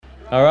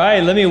All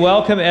right, let me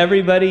welcome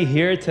everybody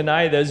here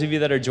tonight, those of you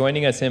that are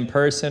joining us in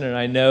person, and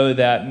I know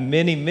that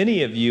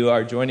many of you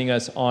are joining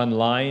us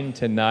online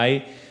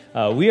tonight.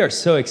 We are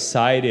so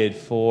excited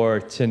for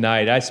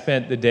tonight. I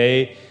spent the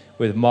day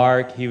with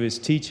Mark. He was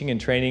teaching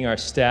and training our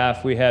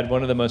staff. We had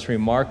one of the most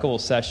remarkable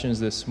sessions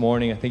this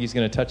morning. I think he's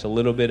going to touch a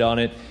little bit on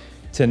it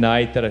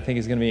tonight that I think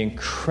is going to be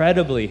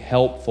incredibly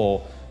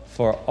helpful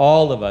for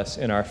all of us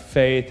in our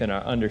faith and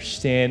our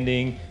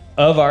understanding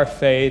of our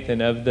faith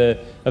and of the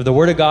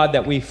Word of God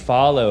that we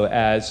follow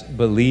as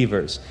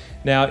believers.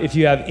 Now, if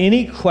you have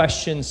any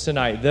questions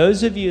tonight,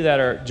 those of you that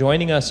are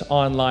joining us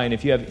online,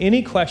 if you have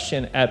any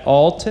question at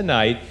all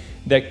tonight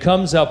that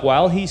comes up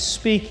while he's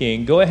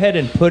speaking, go ahead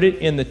and put it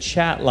in the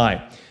chat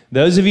line.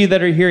 Those of you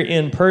that are here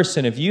in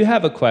person, if you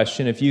have a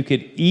question, if you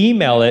could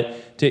email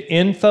it to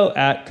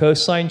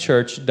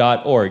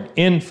info@coastlinechurch.org,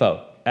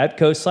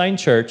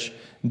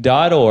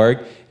 info@coastlinechurch.org,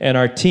 and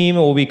our team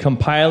will be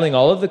compiling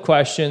all of the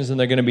questions, and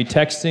they're going to be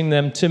texting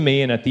them to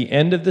me, and at the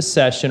end of the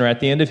session, or at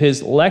the end of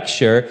his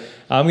lecture,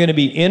 I'm going to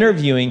be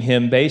interviewing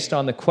him based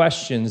on the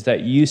questions that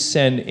you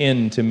send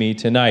in to me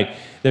tonight.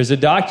 There's a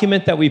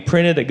document that we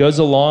printed that goes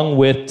along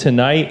with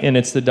tonight, and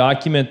it's the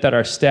document that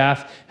our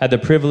staff had the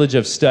privilege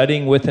of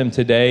studying with him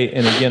today,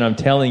 and again, I'm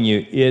telling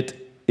you, it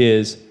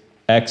is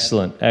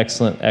excellent.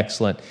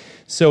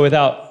 So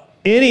without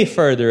any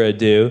further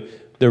ado,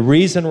 the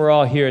reason we're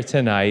all here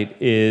tonight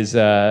is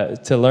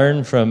to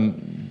learn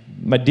from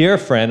my dear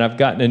friend. I've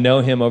gotten to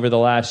know him over the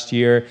last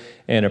year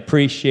and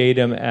appreciate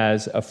him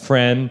as a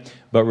friend,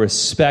 but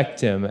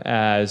respect him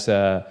as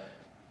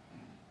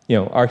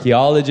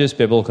archaeologist,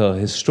 biblical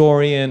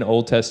historian,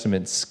 Old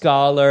Testament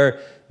scholar,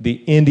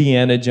 the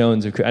Indiana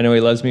Jones of, I know he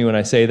loves me when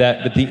I say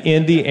that, but the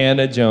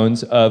Indiana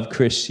Jones of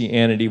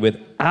Christianity,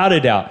 without a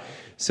doubt.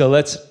 So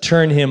let's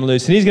turn him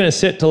loose. And he's going to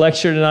sit to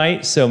lecture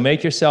tonight, so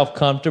make yourself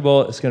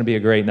comfortable. It's going to be a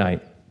great night.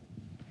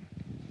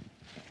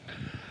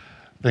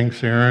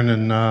 Thanks, Aaron,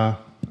 and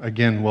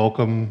again,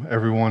 welcome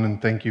everyone,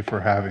 and thank you for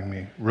having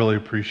me. Really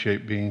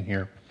appreciate being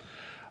here.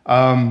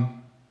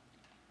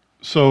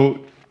 So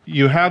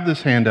you have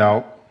this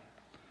handout,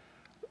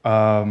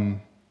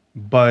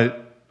 but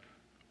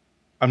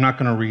I'm not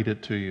going to read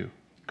it to you,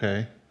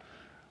 okay?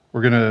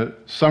 We're going to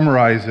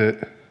summarize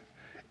it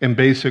and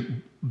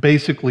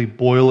basically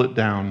boil it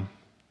down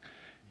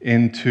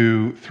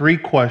into 3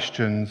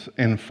 questions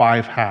and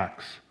 5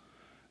 hacks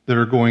that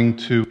are going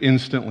to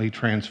instantly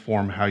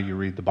transform how you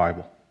read the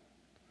Bible.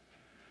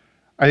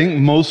 I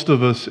think most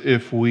of us,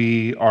 if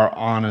we are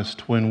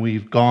honest, when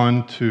we've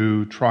gone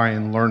to try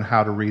and learn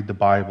how to read the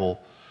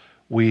Bible,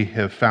 we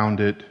have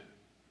found it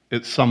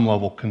at some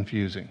level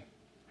confusing.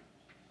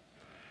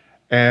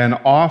 And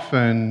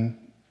often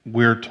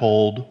we're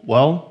told,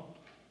 well,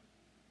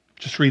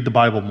 just read the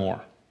Bible more.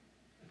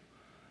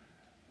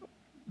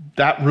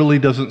 That really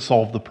doesn't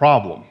solve the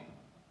problem,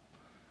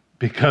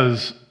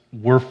 because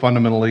we're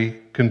fundamentally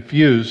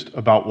confused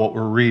about what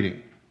we're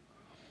reading.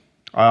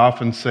 I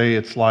often say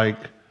it's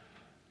like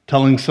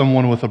telling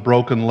someone with a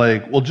broken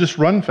leg, well, just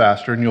run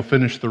faster and you'll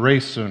finish the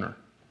race sooner.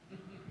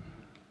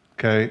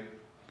 Okay?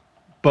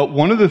 But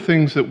one of the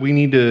things that we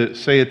need to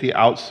say at the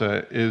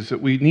outset is that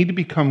we need to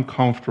become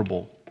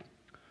comfortable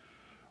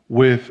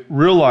with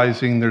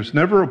realizing there's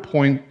never a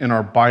point in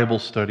our Bible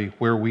study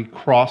where we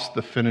cross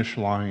the finish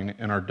line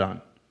and are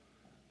done.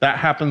 That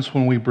happens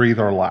when we breathe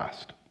our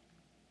last.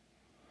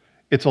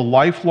 It's a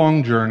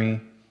lifelong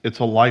journey. It's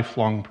a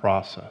lifelong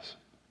process.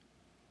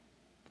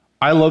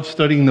 I love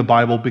studying the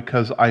Bible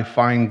because I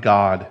find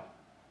God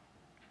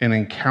and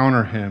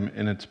encounter Him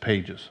in its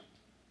pages.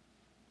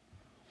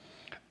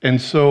 And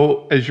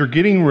so as you're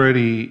getting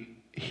ready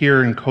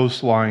here in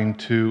Coastline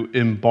to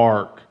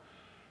embark,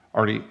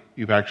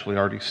 you've actually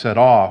already set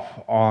off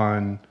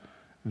on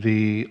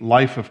the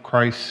Life of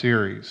Christ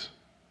series,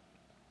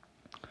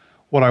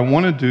 what I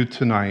want to do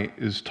tonight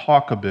is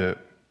talk a bit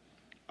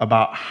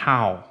about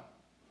how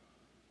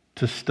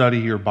to study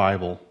your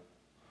Bible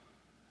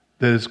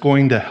that is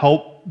going to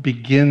help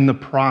begin the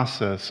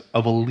process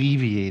of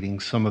alleviating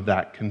some of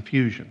that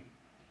confusion.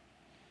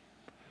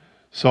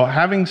 So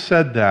having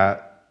said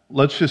that,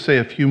 let's just say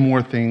a few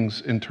more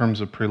things in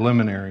terms of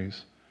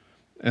preliminaries,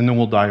 and then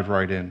we'll dive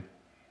right in.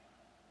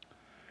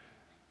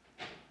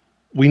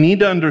 We need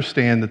to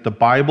understand that the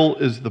Bible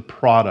is the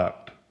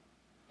product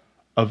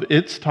of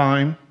its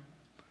time,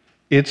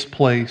 its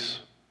place,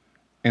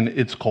 and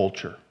its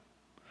culture.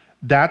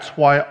 That's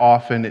why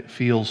often it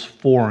feels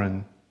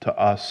foreign to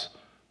us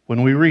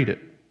when we read it.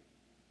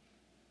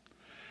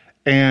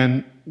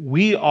 And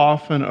we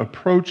often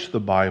approach the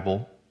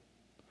Bible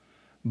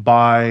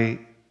by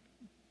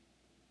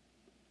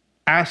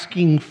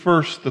asking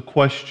first the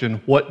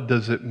question, what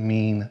does it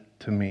mean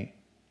to me?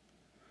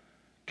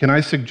 Can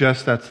I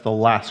suggest that's the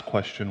last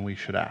question we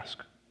should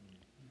ask?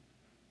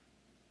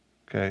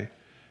 Okay?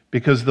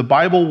 Because the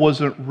Bible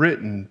wasn't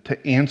written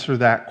to answer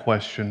that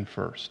question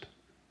first.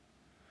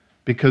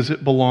 Because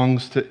it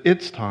belongs to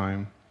its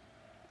time,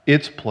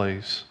 its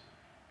place,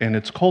 and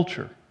its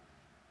culture.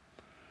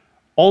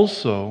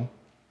 Also,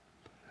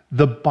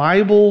 the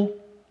Bible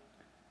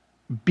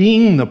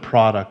being the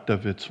product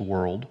of its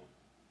world,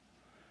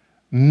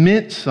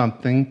 meant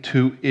something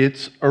to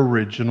its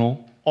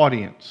original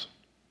audience,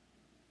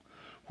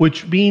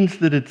 which means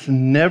that it's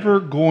never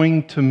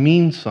going to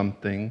mean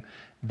something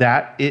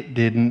that it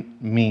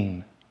didn't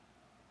mean.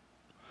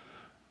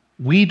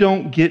 We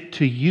don't get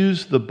to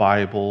use the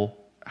Bible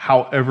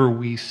however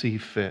we see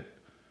fit.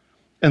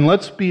 And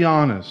let's be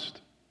honest,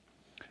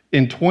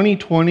 in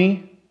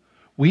 2020,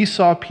 we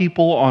saw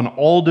people on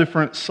all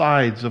different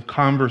sides of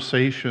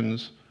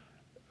conversations.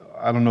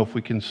 I don't know if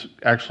we can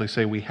actually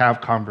say we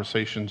have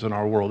conversations in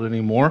our world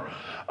anymore.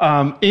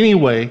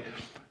 Anyway,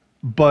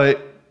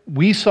 but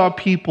we saw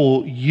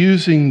people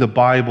using the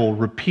Bible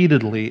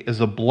repeatedly as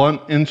a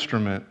blunt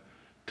instrument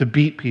to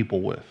beat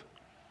people with.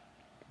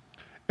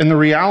 And the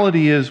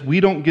reality is, we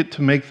don't get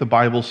to make the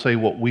Bible say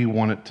what we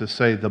want it to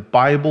say. The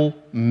Bible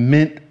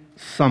meant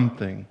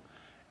something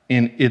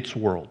in its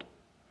world.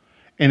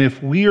 And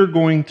if we are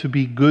going to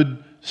be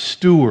good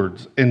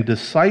stewards and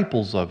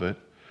disciples of it,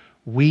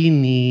 we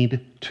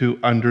need to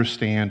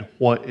understand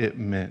what it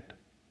meant.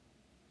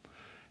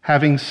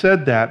 Having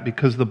said that,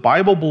 because the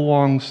Bible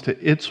belongs to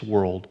its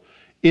world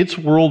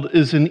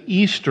is an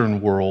Eastern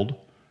world,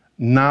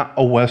 not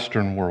a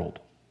Western world.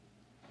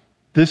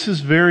 This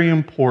is very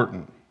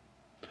important.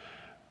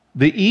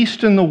 The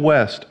East and the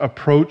West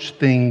approach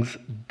things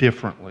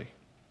differently.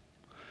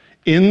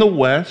 In the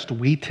West,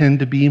 we tend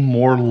to be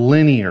more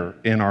linear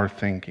in our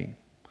thinking.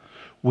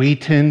 We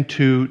tend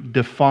to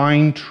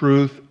define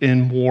truth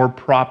in more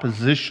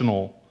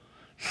propositional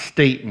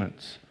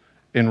statements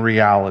and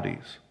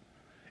realities.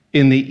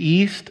 In the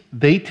East,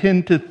 they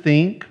tend to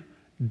think,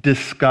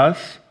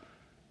 discuss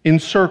in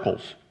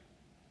circles.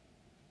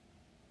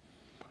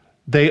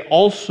 They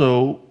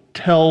also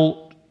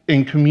tell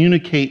and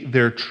communicate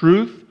their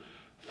truth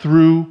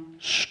through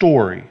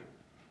story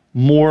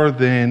more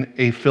than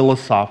a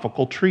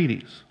philosophical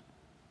treatise.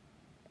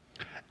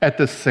 At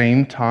the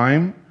same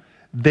time,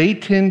 they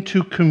tend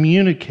to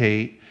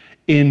communicate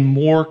in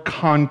more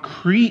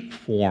concrete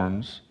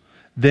forms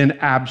than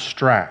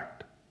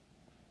abstract.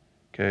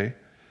 Okay?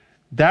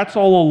 That's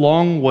all a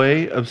long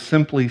way of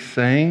simply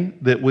saying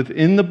that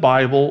within the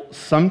Bible,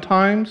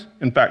 sometimes,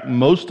 in fact,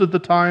 most of the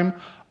time,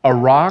 a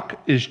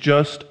rock is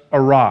just a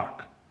rock.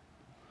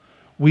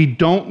 We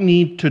don't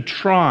need to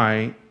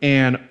try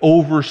and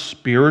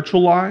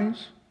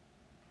over-spiritualize,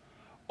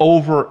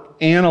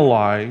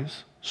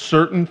 over-analyze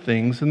certain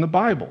things in the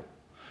Bible,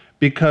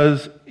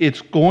 because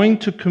it's going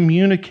to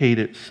communicate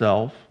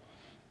itself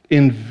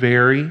in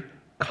very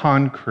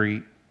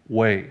concrete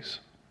ways.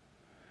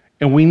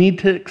 And we need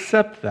to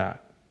accept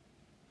that.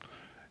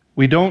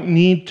 We don't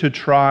need to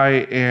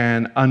try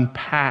and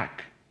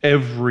unpack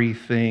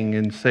everything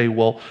and say,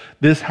 well,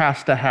 this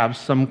has to have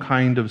some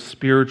kind of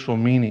spiritual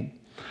meaning.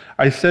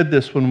 I said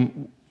this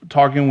when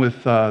talking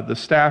with the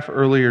staff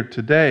earlier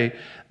today.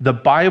 The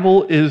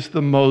Bible is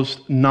the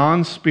most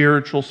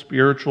non-spiritual,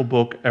 spiritual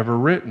book ever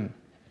written.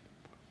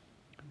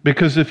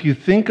 Because if you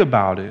think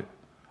about it,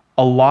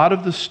 a lot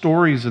of the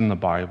stories in the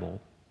Bible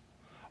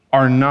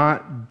are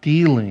not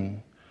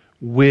dealing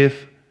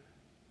with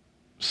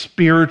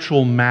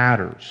spiritual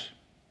matters.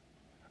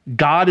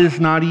 God is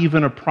not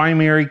even a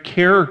primary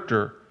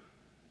character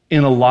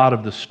in a lot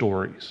of the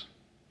stories.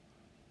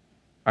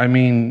 I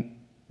mean,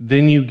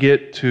 then you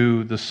get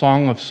to the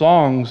Song of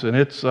Songs, and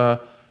it's an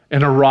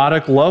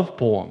erotic love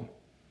poem,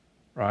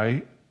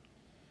 right?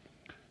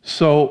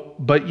 So,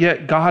 but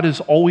yet God is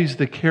always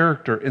the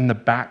character in the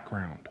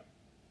background.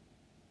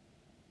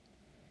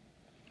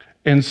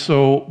 And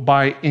so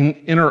by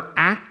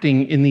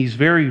interacting in these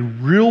very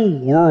real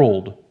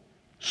world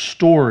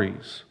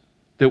stories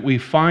that we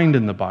find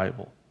in the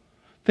Bible,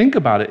 think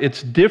about it.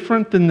 It's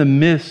different than the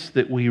myths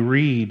that we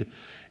read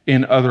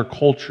in other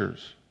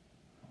cultures.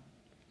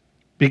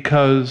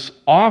 Because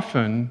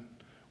often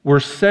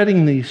we're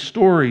setting these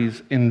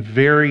stories in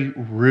very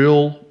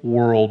real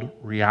world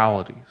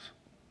realities.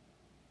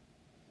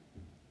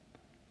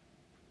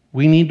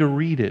 We need to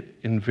read it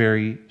in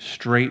very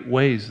straight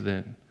ways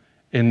then,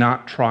 and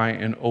not try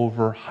and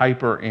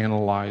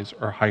hyper-analyze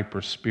or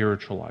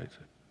hyper-spiritualize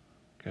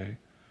it. Okay?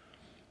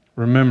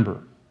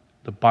 Remember,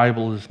 the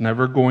Bible is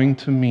never going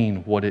to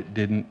mean what it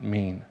didn't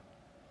mean.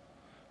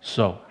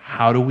 So,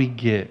 how do we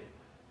get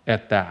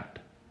at that?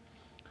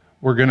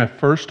 We're going to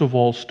first of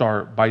all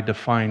start by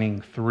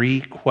defining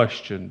 3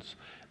 questions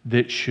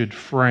that should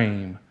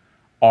frame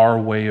our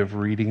way of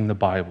reading the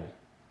Bible.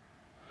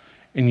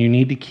 And you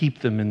need to keep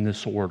them in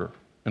this order,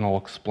 and I'll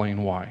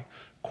explain why.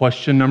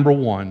 Question number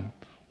 1,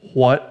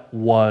 what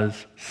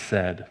was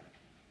said?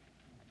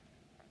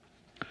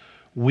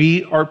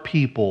 We are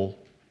people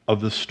of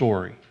the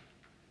story.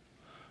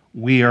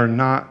 We are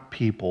not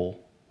people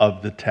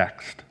of the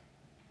text.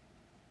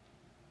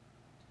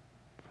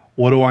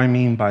 What do I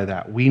mean by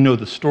that? We know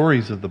the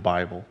stories of the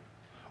Bible,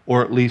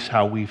 or at least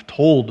how we've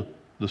told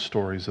the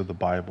stories of the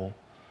Bible,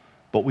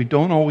 but we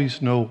don't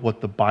always know what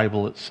the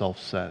Bible itself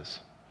says.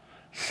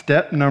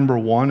 Step number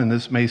 1, and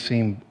this may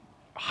seem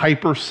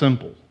hyper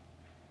simple,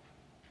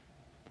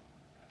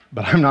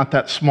 but I'm not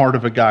that smart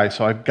of a guy,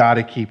 so I've got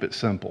to keep it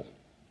simple.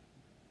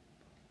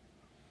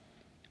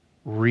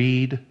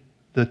 read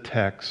the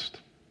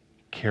text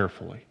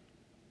carefully.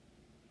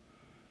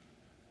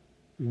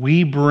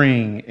 We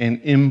bring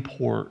and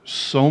import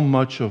so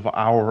much of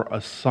our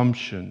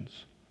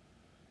assumptions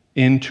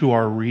into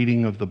our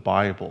reading of the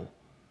Bible.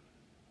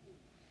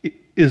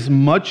 As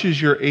much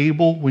as you're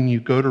able, when you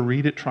go to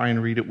read it, try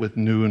and read it with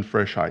new and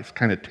fresh eyes.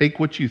 Kind of take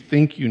what you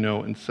think you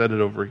know and set it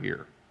over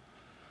here.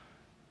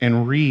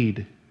 And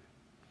read.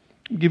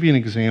 I'll give you an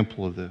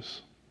example of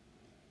this.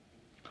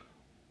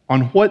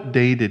 On what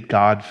day did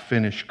God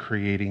finish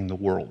creating the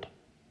world?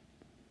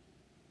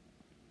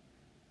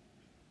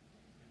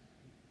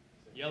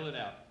 Yell it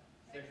out.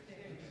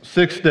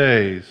 6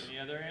 days. Any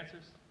other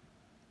answers?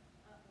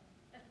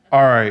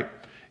 All right.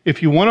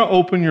 If you want to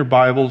open your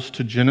Bibles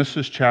to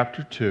Genesis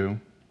chapter 2,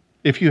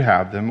 if you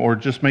have them, or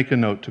just make a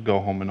note to go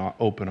home and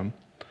open them.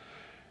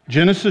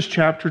 Genesis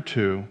chapter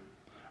 2,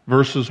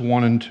 verses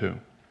 1 and 2.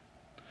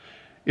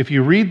 If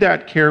you read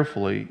that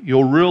carefully,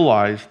 you'll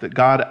realize that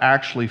God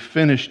actually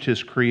finished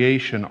his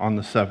creation on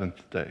the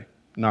seventh day,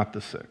 not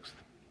the sixth.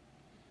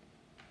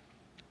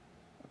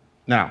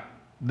 Now,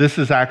 this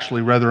is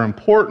actually rather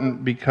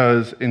important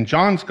because in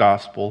John's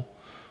gospel,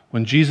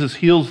 when Jesus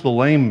heals the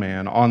lame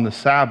man on the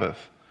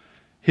Sabbath,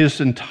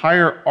 his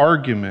entire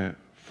argument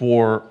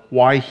for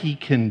why he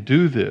can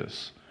do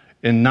this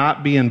and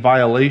not be in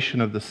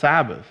violation of the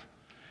Sabbath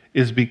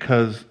is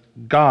because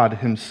God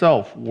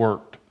himself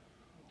worked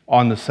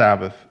on the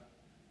Sabbath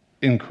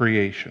in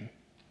creation.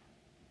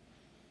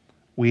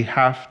 We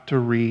have to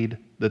read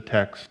the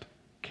text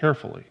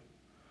carefully.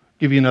 I'll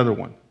give you another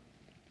one.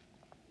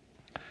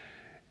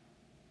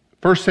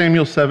 1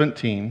 Samuel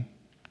 17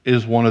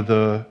 is one of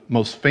the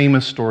most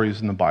famous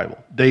stories in the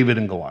Bible. David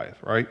and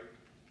Goliath, right?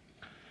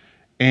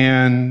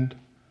 And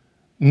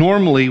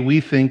normally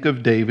we think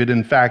of David,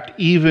 in fact,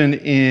 even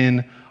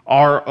in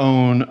our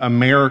own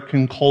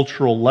American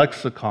cultural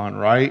lexicon,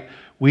 right?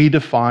 We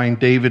define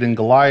David and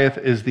Goliath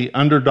as the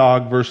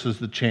underdog versus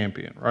the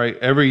champion, right?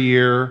 Every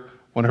year,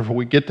 whenever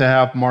we get to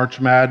have March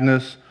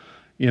Madness,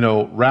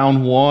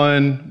 round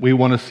one, we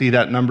want to see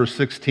that number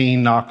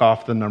 16 knock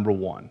off the number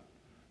 1.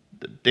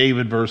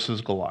 David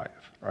versus Goliath,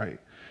 right?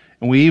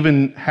 And we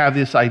even have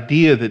this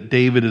idea that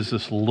David is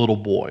this little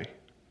boy,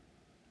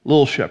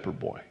 little shepherd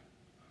boy.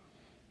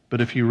 But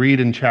if you read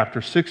in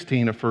chapter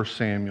 16 of 1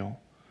 Samuel,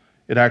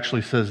 it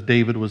actually says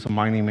David was a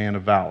mighty man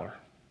of valor.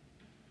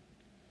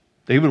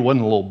 David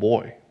wasn't a little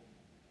boy.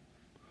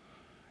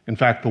 In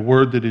fact, the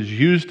word that is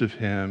used of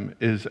him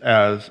is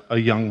as a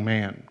young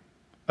man,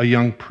 a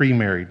young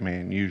pre-married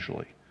man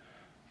usually.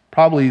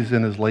 Probably he's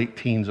in his late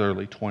teens,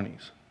 early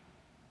 20s.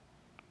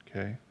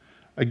 Okay?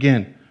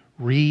 Again,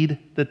 read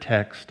the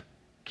text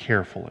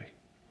carefully.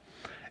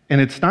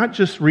 And it's not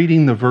just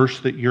reading the verse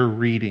that you're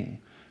reading,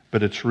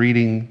 but it's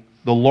reading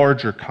the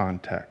larger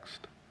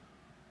context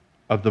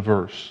of the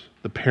verse,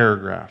 the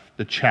paragraph,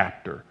 the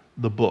chapter,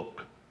 the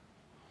book.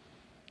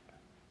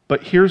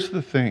 But here's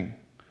the thing.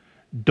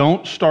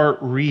 Don't start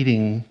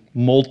reading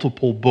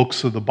multiple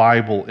books of the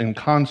Bible in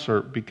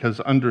concert, because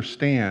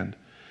understand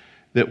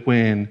that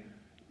when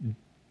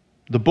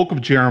the book of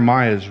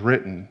Jeremiah is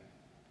written,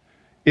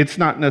 it's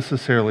not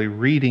necessarily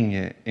reading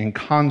it in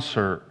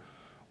concert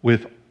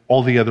with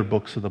all the other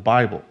books of the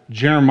Bible.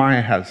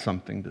 Jeremiah has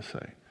something to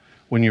say.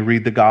 When you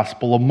read the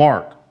Gospel of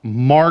Mark,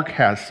 Mark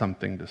has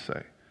something to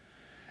say.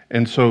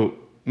 And so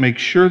make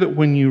sure that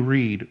when you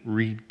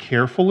read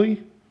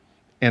carefully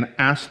and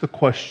ask the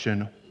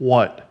question,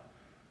 what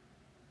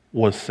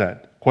was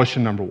said?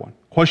 Question number 1.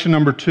 Question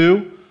number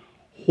 2,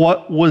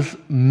 what was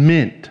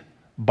meant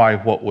by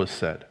what was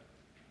said?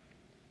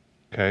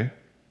 Okay?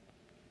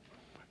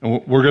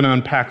 And we're going to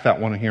unpack that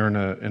one here in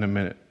a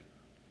minute.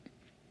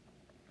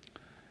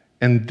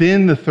 And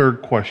then the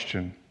third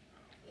question,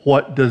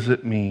 what does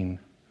it mean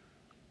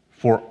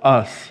for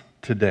us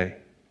today?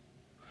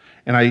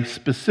 And I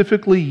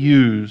specifically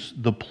use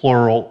the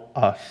plural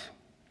us,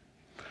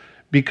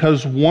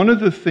 because one of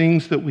the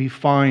things that we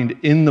find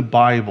in the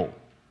Bible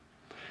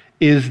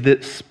is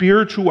that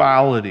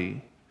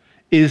spirituality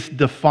is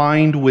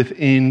defined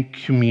within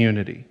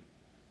community,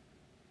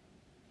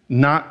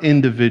 not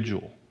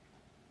individual.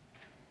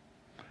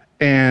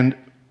 And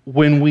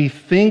when we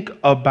think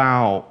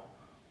about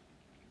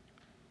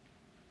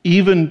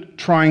even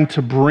trying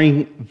to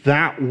bring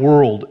that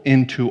world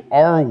into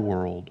our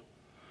world,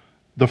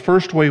 the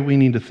first way we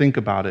need to think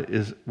about it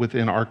is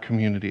within our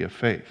community of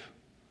faith.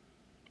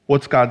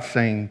 What's God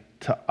saying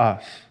to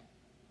us?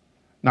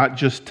 Not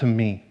just to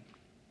me.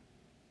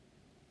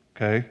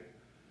 Okay?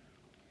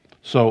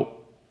 So,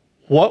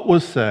 what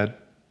was said,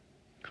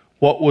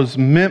 what was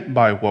meant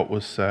by what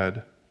was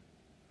said,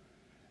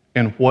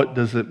 and what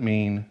does it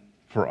mean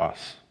for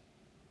us?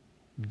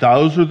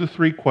 Those are the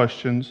 3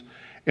 questions,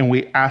 and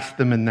we ask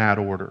them in that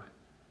order.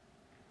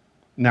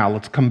 Now,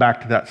 let's come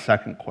back to that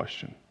second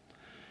question.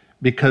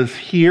 Because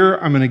here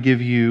I'm going to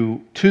give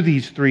you, to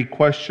these 3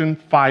 questions,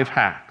 5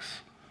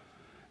 hacks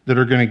that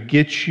are going to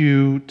get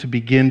you to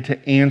begin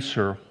to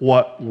answer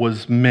what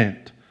was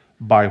meant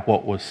by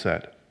what was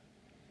said.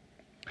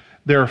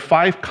 There are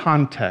 5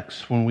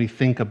 contexts when we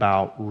think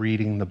about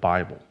reading the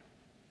Bible.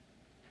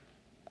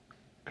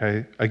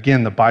 Okay?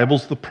 Again, the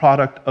Bible's the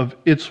product of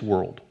its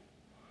world.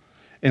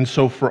 And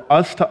so for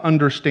us to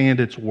understand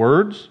its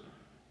words,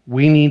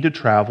 we need to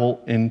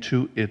travel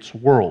into its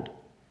world.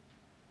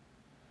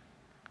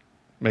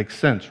 Makes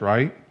sense,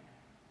 right?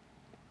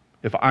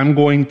 If I'm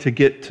going to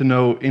get to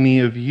know any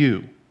of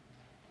you,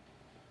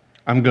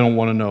 I'm going to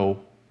want to know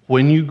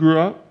when you grew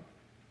up,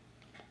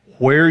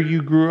 where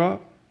you grew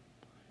up,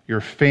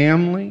 your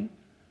family,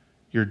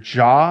 your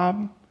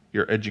job,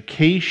 your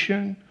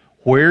education,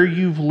 where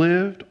you've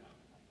lived.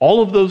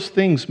 All of those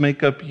things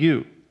make up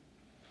you.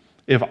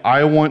 If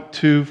I want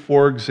to,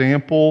 for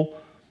example,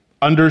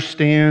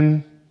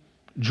 understand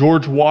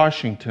George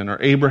Washington or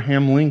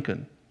Abraham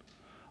Lincoln,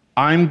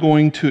 I'm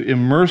going to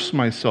immerse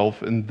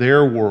myself in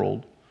their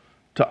world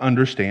to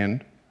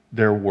understand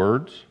their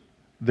words,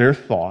 their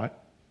thought,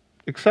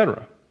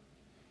 etc.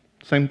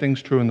 Same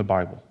thing's true in the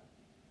Bible.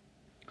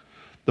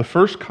 The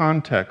first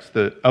context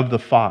of the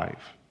 5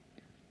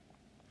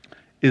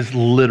 is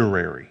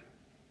literary.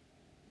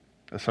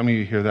 Some of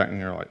you hear that and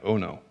you're like, oh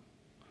no,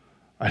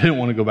 I didn't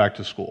want to go back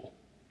to school.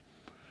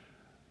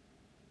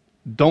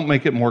 Don't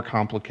make it more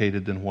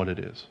complicated than what it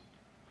is.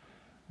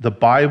 The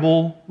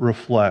Bible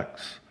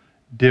reflects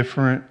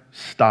different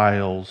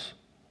styles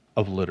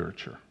of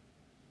literature.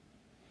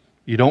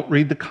 You don't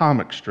read the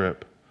comic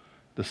strip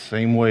the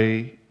same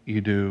way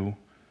you do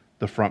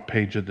the front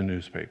page of the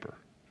newspaper.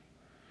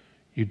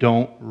 You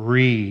don't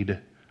read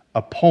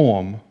a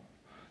poem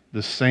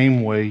the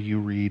same way you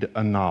read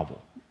a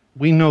novel.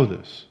 We know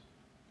this.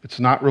 It's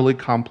not really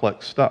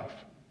complex stuff.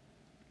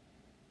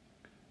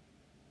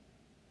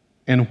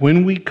 And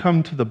when we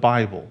come to the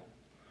Bible,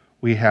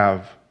 we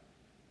have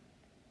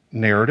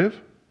narrative,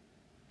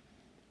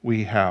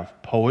 we have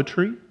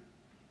poetry,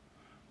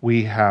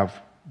 we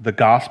have the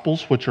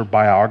Gospels, which are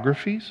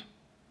biographies,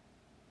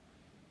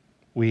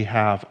 we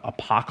have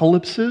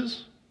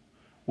apocalypses,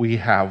 we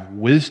have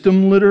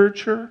wisdom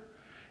literature,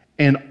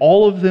 and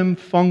all of them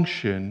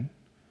function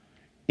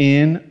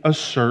in a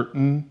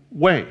certain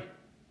way.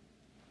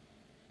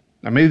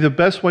 Now, maybe the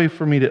best way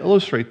for me to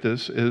illustrate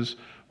this is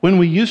when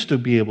we used to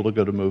be able to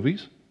go to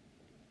movies,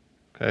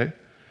 okay?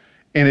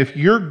 And if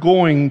you're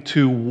going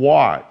to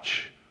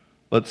watch,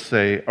 let's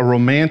say, a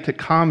romantic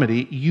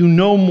comedy, you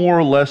know more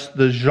or less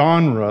the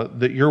genre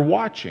that you're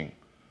watching.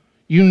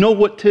 You know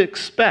what to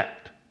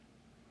expect.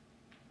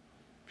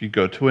 If you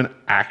go to an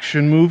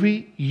action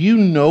movie, you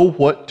know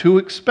what to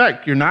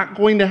expect. You're not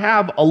going to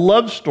have a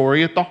love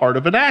story at the heart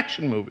of an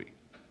action movie,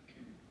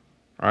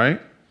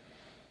 right?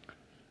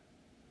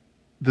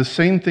 The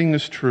same thing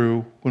is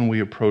true when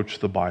we approach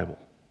the Bible.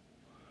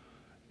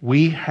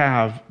 We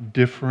have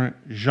different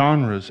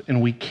genres,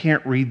 and we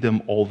can't read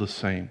them all the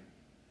same.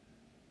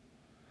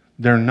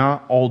 They're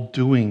not all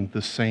doing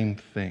the same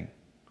thing.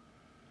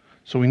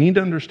 So we need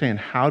to understand,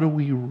 how do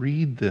we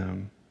read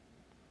them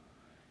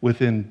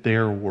within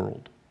their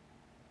world?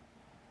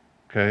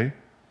 Okay?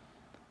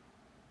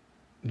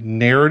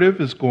 Narrative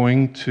is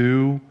going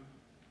to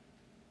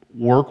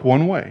work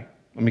one way.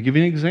 Let me give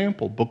you an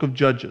example. Book of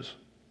Judges.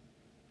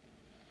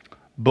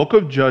 Book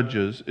of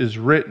Judges is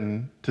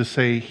written to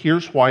say,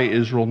 here's why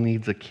Israel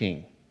needs a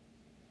king.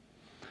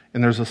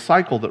 And there's a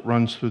cycle that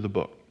runs through the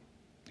book.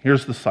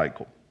 Here's the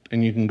cycle.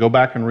 And you can go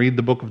back and read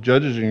the book of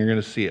Judges and you're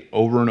going to see it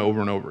over and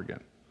over and over again.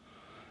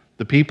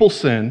 The people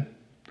sin.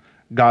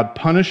 God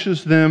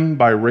punishes them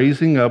by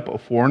raising up a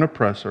foreign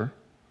oppressor.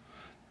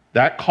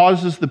 That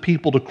causes the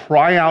people to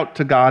cry out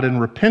to God in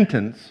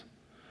repentance.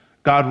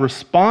 God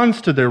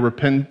responds to their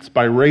repentance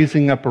by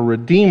raising up a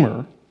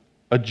redeemer,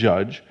 a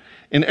judge.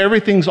 And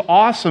everything's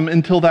awesome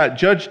until that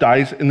judge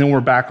dies, and then we're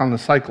back on the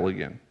cycle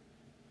again.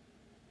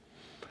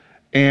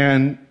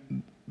 And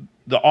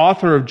the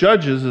author of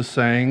Judges is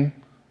saying,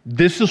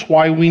 this is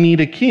why we need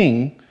a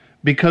king,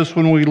 because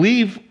when we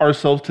leave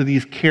ourselves to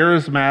these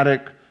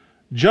charismatic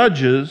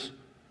judges,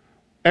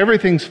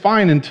 everything's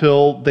fine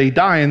until they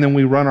die, and then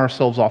we run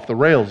ourselves off the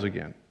rails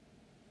again.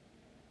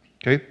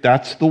 Okay,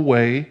 that's the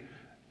way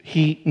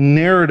he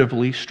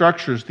narratively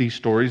structures these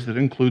stories that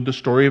include the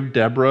story of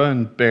Deborah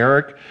and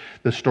Barak,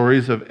 the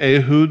stories of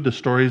Ehud, the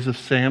stories of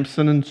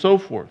Samson, and so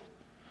forth.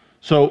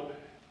 So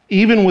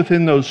even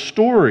within those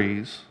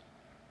stories,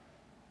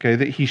 okay,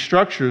 that he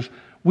structures,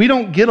 we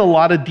don't get a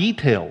lot of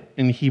detail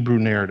in Hebrew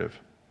narrative.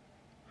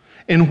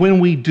 And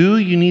when we do,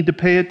 you need to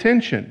pay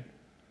attention.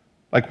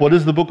 Like, what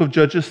does the book of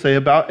Judges say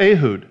about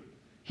Ehud?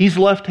 He's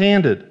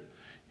left-handed.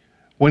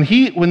 When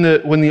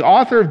the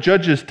author of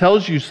Judges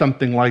tells you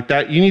something like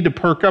that, you need to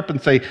perk up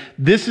and say,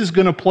 this is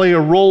going to play a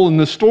role in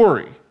the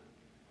story.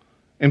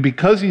 And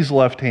because he's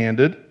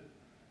left-handed,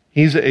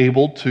 he's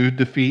able to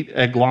defeat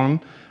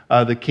Eglon,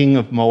 the king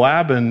of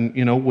Moab,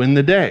 and win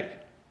the day.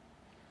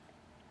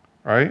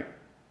 Right?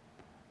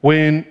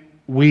 When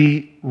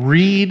we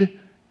read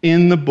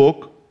in the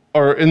book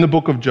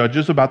of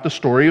Judges about the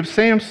story of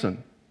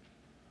Samson,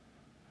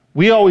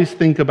 we always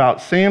think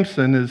about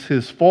Samson as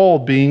his fall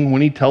being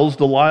when he tells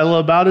Delilah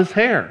about his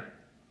hair.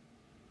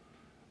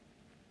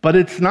 But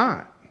it's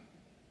not.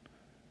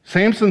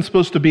 Samson's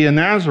supposed to be a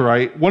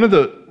Nazirite. One of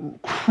the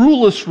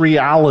cruelest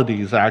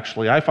realities,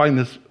 actually, I find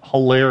this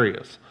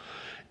hilarious,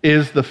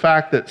 is the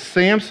fact that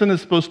Samson is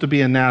supposed to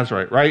be a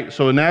Nazarite, right?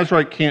 So a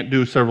Nazarite can't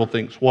do several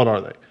things. What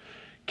are they?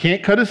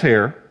 Can't cut his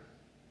hair,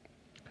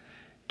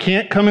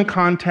 can't come in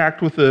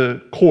contact with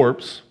a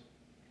corpse,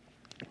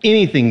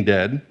 anything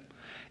dead,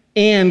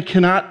 and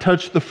cannot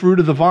touch the fruit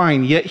of the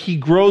vine. Yet he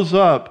grows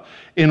up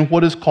in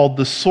what is called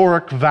the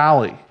Sorek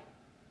Valley.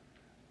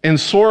 And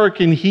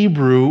Sorek in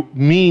Hebrew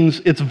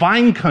means it's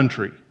vine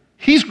country.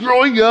 He's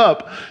growing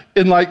up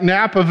in like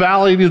Napa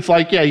Valley, and it's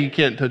like, yeah, you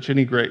can't touch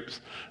any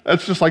grapes.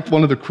 That's just like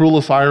one of the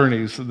cruelest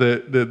ironies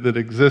that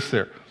exists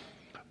there.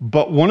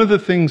 But one of the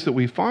things that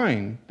we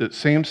find that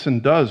Samson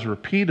does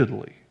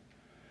repeatedly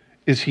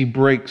is he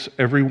breaks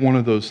every one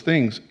of those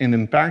things. And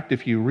in fact,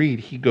 if you read,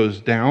 he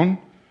goes down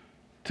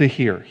to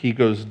here. He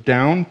goes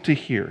down to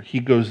here. He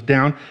goes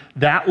down.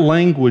 That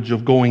language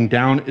of going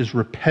down is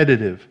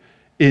repetitive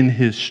in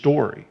his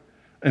story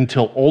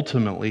until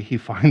ultimately he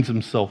finds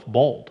himself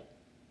bald.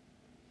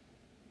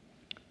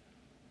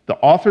 The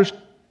author's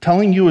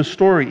telling you a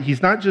story.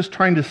 He's not just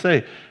trying to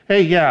say,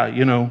 hey, yeah,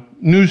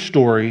 news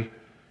story,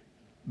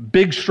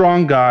 big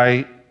strong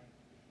guy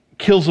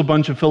kills a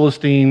bunch of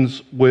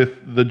Philistines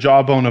with the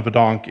jawbone of a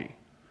donkey.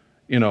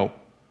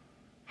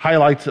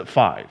 Highlights at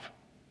 5.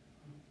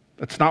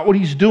 That's not what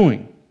he's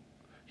doing.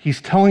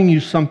 He's telling you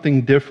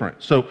something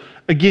different. So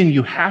again,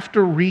 you have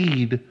to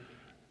read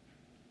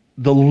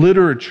the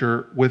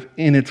literature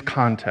within its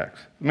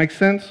context. Make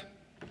sense?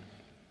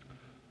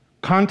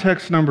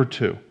 Context number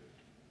 2.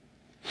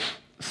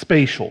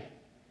 Spatial.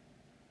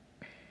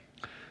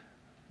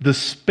 The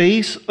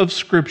space of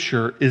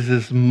Scripture is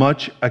as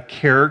much a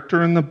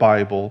character in the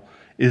Bible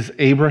as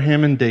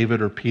Abraham and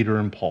David or Peter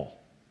and Paul.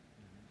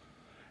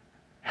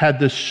 Had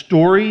the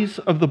stories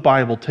of the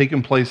Bible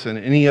taken place in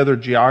any other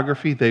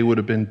geography, they would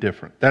have been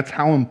different. That's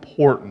how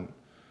important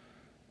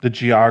the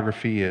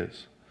geography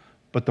is.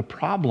 But the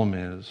problem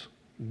is,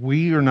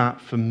 we are not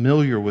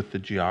familiar with the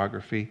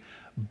geography,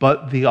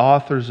 but the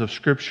authors of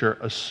Scripture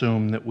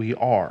assume that we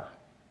are.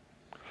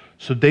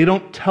 So they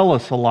don't tell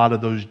us a lot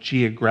of those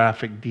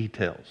geographic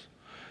details.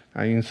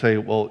 Now you can say,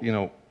 well,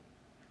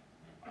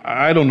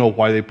 I don't know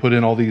why they put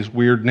in all these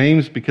weird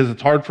names because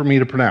it's hard for me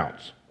to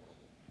pronounce.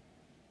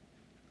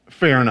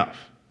 Fair enough.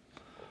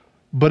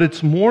 But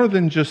it's more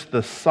than just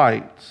the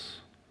sites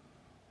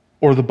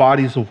or the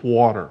bodies of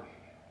water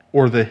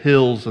or the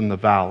hills and the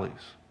valleys.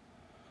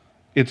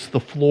 It's the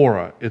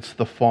flora, it's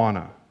the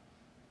fauna.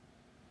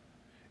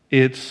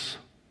 It's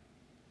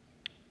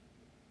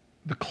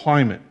the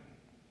climate.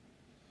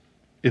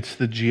 It's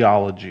the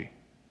geology.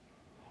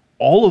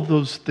 All of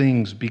those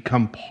things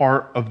become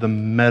part of the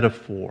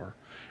metaphor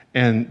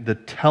and the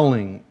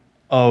telling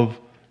of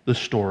the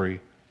story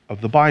of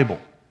the Bible.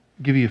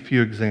 I'll give you a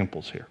few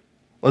examples here.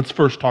 Let's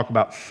first talk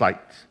about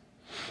sites.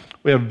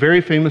 We have a very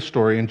famous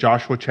story in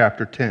Joshua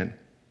chapter 10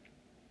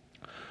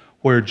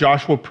 where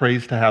Joshua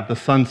prays to have the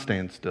sun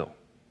stand still,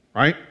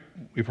 right?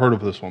 We've heard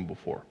of this one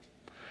before.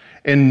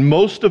 And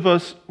most of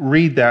us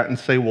read that and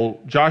say, well,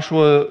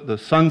 Joshua, the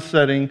sun's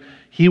setting,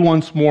 he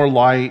wants more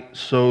light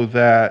so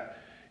that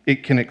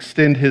it can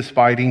extend his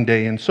fighting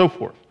day and so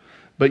forth.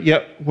 But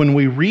yet, when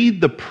we read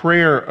the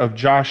prayer of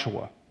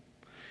Joshua,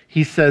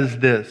 he says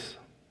this,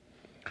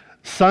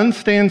 sun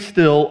stand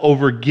still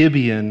over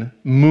Gibeon,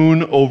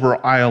 moon over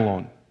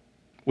Ayalon.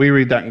 We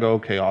read that and go,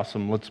 okay,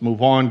 awesome, let's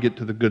move on, get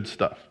to the good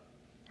stuff,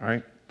 all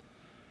right?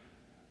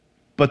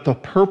 But the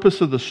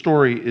purpose of the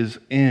story is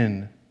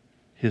in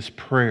his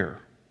prayer.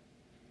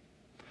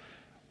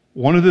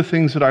 One of the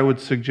things that I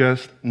would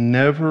suggest,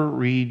 never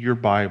read your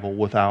Bible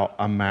without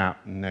a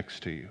map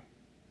next to you.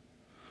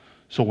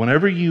 So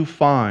whenever you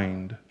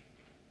find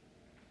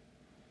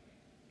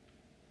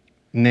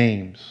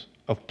names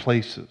of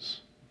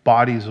places,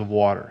 bodies of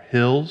water,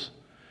 hills,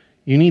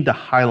 you need to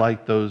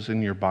highlight those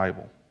in your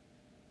Bible.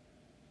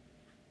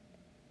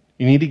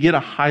 You need to get a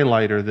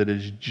highlighter that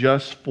is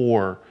just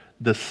for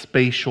the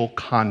spatial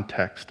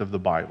context of the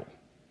Bible.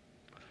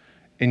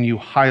 And you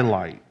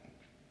highlight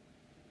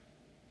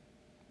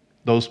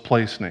those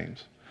place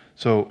names.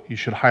 So you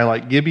should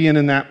highlight Gibeon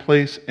in that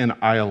place and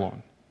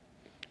Ayalon.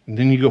 And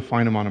then you go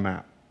find them on a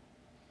map.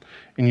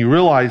 And you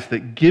realize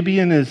that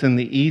Gibeon is in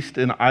the east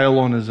and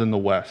Ayalon is in the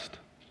west.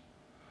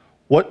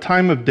 What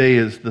time of day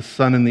is the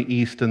sun in the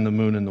east and the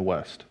moon in the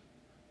west?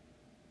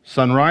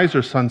 Sunrise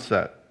or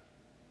sunset?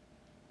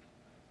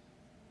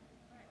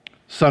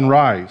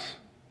 Sunrise.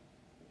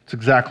 That's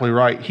exactly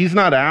right. He's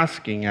not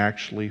asking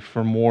actually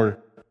for more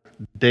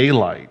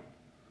daylight.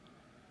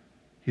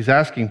 He's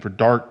asking for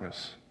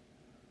darkness.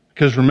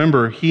 Because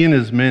remember, he and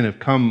his men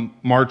have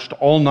marched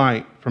all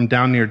night from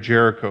down near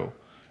Jericho,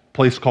 a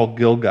place called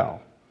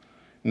Gilgal.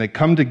 And they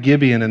come to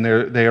Gibeon and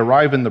they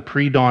arrive in the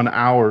pre-dawn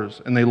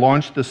hours and they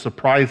launch this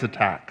surprise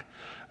attack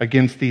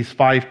against these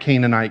 5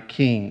 Canaanite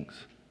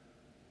kings.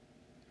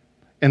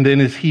 And then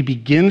as he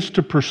begins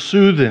to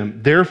pursue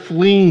them, they're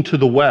fleeing to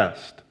the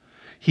west.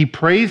 He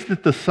prays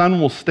that the sun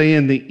will stay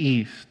in the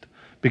east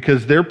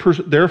because they're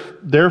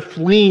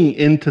fleeing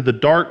into the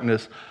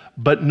darkness.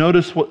 But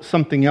notice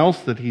something else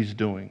that he's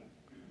doing.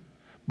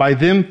 By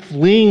them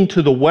fleeing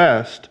to the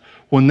west,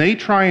 When they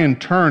try and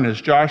turn as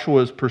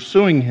Joshua is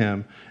pursuing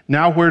him,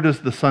 now where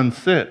does the sun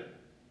sit?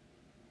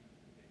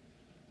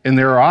 In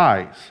their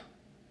eyes.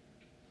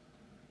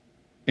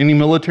 Any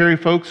military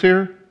folks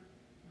here?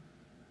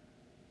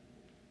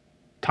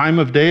 Time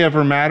of day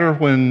ever matter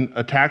when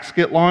attacks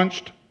get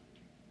launched?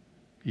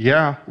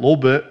 Yeah, a little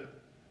bit.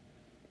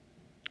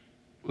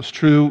 It was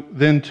true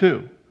then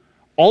too.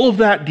 All of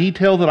that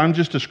detail that I'm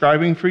just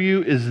describing for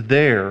you is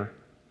there,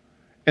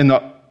 and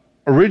the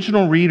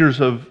original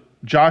readers of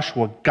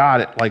Joshua got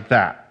it like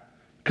that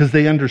because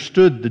they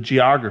understood the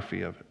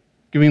geography of it.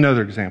 Give me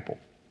another example.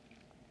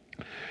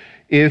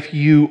 If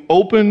you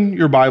open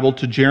your Bible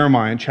to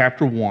Jeremiah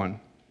chapter 1,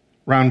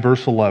 around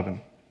verse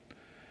 11,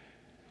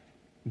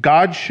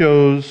 God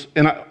shows,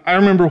 and I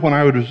remember when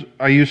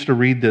I used to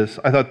read this,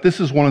 I thought this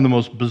is one of the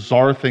most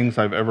bizarre things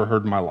I've ever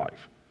heard in my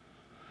life.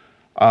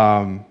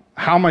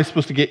 How am I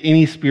supposed to get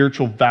any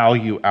spiritual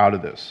value out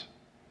of this?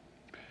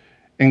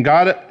 And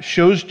God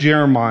shows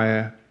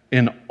Jeremiah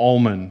an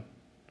almond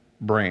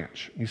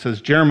branch. He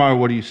says, Jeremiah,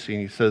 what do you see?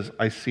 And he says,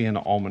 I see an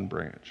almond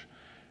branch.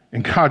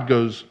 And God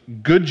goes,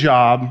 good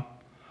job.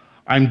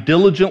 I'm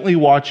diligently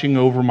watching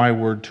over my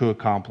word to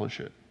accomplish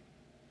it.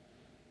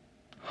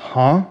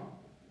 Huh?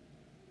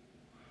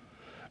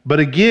 But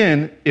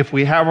again, if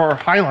we have our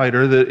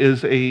highlighter that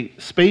is a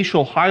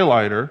spatial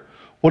highlighter,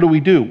 what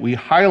do? We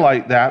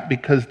highlight that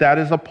because that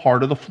is a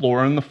part of the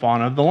flora and the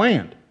fauna of the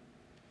land.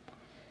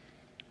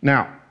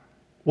 Now,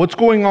 what's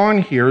going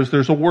on here is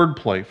there's a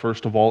wordplay,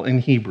 first of all, in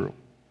Hebrew.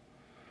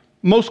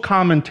 Most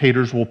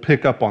commentators will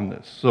pick up on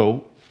this.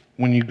 So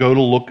when you go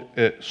to look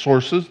at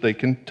sources, they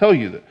can tell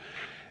you that.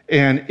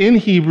 And in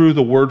Hebrew,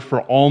 the word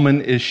for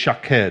almond is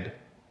shaked.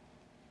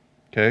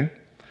 Okay?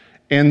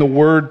 And the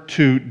word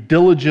to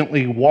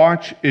diligently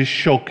watch is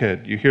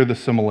shoked. You hear the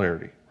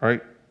similarity,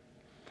 right?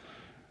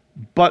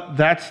 But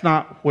that's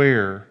not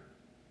where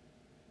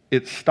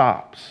it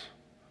stops.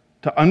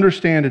 To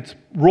understand its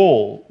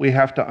role, we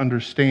have to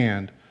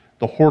understand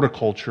the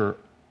horticulture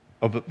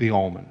of the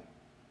almond.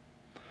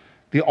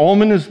 The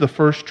almond is the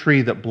first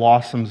tree that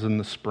blossoms in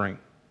the spring.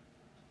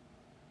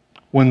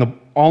 When the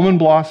almond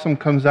blossom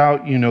comes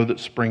out, you know that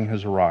spring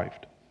has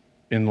arrived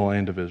in the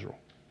land of Israel.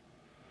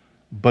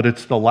 But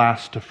it's the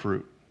last to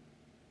fruit.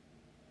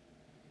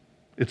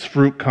 Its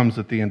fruit comes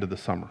at the end of the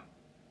summer.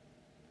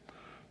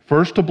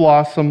 First to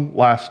blossom,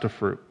 last to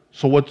fruit.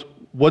 So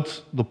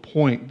what's the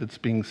point that's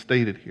being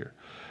stated here?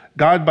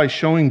 God, by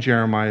showing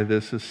Jeremiah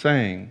this, is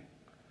saying,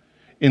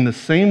 in the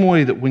same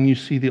way that when you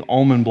see the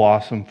almond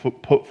blossom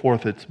put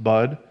forth its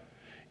bud,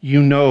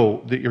 you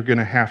know that you're going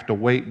to have to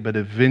wait, but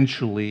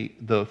eventually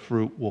the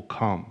fruit will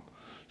come.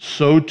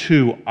 So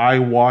too, I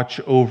watch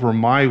over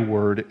my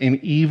word,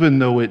 and even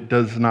though it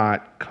does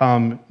not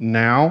come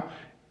now,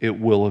 it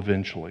will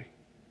eventually.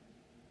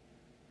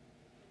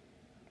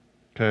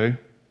 Okay?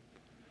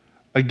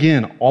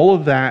 Again, all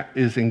of that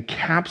is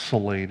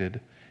encapsulated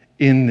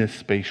in this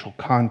spatial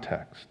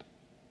context.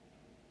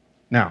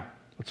 Now,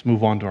 let's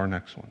move on to our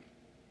next one.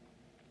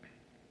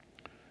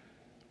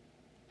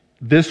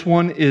 This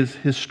one is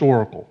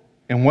historical.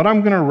 And what I'm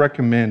going to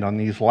recommend on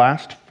these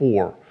last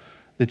four,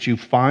 that you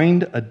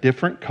find a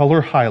different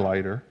color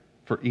highlighter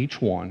for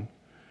each one.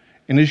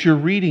 And as you're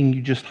reading,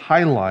 you just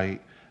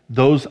highlight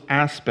those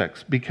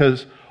aspects.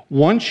 Because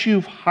once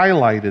you've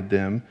highlighted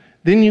them,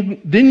 then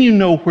you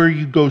know where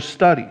you go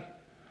study.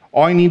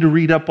 Oh, I need to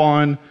read up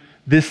on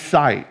this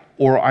site,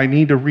 or I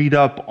need to read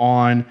up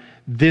on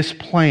this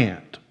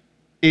plant.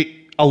 It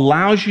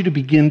allows you to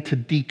begin to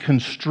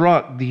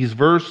deconstruct these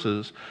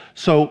verses.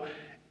 So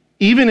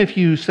even if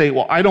you say,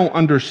 well, I don't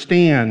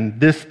understand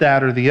this,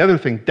 that, or the other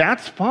thing,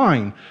 that's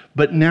fine.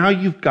 But now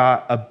you've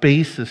got a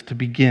basis to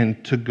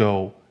begin to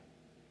go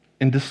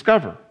and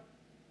discover.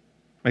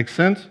 Make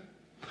sense?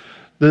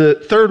 The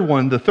third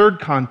one, the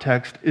third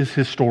context is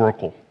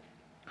historical.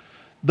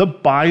 The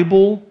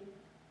Bible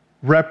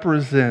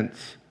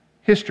represents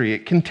history.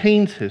 It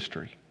contains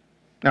history.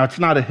 Now, it's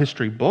not a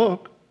history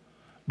book,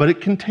 but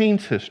it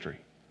contains history.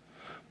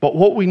 But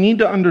what we need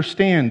to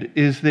understand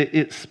is that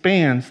it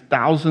spans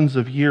thousands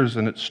of years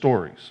in its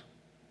stories.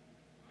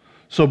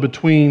 So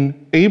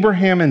between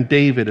Abraham and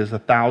David is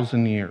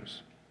 1,000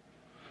 years.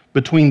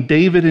 Between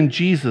David and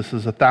Jesus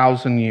is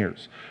 1,000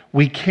 years.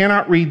 We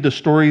cannot read the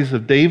stories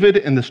of David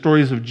and the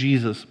stories of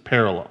Jesus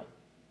parallel.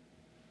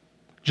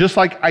 Just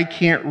like I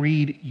can't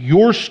read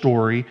your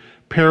story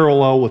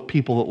parallel with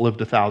people that lived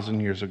 1,000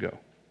 years ago.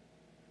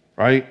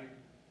 Right?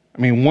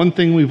 I mean, one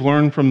thing we've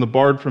learned from the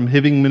Bard from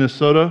Hibbing,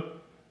 Minnesota,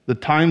 the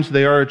times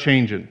they are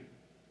a-changing.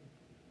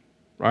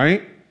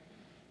 Right?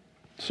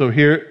 So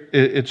here,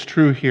 it's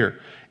true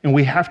here. And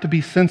we have to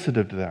be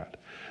sensitive to that.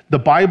 The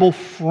Bible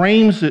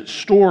frames its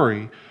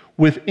story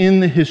within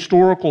the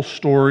historical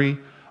story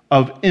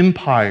of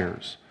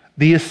empires,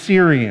 the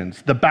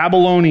Assyrians, the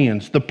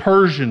Babylonians, the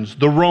Persians,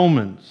 the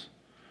Romans,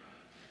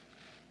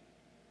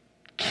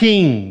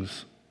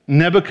 kings,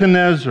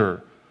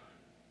 Nebuchadnezzar,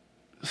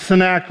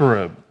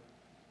 Sennacherib,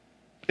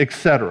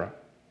 etc.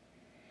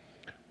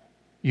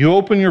 You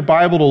open your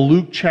Bible to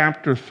Luke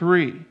chapter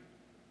 3,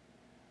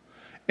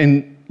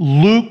 and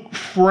Luke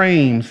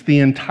frames the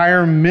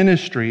entire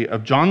ministry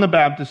of John the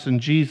Baptist and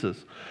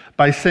Jesus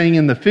by saying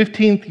in the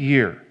 15th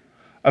year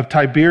of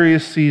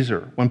Tiberius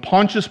Caesar, when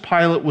Pontius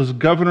Pilate was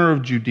governor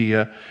of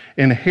Judea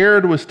and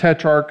Herod was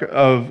tetrarch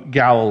of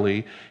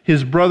Galilee,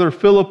 his brother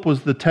Philip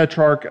was the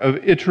tetrarch of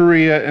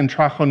Iturea and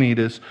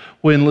Trachonitis,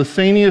 when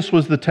Lysanias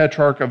was the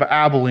tetrarch of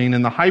Abilene,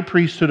 and the high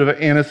priesthood of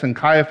Annas and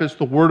Caiaphas,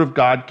 the word of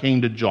God came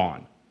to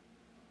John.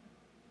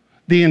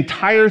 The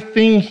entire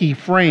thing he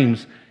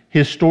frames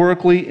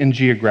historically and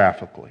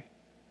geographically.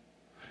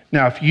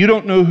 Now, if you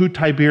don't know who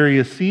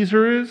Tiberius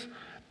Caesar is,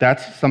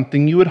 that's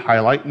something you would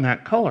highlight in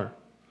that color.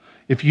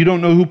 If you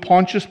don't know who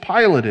Pontius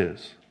Pilate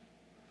is,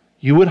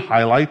 you would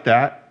highlight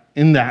that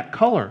in that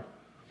color.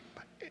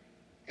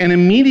 And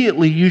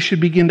immediately you should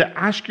begin to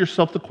ask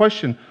yourself the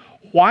question,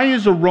 why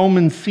is a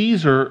Roman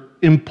Caesar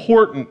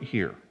important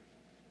here?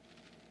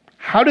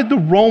 How did the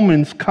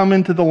Romans come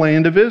into the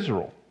land of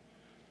Israel?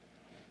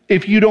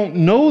 If you don't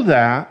know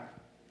that,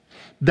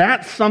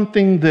 that's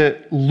something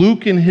that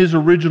Luke and his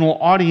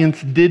original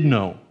audience did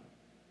know.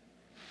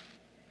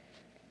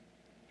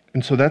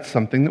 And so that's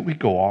something that we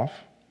go off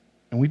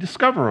and we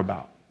discover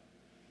about.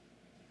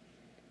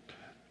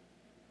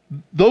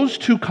 Those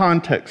two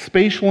contexts,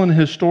 spatial and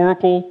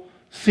historical,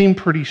 seem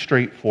pretty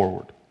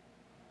straightforward.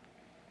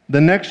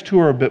 The next two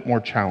are a bit more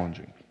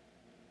challenging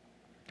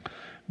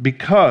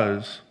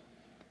because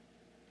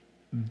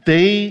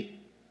they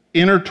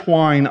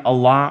intertwine a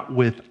lot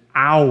with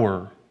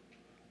our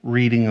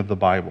reading of the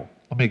Bible.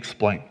 Let me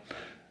explain.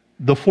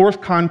 The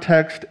fourth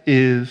context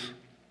is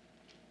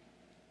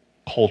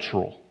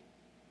cultural.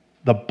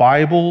 The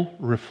Bible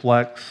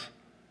reflects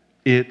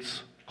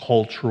its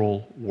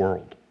cultural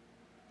world,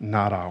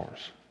 not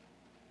ours.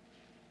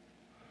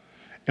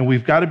 And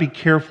we've got to be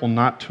careful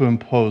not to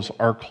impose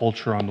our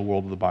culture on the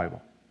world of the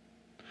Bible.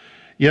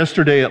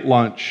 Yesterday at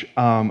lunch,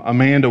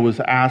 Amanda was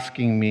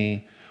asking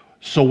me,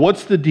 so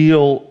what's the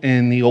deal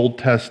in the Old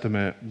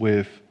Testament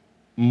with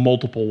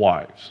multiple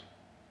wives?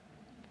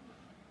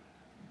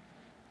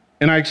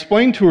 And I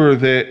explained to her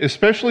that,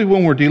 especially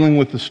when we're dealing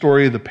with the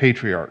story of the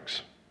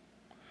patriarchs,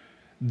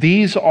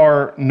 these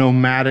are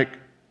nomadic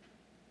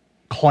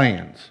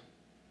clans.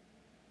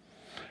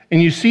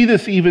 And you see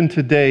this even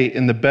today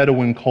in the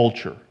Bedouin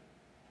culture,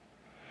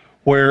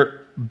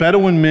 where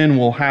Bedouin men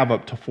will have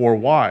up to 4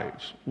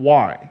 wives.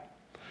 Why?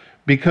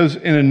 Because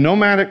in a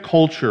nomadic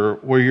culture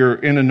where you're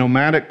in a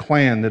nomadic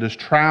clan that is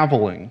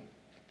traveling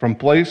from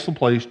place to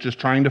place just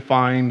trying to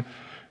find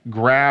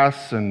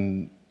grass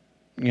and,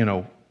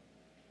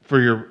 for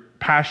your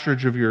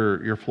pasturage of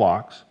your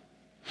flocks,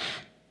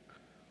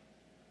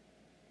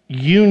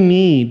 you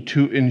need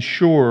to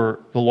ensure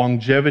the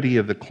longevity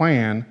of the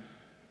clan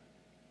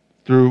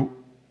through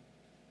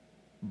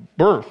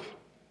birth.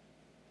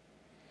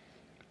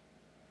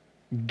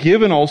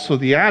 Given also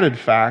the added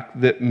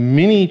fact that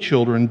many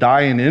children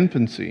die in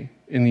infancy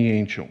in the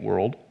ancient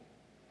world,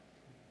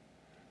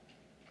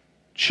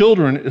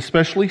 children,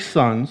 especially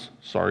sons,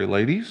 sorry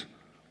ladies,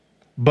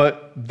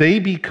 but they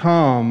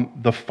become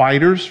the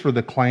fighters for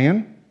the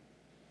clan.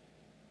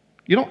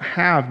 You don't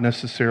have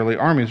necessarily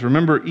armies.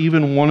 Remember,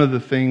 even one of the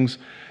things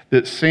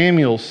that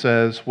Samuel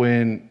says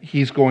when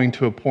he's going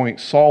to appoint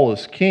Saul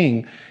as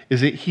king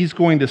is that he's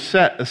going to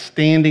set a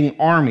standing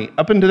army.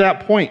 Up until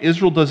that point,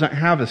 Israel doesn't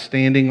have a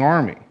standing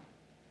army.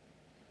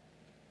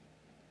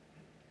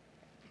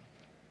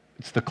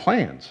 It's the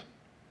clans.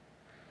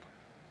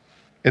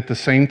 At the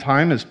same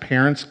time, as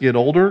parents get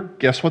older,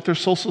 guess what their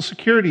social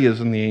security is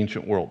in the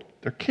ancient world?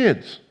 Their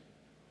kids.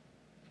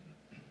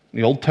 In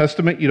the Old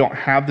Testament, you don't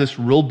have this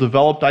real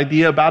developed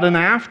idea about an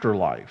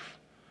afterlife.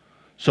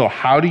 So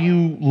how do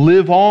you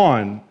live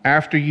on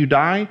after you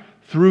die?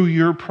 Through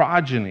your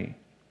progeny.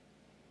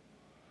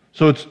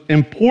 So it's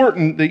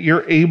important that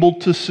you're able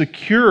to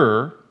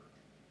secure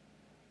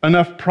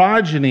enough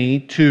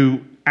progeny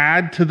to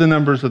add to the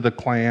numbers of the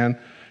clan,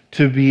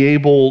 to be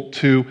able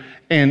to,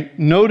 and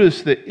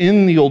notice that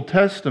in the Old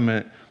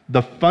Testament,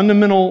 the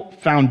fundamental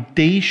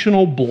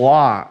foundational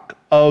block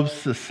of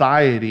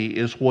society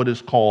is what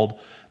is called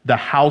the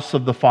house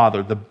of the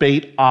father, the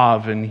Beit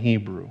Av in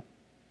Hebrew.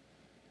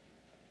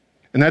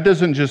 And that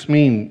doesn't just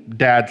mean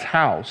dad's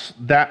house.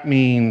 That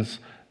means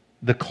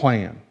the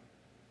clan,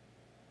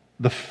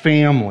 the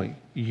family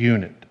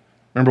unit.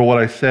 Remember what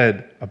I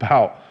said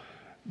about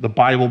the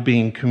Bible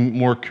being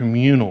more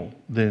communal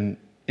than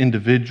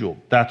individual.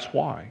 That's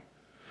why.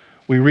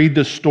 We read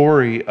the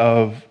story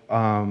of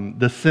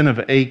the sin of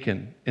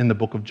Achan in the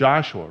book of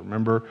Joshua.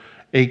 Remember,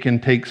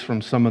 Achan takes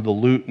from some of the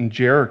loot in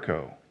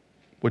Jericho,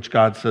 which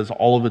God says,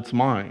 all of it's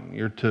mine.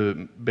 You're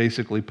to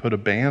basically put a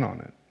ban on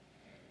it.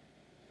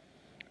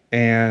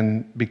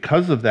 And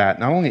because of that,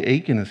 not only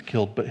Achan is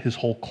killed, but his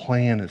whole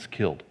clan is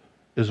killed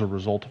as a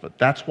result of it.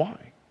 That's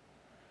why.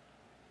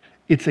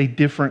 It's a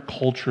different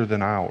culture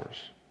than ours.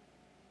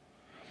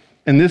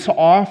 And this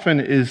often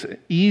is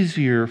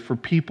easier for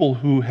people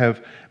who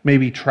have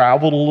maybe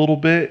traveled a little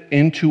bit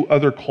into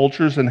other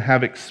cultures and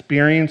have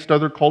experienced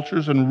other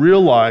cultures and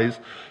realize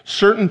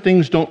certain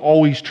things don't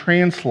always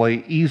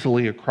translate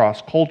easily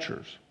across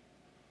cultures.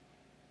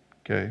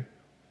 Okay?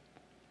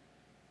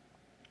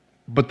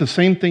 But the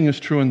same thing is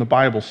true in the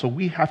Bible, so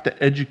we have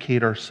to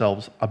educate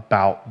ourselves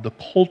about the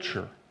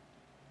culture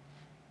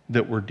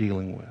that we're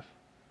dealing with.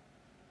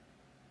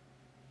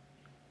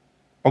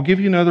 I'll give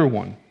you another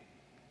one.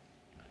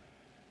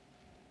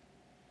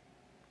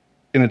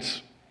 And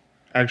it's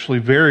actually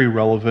very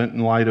relevant in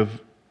light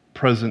of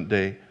present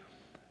day.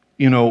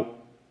 You know,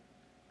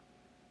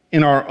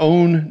 in our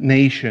own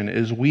nation,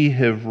 as we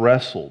have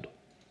wrestled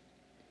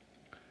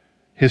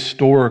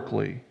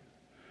historically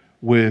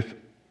with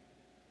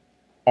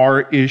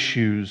our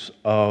issues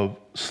of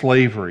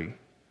slavery,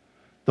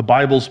 the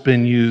Bible's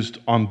been used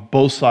on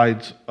both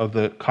sides of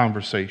the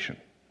conversation.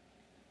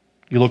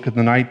 You look at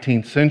the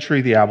 19th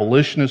century, the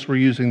abolitionists were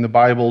using the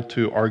Bible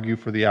to argue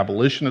for the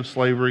abolition of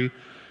slavery,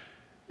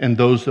 and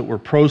those that were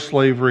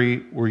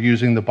pro-slavery were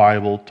using the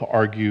Bible to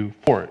argue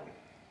for it.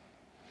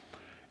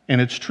 And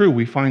it's true,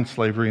 we find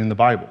slavery in the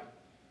Bible.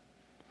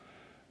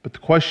 But the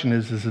question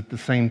is it the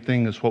same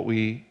thing as what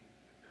we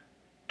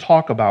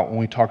talk about when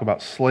we talk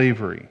about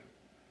slavery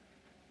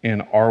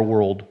in our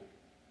world,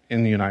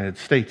 in the United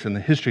States, in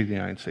the history of the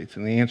United States?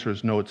 And the answer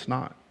is no, it's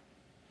not.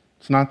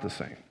 It's not the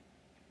same.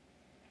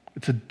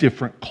 It's a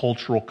different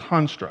cultural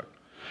construct.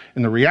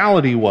 And the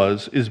reality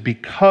is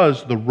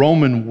because the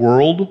Roman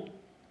world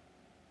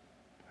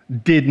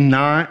did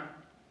not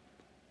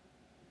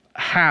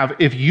have,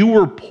 if you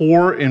were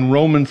poor in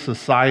Roman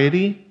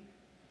society,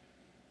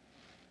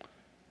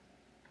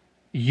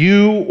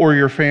 you or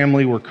your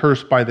family were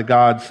cursed by the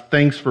gods.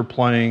 Thanks for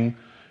playing.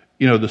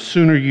 You know, the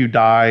sooner you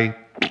die,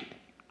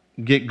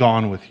 get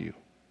gone with you.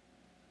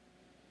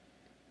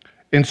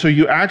 And so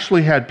you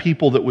actually had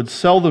people that would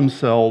sell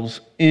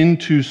themselves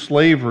into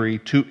slavery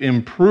to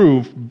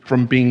improve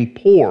from being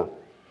poor.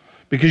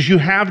 Because you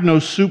have no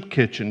soup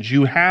kitchens,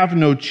 you have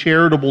no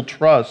charitable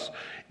trusts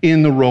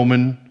in the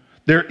Roman.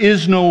 There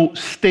is no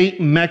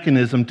state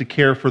mechanism to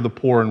care for the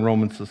poor in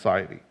Roman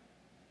society.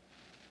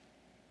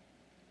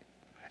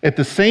 At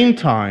the same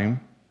time,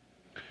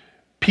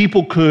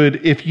 people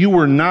could, if you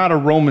were not a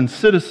Roman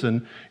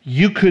citizen,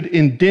 you could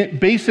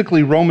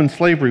basically Roman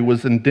slavery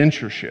was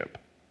indentureship.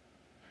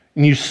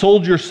 And you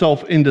sold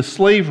yourself into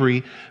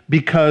slavery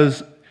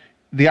because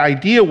the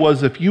idea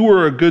was if you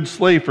were a good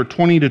slave for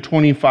 20 to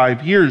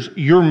 25 years,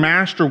 your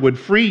master would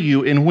free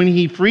you, and when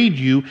he freed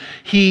you,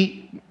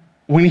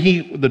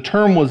 the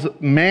term was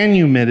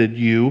manumitted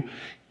you,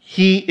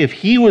 if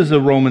he was a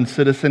Roman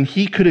citizen,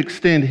 he could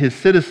extend his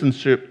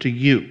citizenship to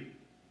you.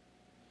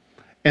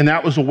 And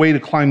that was a way to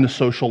climb the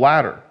social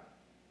ladder.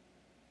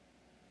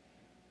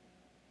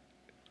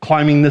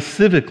 Climbing the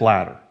civic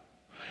ladder.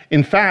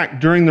 In fact,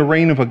 during the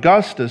reign of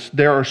Augustus,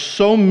 there are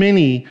so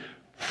many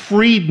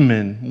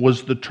freedmen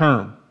was the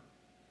term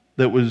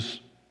that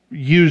was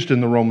used in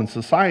the Roman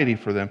society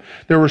for them.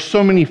 There were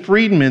so many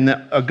freedmen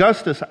that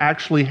Augustus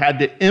actually had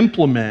to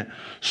implement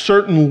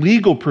certain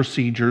legal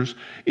procedures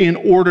in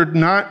order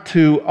not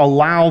to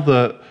allow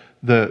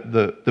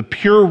the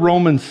pure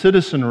Roman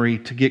citizenry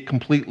to get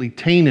completely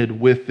tainted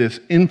with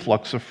this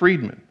influx of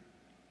freedmen.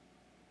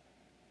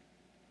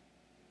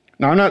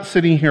 Now, I'm not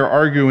sitting here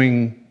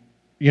arguing,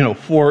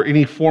 for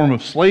any form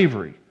of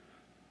slavery.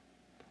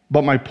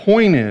 But my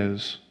point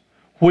is,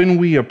 when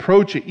we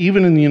approach it,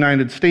 even in the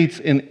United States,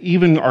 and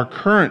even our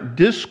current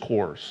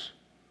discourse,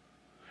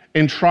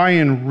 and try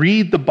and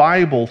read the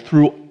Bible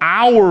through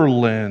our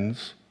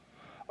lens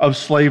of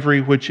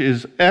slavery, which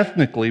is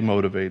ethnically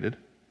motivated,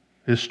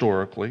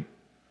 historically,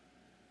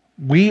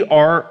 we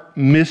are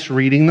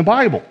misreading the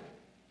Bible,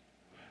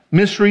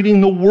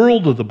 misreading the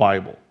world of the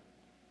Bible.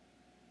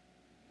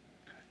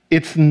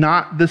 It's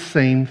not the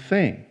same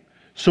thing.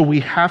 So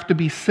we have to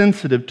be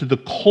sensitive to the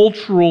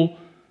cultural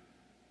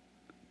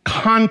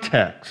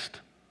context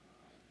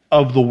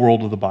of the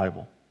world of the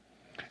Bible.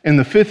 And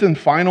the fifth and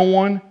final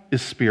one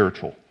is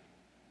spiritual.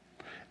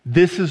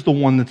 This is the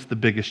one that's the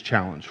biggest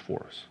challenge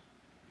for us.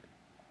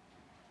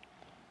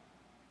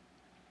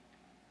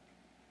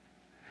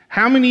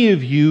 How many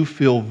of you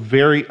feel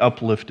very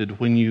uplifted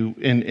when you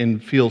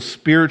and feel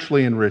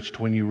spiritually enriched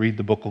when you read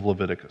the book of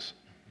Leviticus?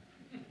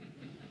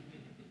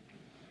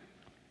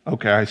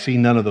 Okay, I see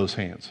none of those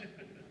hands.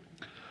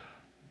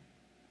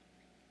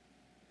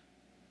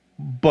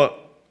 But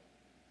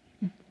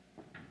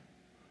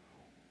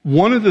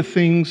one of the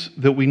things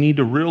that we need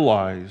to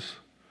realize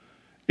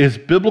is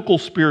biblical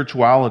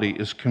spirituality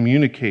is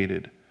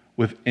communicated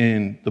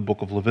within the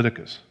book of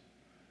Leviticus.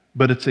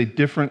 But it's a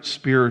different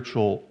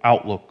spiritual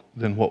outlook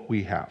than what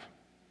we have.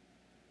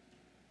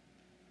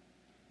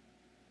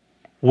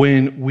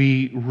 When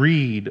we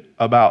read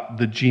about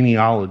the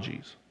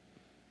genealogies,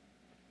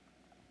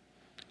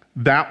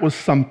 that was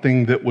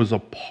something that was a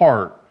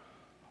part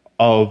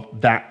of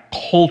that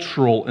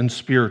cultural and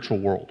spiritual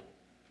world.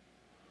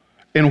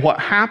 And what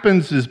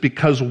happens is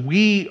because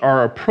we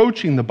are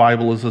approaching the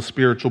Bible as a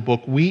spiritual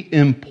book, we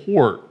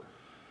import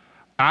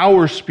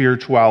our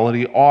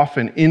spirituality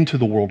often into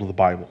the world of the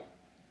Bible.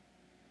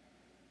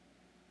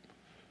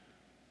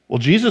 Well,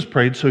 Jesus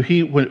prayed, so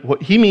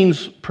he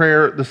means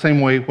prayer the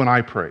same way when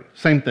I pray.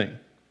 Same thing.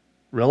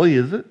 Really,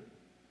 is it?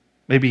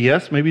 Maybe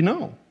yes, maybe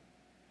no.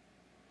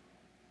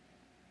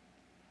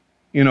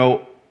 You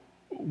know,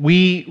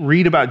 we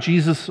read about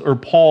Jesus or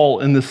Paul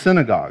in the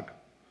synagogue.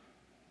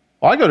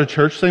 Well, I go to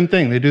church, same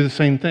thing. They do the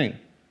same thing.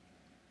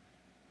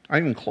 Not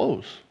even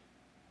close.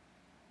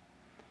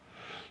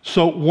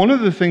 So one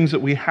of the things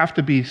that we have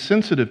to be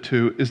sensitive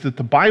to is that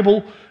the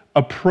Bible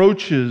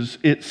approaches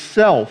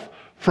itself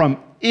from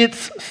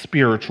its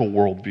spiritual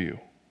worldview.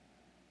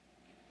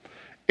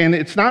 And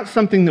it's not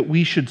something that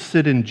we should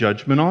sit in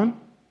judgment on.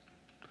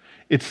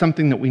 It's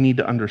something that we need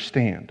to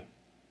understand.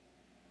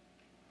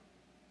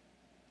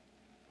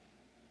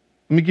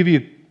 Let me give you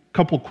a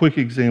couple quick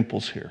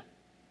examples here.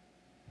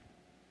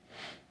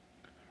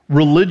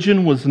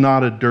 Religion was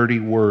not a dirty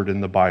word in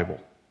the Bible.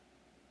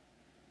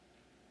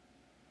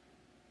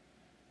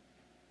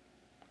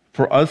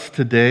 For us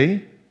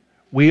today,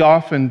 we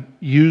often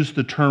use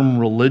the term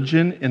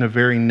religion in a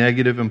very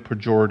negative and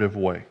pejorative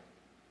way.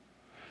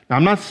 Now,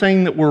 I'm not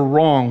saying that we're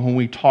wrong when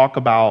we talk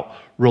about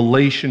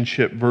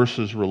relationship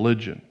versus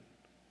religion,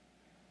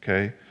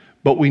 okay?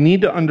 But we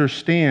need to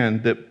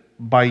understand that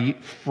by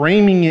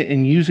framing it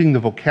and using the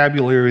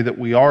vocabulary that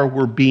we are,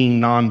 we're being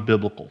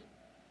non-biblical.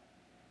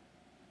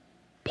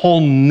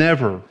 Paul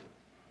never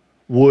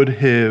would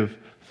have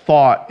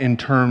thought in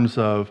terms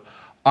of,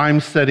 I'm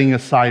setting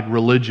aside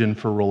religion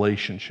for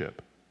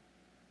relationship.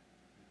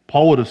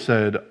 Paul would have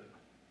said,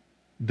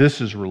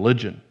 this is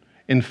religion.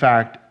 In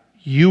fact,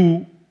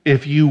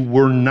 if you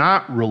were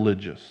not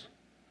religious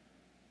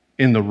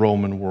in the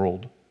Roman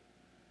world,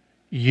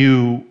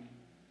 you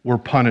were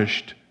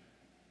punished.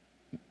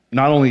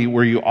 Not only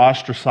were you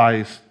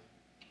ostracized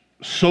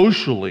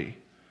socially,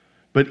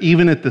 but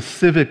even at the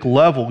civic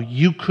level,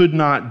 you could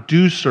not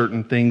do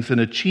certain things and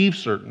achieve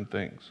certain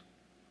things.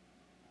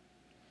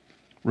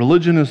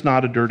 Religion is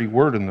not a dirty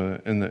word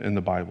in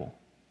the Bible.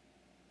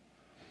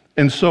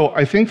 And so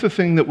I think the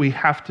thing that we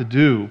have to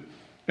do,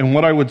 and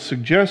what I would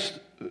suggest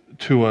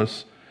to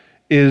us,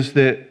 is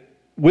that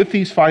with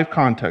these 5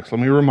 contexts,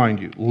 let me remind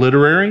you,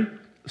 literary,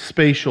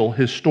 spatial,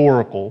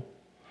 historical,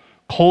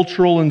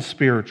 cultural, and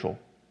spiritual,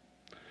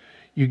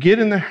 you get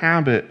in the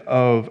habit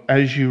of,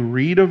 as you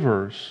read a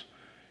verse,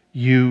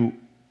 you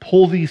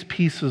pull these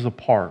pieces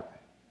apart.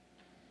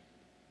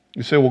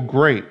 You say, well,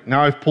 great,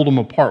 now I've pulled them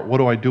apart. What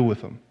do I do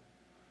with them?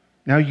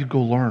 Now you go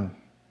learn.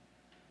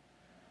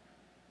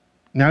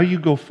 Now you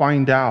go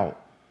find out,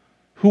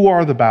 who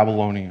are the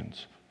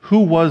Babylonians?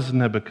 Who was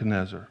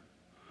Nebuchadnezzar?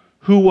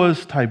 Who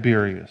was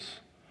Tiberius?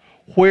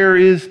 Where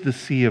is the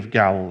Sea of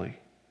Galilee?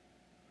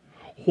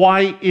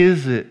 Why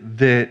is it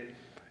that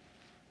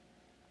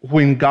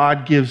when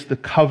God gives the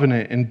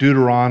covenant in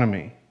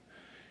Deuteronomy,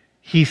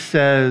 he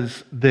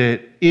says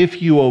that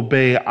if you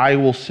obey, I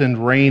will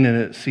send rain in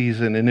its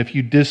season, and if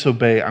you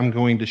disobey, I'm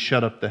going to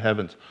shut up the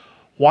heavens?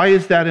 Why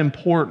is that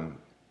important?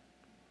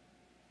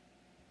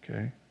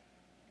 Okay.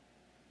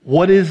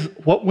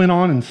 What went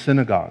on in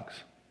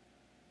synagogues?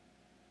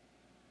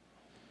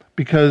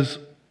 Because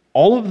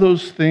all of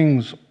those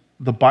things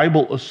the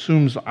Bible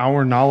assumes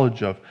our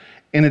knowledge of.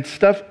 And it's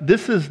stuff,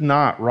 this is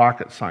not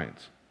rocket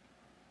science.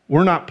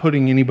 We're not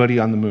putting anybody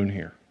on the moon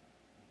here.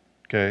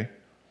 Okay?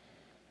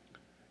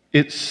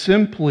 It's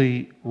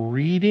simply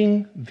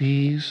reading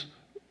these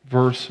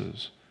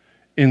verses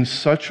in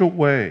such a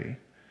way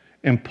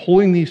and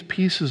pulling these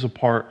pieces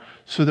apart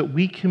so that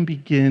we can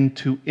begin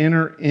to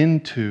enter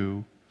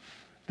into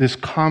this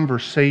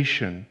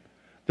conversation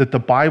that the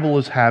Bible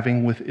is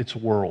having with its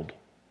world.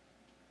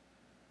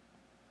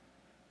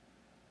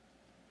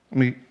 Let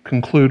me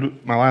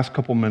conclude my last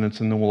couple minutes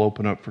and then we'll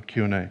open up for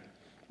Q&A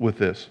with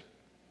this.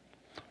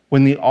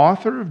 When the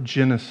author of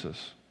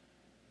Genesis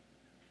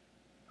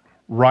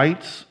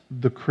writes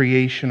the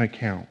creation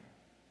account,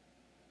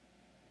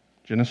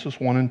 Genesis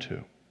 1 and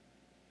 2,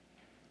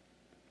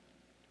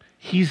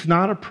 he's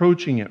not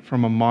approaching it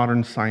from a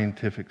modern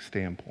scientific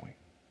standpoint.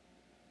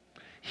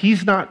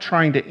 He's not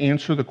trying to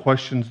answer the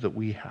questions that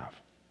we have.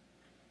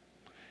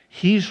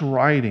 He's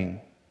writing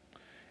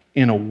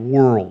in a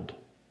world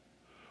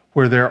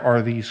where there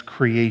are these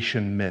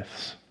creation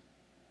myths.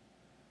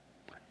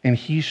 And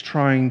he's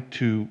trying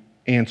to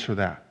answer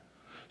that.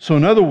 So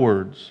in other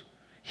words,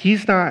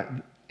 he's not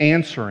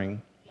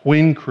answering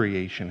when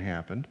creation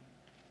happened.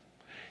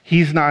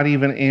 He's not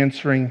even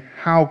answering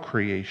how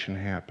creation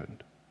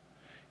happened.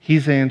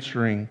 He's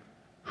answering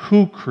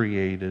who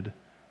created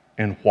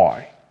and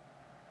why.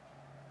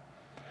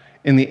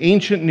 In the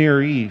ancient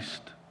Near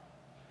East,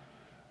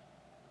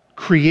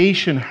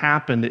 creation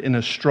happened in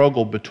a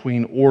struggle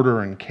between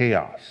order and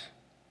chaos.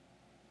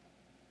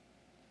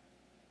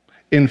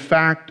 In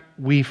fact,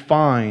 we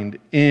find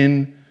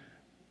in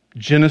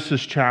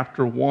Genesis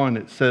chapter 1,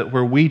 it said,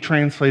 where we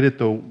translated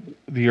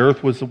the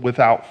earth was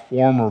without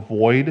form or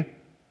void.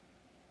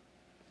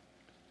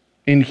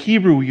 In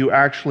Hebrew, you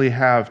actually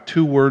have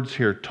 2 words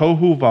here,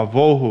 tohu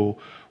vavohu,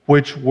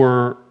 which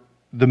were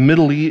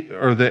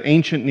the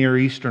ancient Near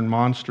Eastern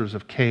monsters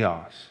of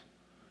chaos.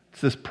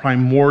 It's this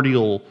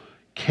primordial,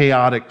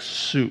 chaotic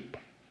soup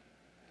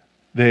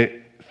that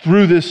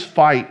through this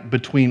fight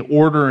between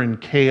order and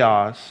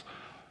chaos,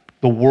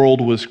 the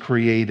world was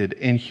created,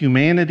 and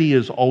humanity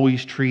is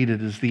always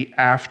treated as the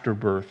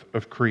afterbirth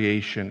of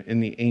creation in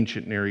the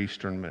ancient Near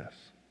Eastern myths.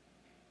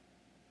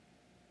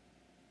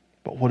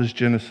 But what does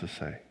Genesis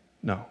say?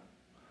 No.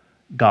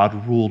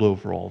 God ruled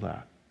over all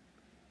that.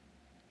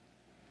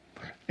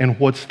 And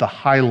what's the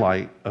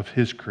highlight of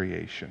his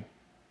creation?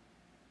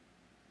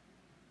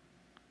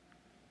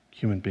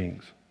 Human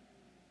beings.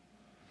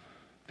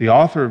 The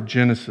author of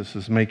Genesis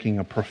is making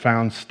a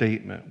profound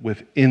statement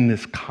within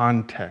this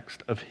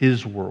context of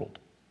his world.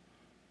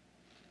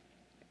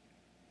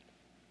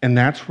 And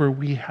that's where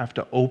we have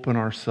to open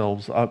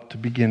ourselves up to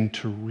begin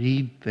to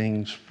read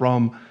things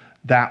from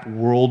that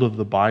world of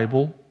the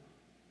Bible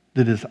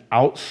that is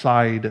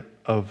outside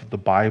of the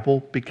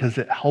Bible, because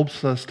it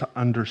helps us to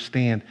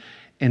understand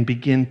and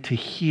begin to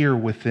hear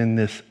within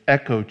this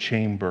echo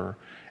chamber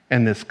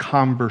and this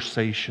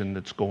conversation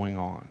that's going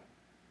on.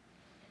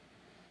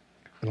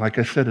 And like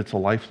I said, it's a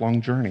lifelong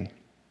journey.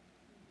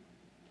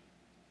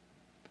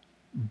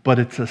 But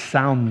it's a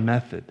sound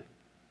method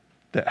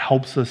that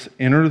helps us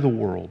enter the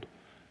world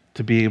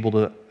to be able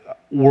to,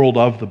 world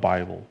of the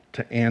Bible,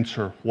 to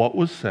answer what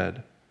was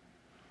said,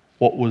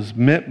 what was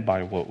meant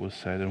by what was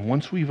said. And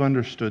once we've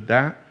understood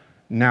that,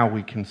 now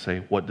we can say,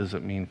 what does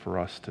it mean for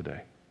us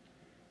today?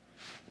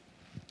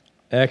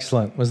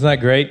 Excellent. Wasn't that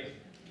great?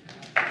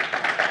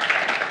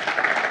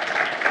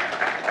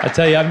 I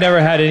tell you, I've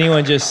never had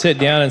anyone just sit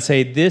down and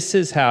say, this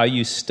is how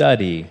you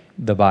study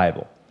the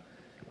Bible.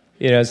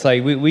 You know, it's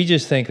like we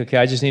just think, okay,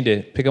 I just need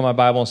to pick up my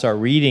Bible and start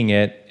reading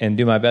it and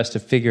do my best to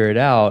figure it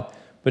out.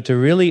 But to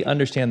really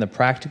understand the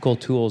practical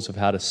tools of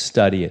how to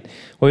study it.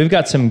 Well, we've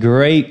got some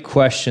great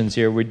questions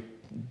here. We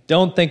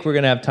don't think we're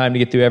going to have time to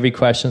get through every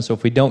question, so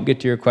if we don't get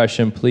to your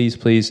question, please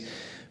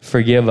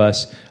forgive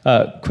us.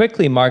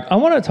 Quickly, Mark, I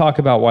want to talk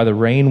about why the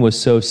rain was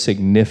so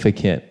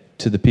significant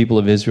to the people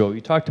of Israel. We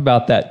talked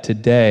about that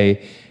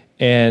today,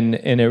 and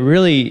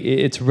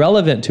it's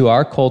relevant to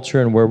our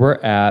culture and where we're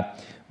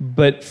at.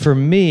 But for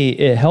me,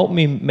 it helped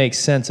me make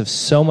sense of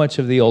so much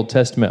of the Old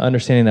Testament,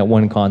 understanding that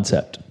one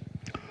concept.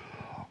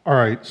 All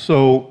right,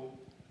 so...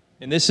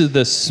 And this is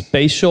the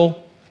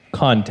spatial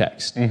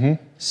context. Mm-hmm.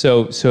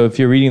 So if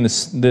you're reading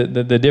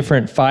the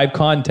different 5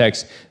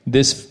 contexts,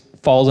 this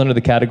falls under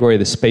the category of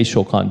the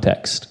spatial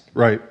context.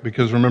 Right,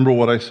 because remember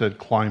what I said,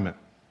 climate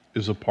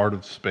is a part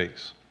of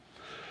space.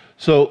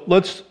 So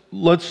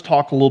let's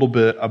talk a little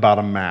bit about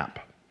a map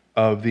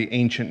of the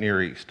ancient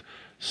Near East.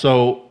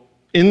 So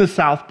in the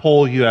South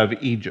Pole, you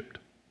have Egypt.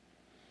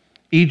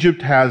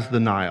 Egypt has the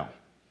Nile.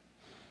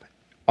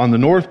 On the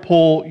North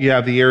Pole, you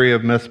have the area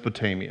of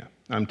Mesopotamia.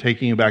 I'm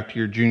taking you back to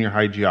your junior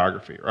high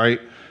geography,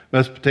 right?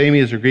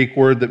 Mesopotamia is a Greek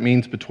word that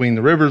means between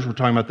the rivers. We're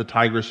talking about the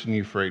Tigris and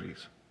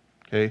Euphrates.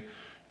 Okay?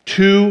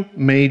 2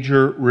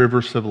 major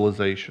river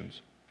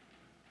civilizations.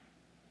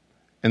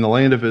 And the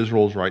land of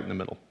Israel is right in the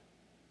middle.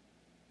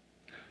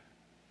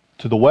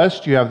 To the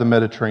west, you have the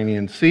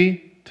Mediterranean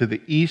Sea. To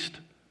the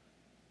east,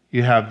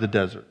 you have the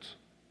deserts.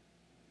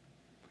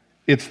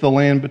 It's the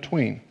land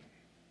between.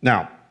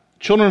 Now,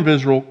 children of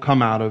Israel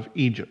come out of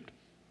Egypt.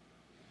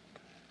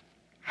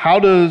 How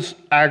does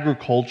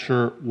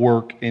agriculture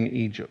work in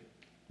Egypt?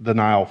 The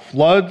Nile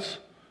floods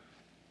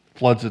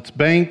its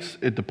banks,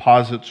 it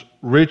deposits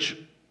rich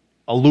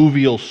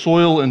alluvial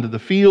soil into the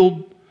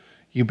field.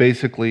 You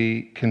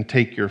basically can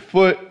take your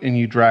foot and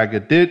you drag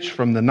a ditch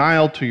from the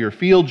Nile to your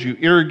fields, you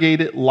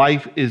irrigate it,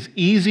 life is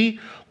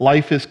easy,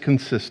 life is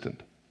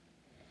consistent.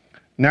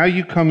 Now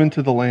you come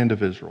into the land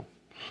of Israel.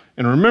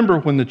 And remember,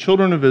 when the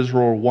children of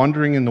Israel are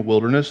wandering in the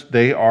wilderness,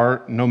 they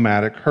are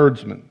nomadic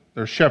herdsmen.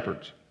 They're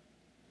shepherds.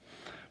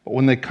 But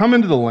when they come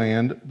into the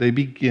land, they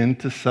begin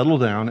to settle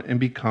down and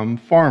become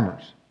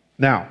farmers.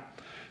 Now,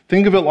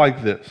 think of it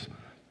like this.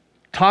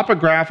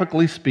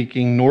 Topographically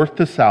speaking, north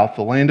to south,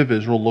 the land of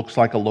Israel looks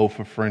like a loaf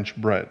of French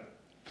bread.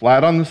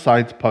 Flat on the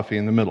sides, puffy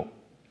in the middle.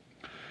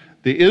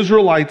 The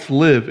Israelites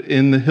live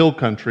in the hill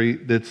country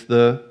that's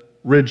the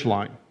ridge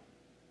line.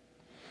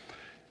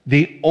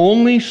 The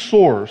only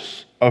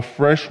source of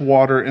fresh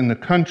water in the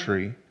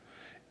country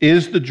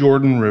is the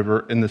Jordan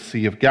River and the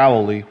Sea of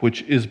Galilee,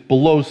 which is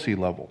below sea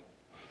level.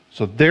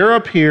 So they're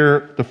up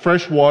here, the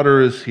fresh water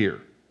is here.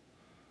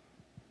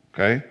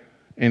 Okay?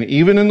 And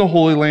even in the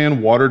Holy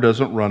Land, water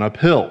doesn't run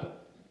uphill.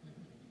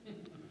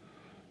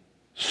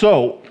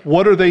 So,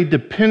 what are they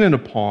dependent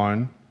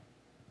upon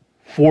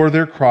for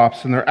their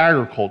crops and their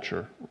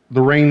agriculture?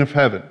 The rain of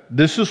heaven.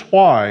 This is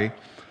why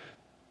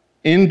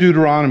in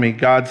Deuteronomy,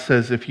 God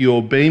says, if you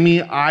obey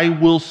me, I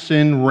will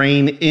send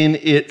rain in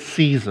its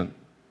season.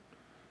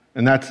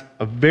 And that's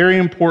a very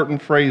important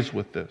phrase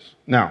with this.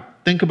 Now,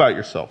 think about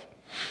yourself.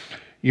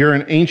 You're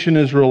an ancient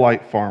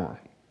Israelite farmer.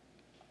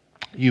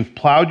 You've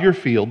plowed your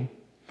field.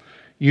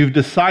 You've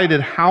decided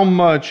how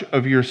much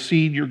of your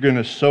seed you're going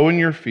to sow in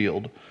your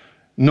field,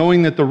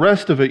 knowing that the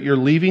rest of it you're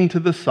leaving to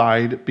the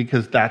side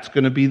because that's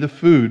going to be the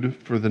food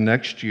for the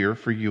next year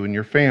for you and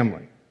your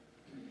family.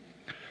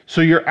 So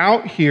you're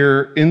out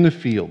here in the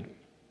field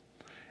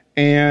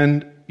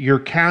and you're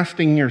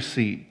casting your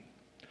seed.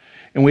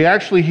 And we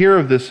actually hear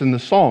of this in the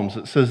Psalms.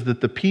 It says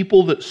that the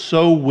people that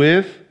sow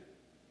with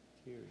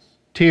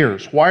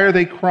Tears. Why are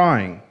they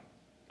crying?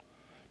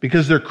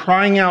 Because they're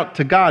crying out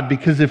to God.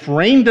 Because if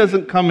rain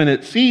doesn't come in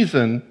its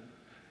season,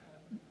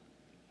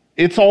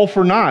 it's all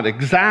for naught.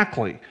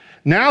 Exactly.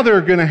 Now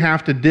they're going to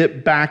have to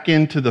dip back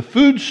into the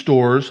food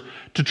stores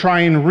to try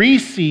and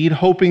reseed,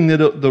 hoping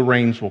that the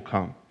rains will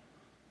come.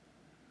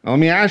 Now let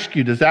me ask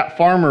you, does that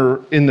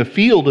farmer in the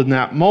field in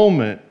that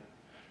moment,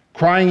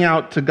 crying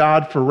out to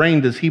God for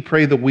rain, does he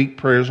pray the weak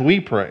prayers we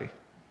pray?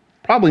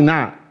 Probably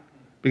not.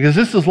 Because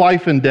this is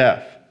life and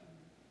death.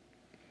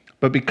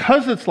 But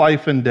because it's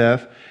life and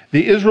death,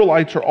 the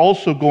Israelites are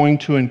also going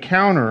to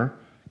encounter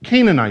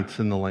Canaanites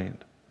in the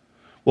land.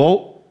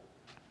 Well,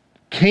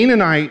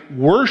 Canaanite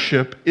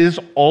worship is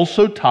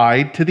also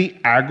tied to the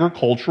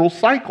agricultural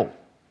cycle.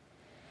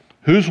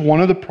 Who's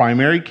one of the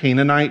primary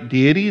Canaanite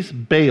deities?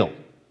 Baal.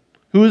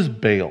 Who is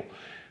Baal?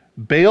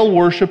 Baal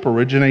worship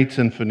originates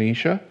in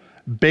Phoenicia.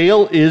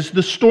 Baal is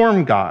the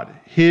storm god.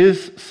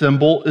 His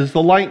symbol is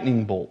the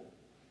lightning bolt.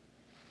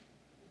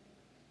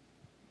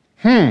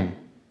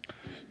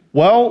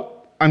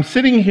 Well, I'm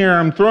sitting here,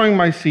 I'm throwing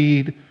my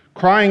seed,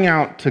 crying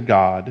out to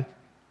God.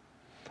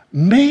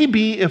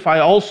 Maybe if I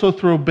also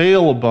throw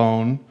Baal a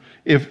bone,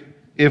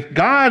 if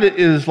God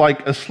is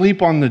like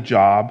asleep on the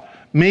job,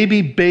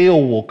 maybe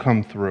Baal will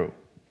come through.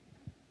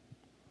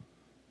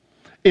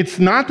 It's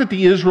not that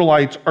the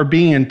Israelites are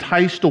being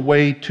enticed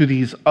away to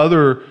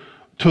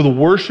the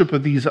worship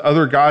of these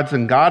other gods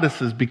and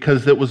goddesses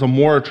because it was a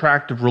more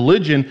attractive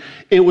religion.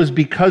 It was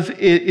because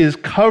it is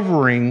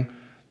covering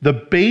the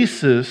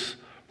basis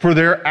for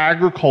their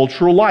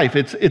agricultural life.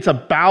 It's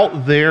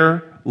about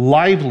their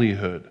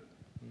livelihood.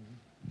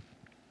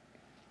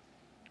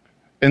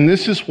 And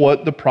this is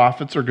what the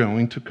prophets are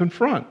going to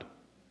confront.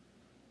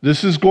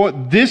 This is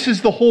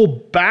the whole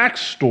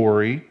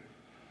backstory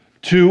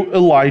to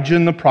Elijah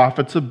and the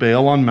prophets of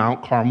Baal on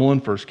Mount Carmel in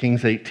 1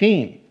 Kings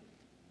 18.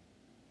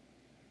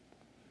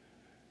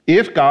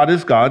 If God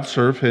is God,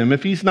 serve him.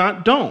 If he's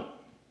not, don't.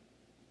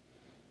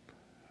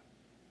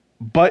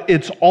 But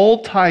it's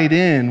all tied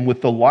in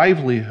with the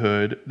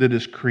livelihood that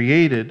is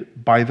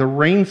created by the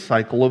rain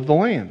cycle of the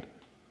land.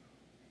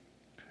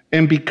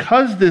 And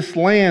because this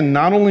land,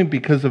 not only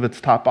because of its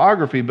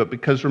topography, but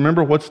because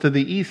remember what's to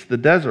the east, the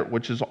desert,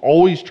 which is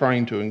always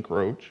trying to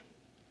encroach.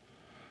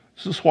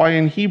 This is why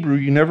in Hebrew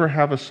you never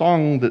have a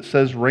song that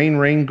says, rain,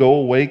 rain, go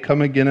away,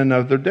 come again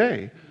another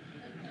day.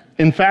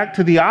 In fact,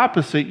 to the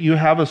opposite, you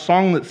have a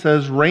song that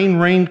says, rain,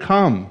 rain,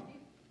 come.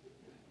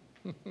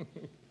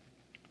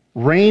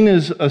 Rain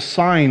is a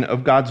sign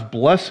of God's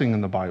blessing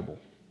in the Bible.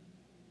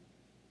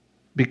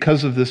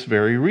 Because of this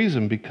very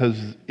reason,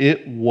 because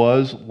it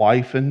was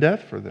life and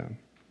death for them.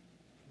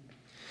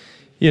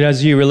 You know,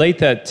 as you relate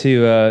that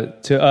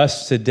to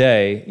us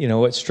today, you know,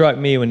 what struck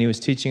me when he was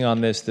teaching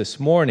on this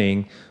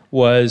morning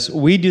was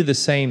we do the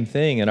same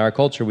thing in our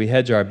culture. We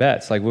hedge our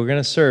bets. Like, we're going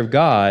to serve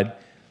God,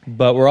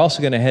 but we're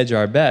also going to hedge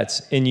our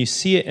bets. And you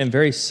see it in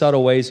very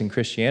subtle ways in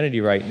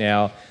Christianity right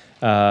now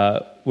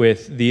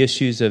with the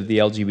issues of the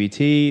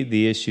LGBT,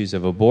 the issues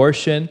of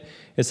abortion.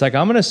 It's like,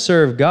 I'm going to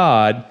serve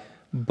God,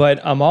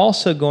 but I'm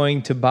also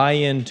going to buy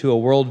into a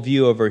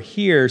worldview over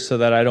here so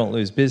that I don't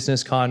lose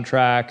business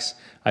contracts,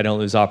 I don't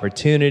lose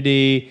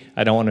opportunity,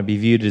 I don't want to be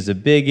viewed as a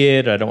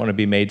bigot, I don't want to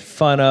be made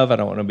fun of, I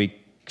don't want to be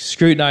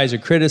scrutinized or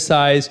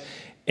criticized.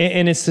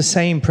 And it's the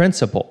same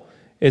principle.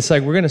 It's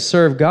like we're going to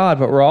serve God,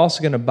 but we're also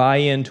going to buy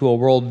into a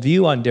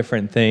worldview on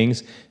different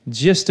things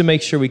just to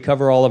make sure we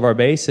cover all of our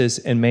bases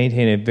and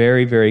maintain a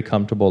very, very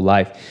comfortable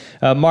life.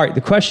 Mark,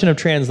 the question of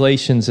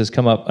translations has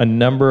come up a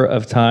number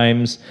of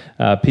times.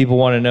 People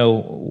want to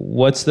know,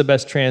 what's the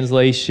best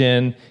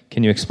translation?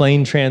 Can you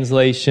explain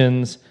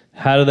translations?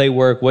 How do they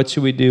work? What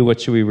should we do?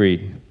 What should we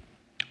read?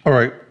 All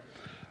right.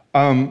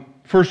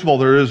 First of all,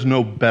 there is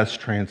no best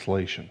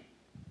translation.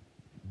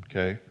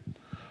 Okay?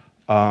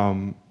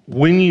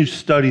 When you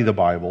study the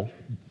Bible,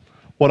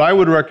 what I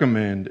would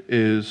recommend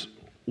is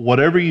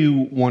whatever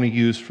you want to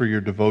use for your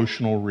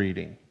devotional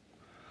reading,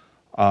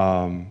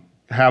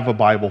 have a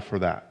Bible for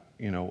that.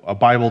 You know, a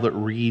Bible that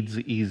reads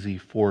easy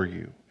for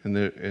you. And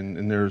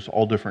there's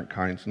all different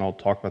kinds, and I'll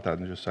talk about that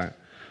in just a second.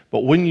 But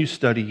when you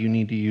study, you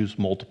need to use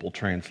multiple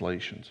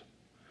translations.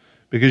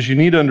 Because you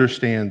need to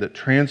understand that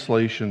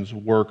translations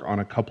work on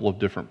a couple of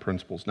different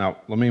principles. Now,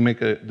 let me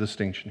make a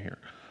distinction here.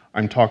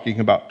 I'm talking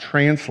about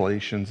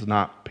translations,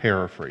 not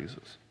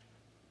paraphrases.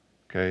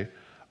 Okay?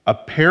 A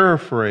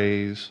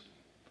paraphrase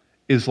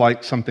is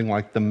like something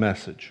like The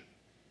Message.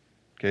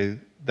 Okay?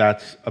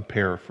 That's a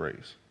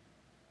paraphrase.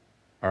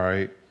 All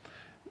right?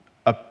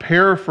 A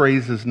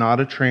paraphrase is not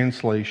a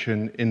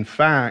translation. In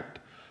fact,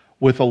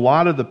 with a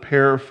lot of the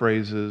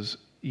paraphrases,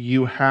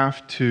 you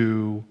have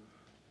to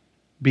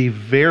be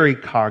very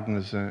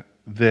cognizant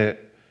that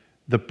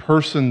the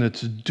person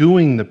that's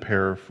doing the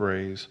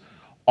paraphrase,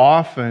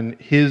 often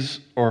his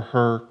or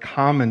her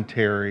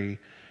commentary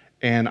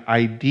and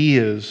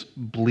ideas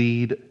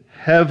bleed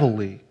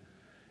heavily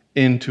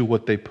into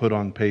what they put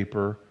on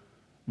paper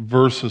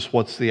versus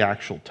what's the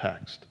actual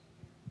text.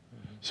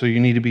 So you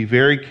need to be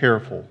very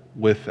careful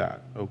with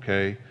that,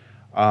 okay?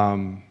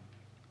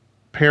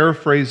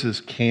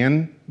 Paraphrases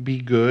can be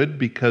good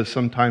because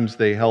sometimes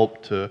they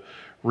help to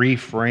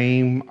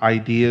reframe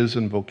ideas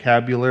and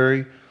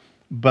vocabulary,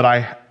 but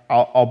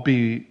I'll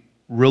be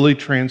really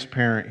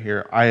transparent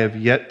here. I have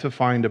yet to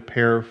find a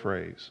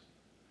paraphrase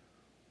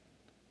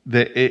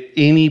that at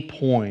any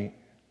point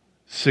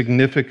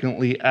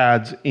significantly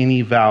adds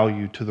any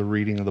value to the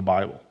reading of the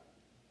Bible.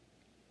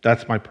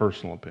 That's my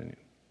personal opinion.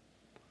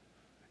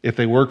 If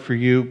they work for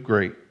you,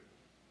 great,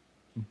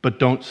 but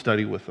don't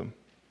study with them.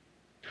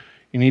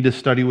 You need to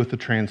study with the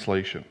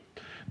translation.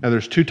 Now,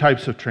 there's two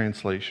types of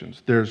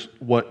translations. There's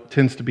what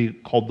tends to be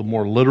called the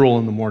more literal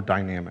and the more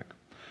dynamic.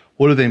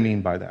 What do they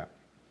mean by that?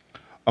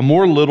 A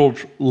more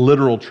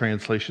literal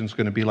translation is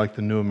going to be like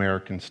the New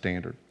American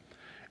Standard.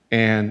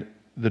 And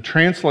the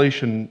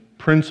translation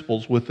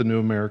principles with the New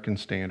American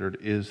Standard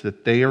is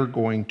that they are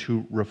going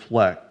to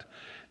reflect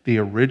the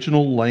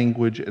original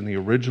language and the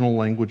original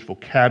language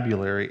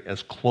vocabulary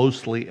as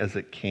closely as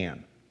it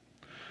can.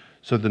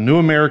 So the New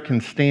American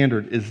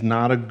Standard is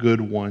not a good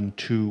one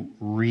to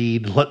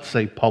read, let's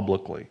say,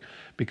 publicly,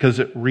 because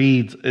it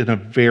reads in a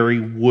very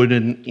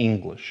wooden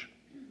English.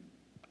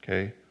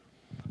 Okay?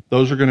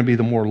 Those are going to be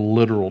the more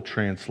literal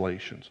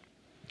translations.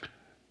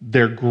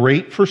 They're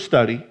great for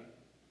study,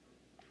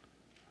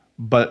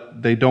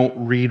 but they don't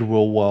read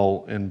real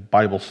well in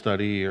Bible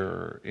study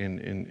or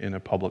in a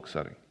public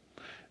setting.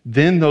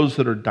 Then those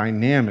that are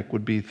dynamic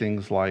would be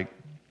things like,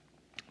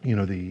 you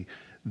know, the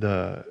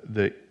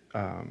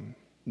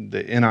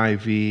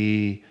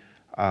NIV,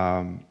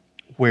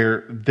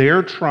 where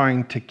they're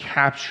trying to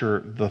capture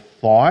the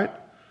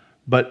thought,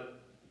 but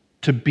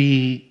to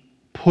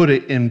put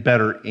it in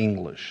better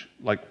English,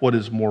 like what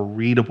is more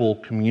readable,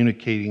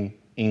 communicating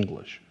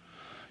English.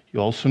 You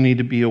also need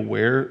to be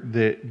aware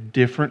that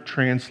different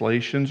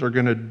translations are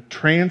going to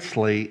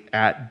translate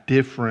at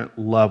different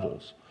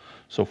levels.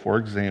 So, for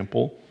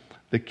example,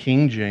 the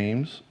King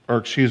James, the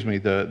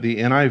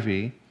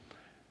NIV,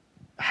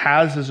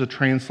 has as a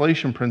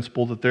translation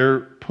principle that they're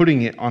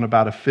putting it on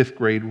about a 5th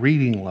grade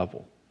reading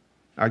level.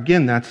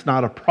 Again, that's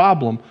not a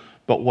problem,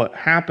 but what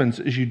happens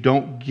is you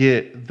don't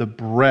get the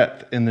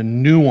breadth and the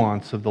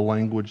nuance of the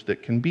language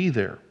that can be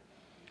there.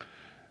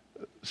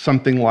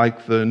 Something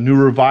like the New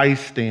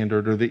Revised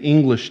Standard or the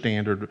English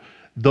Standard,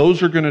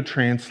 those are going to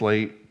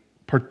translate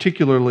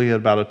particularly at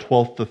about a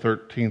 12th to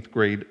 13th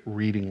grade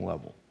reading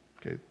level.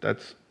 Okay,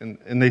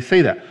 and they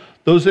say that.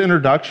 Those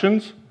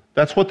introductions,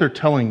 that's what they're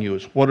telling you,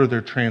 is what are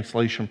their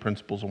translation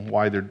principles and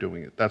why they're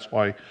doing it. That's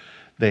why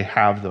they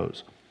have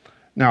those.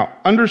 Now,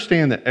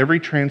 understand that every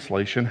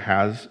translation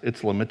has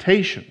its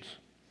limitations.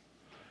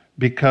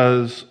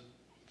 Because,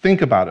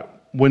 think about it.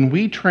 When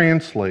we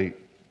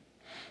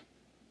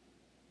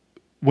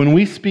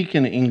speak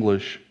in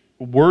English,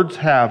 words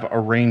have a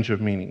range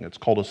of meaning. It's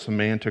called a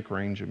semantic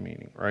range of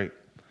meaning, right?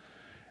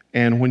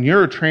 And when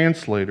you're a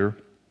translator,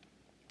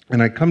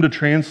 and I come to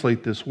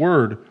translate this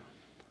word,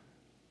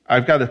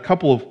 I've got a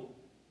couple of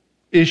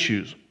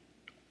issues.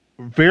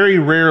 Very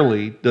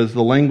rarely does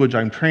the language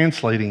I'm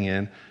translating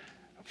in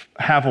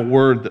have a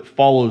word that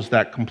follows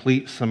that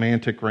complete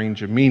semantic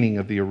range of meaning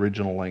of the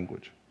original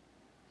language.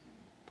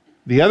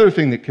 The other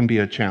thing that can be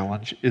a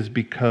challenge is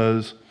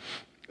because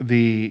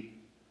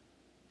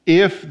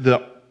if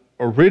the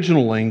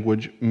original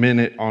language meant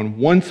it on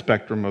one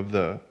spectrum of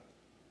the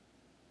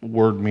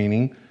word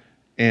meaning,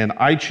 and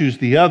I choose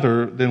the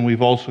other, then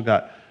we've also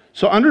got...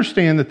 So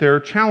understand that there are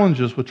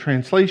challenges with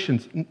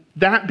translations.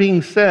 That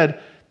being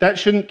said, that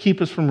shouldn't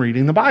keep us from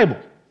reading the Bible.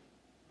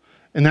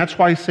 And that's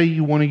why I say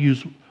you want to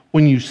use,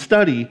 when you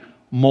study,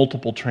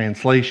 multiple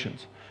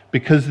translations.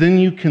 Because then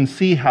you can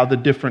see how the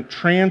different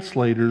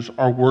translators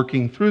are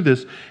working through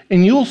this,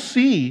 and you'll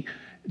see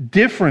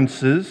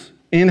differences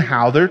in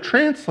how they're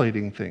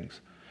translating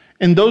things.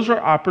 And those are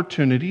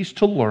opportunities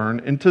to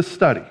learn and to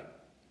study.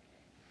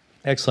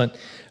 Excellent.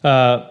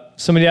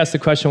 Somebody asked the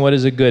question, what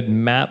is a good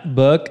map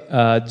book?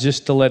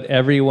 Just to let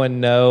everyone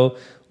know,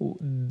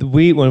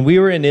 when we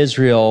were in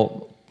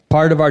Israel,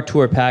 part of our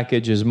tour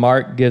package is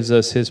Mark gives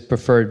us his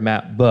preferred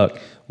map book.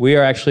 We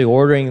are actually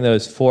ordering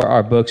those for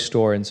our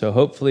bookstore, and so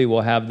hopefully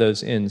we'll have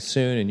those in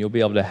soon, and you'll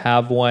be able to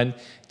have one.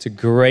 It's a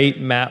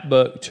great map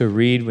book to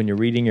read when you're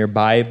reading your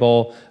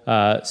Bible.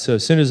 So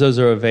as soon as those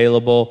are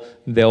available,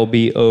 they'll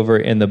be over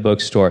in the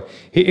bookstore.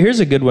 Here's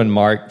a good one,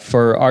 Mark,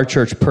 for our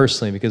church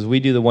personally, because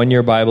we do the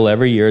one-year Bible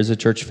every year as a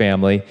church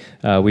family.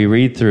 We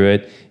read through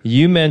it.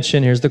 You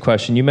mentioned, here's the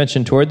question, you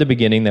mentioned toward the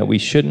beginning that we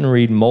shouldn't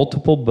read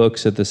multiple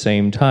books at the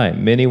same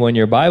time. Many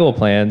one-year Bible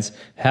plans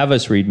have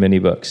us read many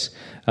books.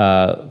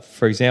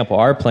 For example,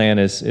 our plan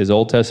is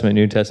Old Testament,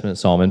 New Testament,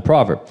 Psalm, and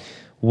Proverb.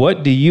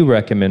 What do you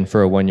recommend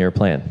for a one-year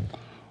plan?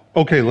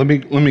 Okay, let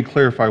me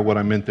clarify what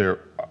I meant there.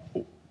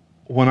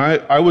 When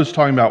I was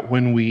talking about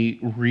when we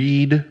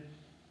read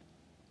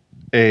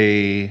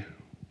when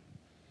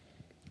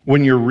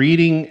you're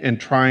reading and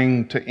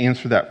trying to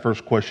answer that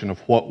first question of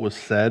what was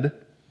said,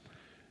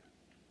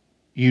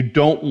 you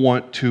don't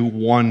want to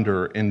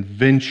wander and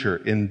venture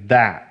in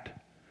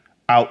that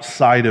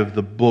outside of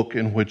the book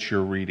in which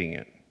you're reading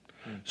it.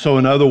 So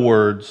in other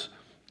words,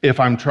 if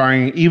I'm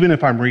trying, even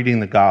if I'm reading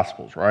the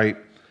Gospels, right?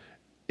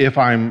 If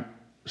I'm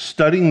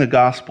studying the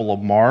Gospel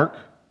of Mark,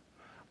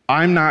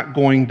 I'm not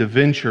going to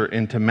venture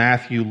into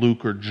Matthew,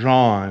 Luke, or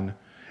John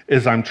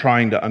as I'm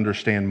trying to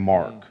understand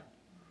Mark.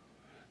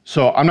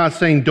 So I'm not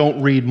saying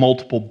don't read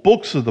multiple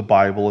books of the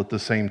Bible at the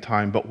same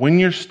time, but when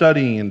you're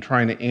studying and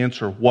trying to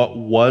answer what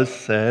was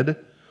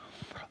said,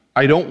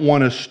 I don't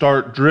want to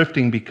start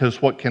drifting,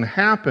 because what can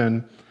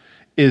happen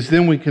is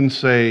then we can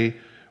say,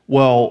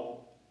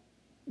 well,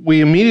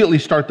 we immediately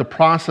start the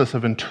process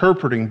of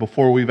interpreting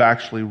before we've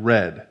actually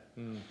read.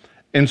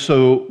 And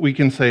so we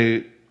can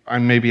say,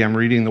 maybe I'm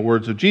reading the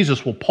words of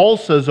Jesus. Well, Paul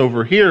says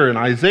over here, and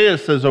Isaiah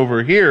says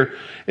over here,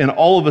 and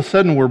all of a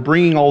sudden we're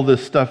bringing all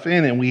this stuff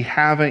in, and we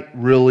haven't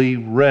really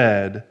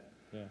read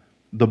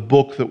the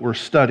book that we're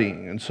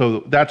studying. And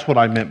so that's what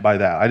I meant by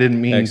that. I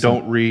didn't mean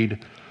Excellent. Don't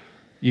read,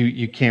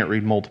 you can't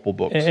read multiple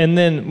books. And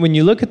then when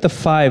you look at the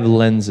 5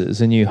 lenses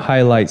and you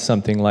highlight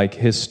something like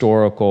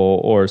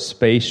historical or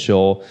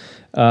spatial,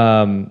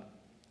 how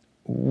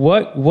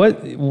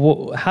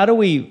do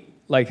we,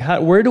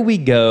 where do we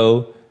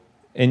go?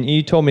 And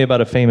you told me about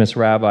a famous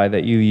rabbi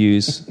that you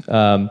use.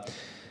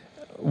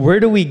 Where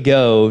do we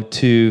go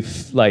to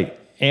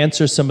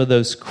answer some of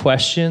those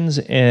questions?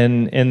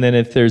 And then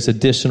if there's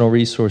additional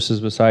resources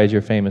besides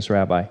your famous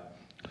rabbi.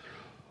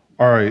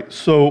 All right.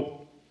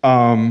 So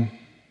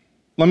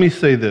let me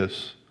say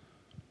this.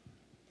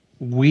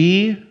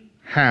 We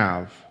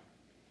have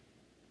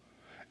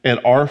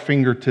at our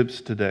fingertips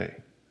today,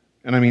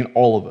 and I mean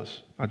all of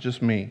us, not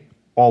just me,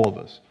 all of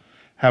us,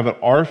 have at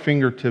our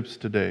fingertips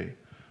today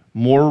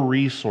more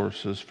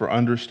resources for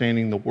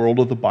understanding the world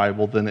of the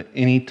Bible than at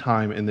any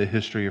time in the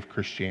history of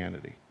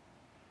Christianity.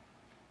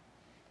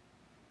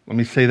 Let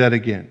me say that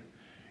again.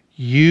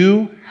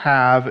 You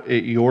have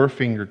at your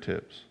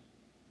fingertips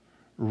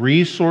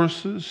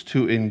resources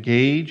to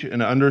engage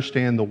and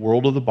understand the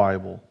world of the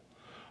Bible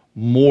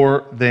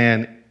more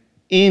than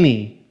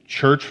any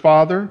church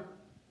father,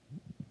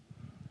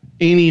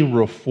 any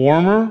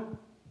reformer,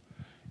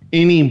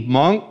 any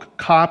monk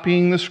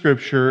copying the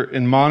scripture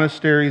in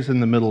monasteries in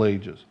the Middle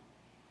Ages,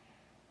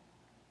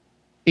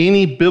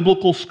 any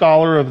biblical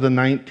scholar of the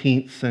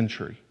 19th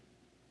century.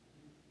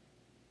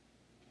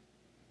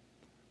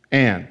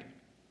 And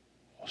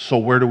so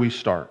where do we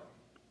start?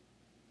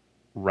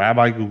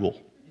 Rabbi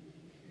Google.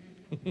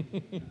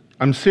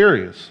 I'm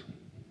serious.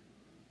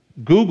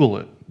 Google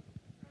it.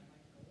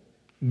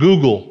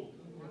 Google.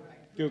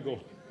 Google,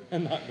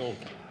 and not gold.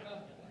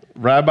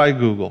 Rabbi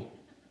Google.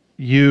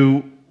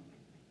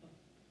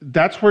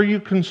 That's where you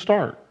can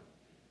start.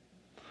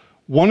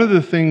 One of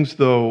the things,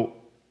 though,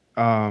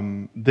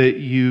 that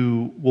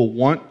you will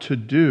want to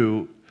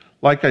do,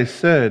 like I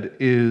said,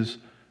 is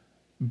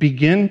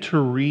begin to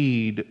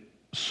read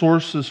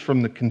sources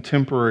from the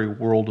contemporary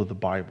world of the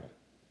Bible.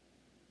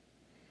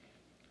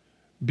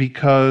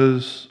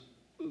 Because,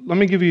 let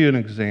me give you an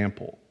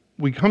example.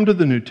 We come to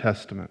the New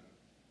Testament,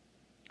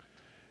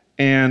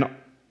 and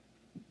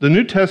the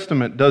New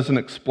Testament doesn't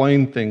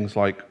explain things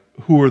like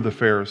who are the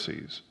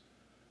Pharisees,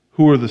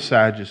 who are the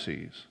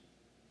Sadducees,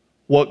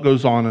 what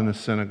goes on in a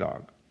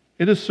synagogue.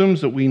 It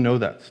assumes that we know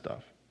that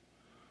stuff.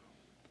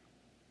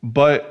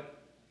 But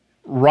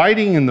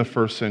writing in the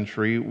first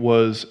century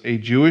was a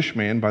Jewish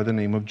man by the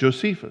name of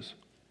Josephus.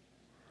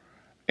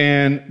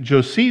 And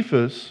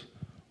Josephus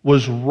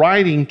was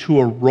writing to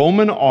a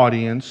Roman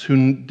audience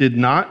who did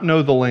not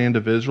know the land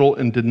of Israel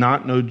and did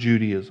not know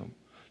Judaism.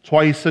 That's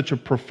why he's such a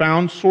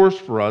profound source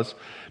for us,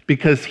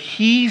 because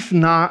he's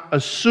not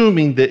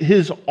assuming that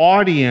his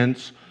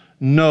audience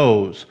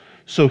knows.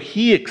 So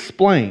he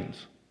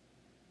explains.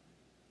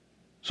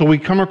 So we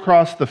come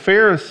across the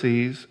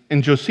Pharisees,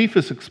 and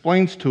Josephus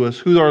explains to us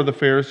who are the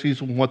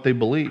Pharisees and what they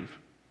believe.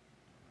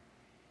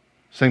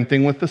 Same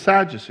thing with the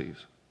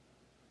Sadducees.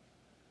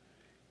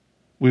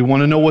 We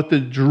want to know what the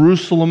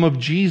Jerusalem of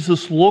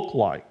Jesus looked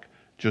like.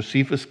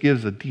 Josephus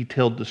gives a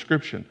detailed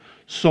description.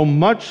 So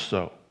much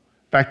so,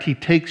 in fact, he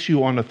takes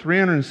you on a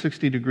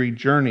 360-degree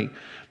journey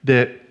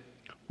that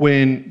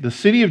when the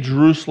city of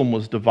Jerusalem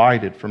was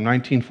divided from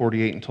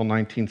 1948 until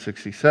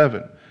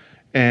 1967,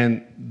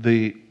 and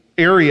the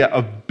area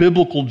of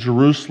biblical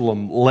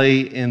Jerusalem lay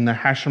in the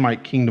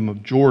Hashemite kingdom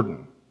of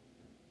Jordan,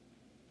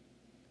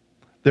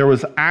 there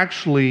was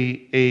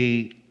actually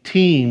a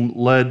team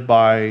led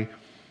by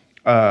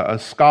a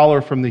scholar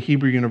from the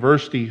Hebrew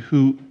University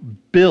who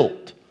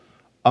built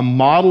a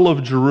model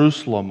of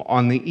Jerusalem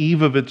on the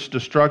eve of its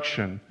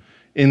destruction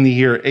in the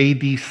year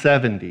AD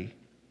 70.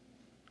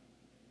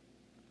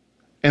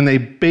 And they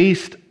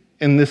based,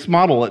 in this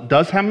model, it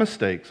does have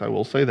mistakes, I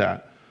will say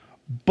that,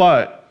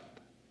 but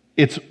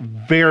it's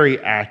very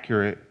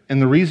accurate.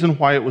 And the reason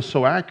why it was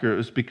so accurate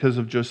is because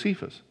of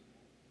Josephus.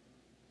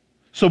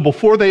 So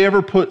before they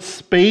ever put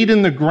spade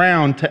in the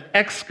ground to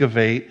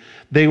excavate,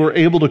 they were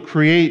able to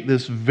create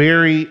this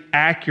very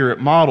accurate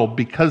model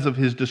because of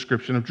his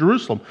description of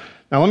Jerusalem.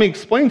 Now let me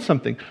explain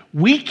something.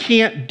 We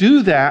can't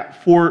do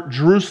that for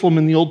Jerusalem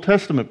in the Old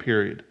Testament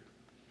period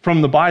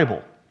from the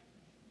Bible.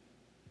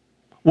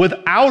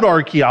 Without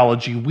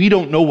archaeology, we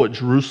don't know what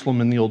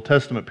Jerusalem in the Old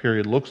Testament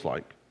period looks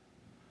like.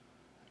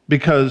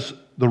 because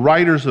the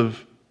writers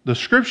of the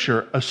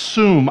scripture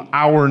assume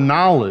our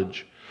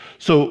knowledge.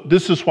 So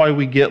this is why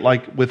we get,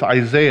 like with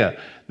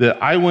Isaiah,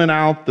 that I went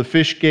out the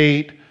fish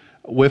gate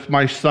with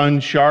my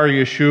son Shar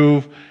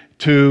Yeshuv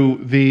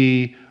to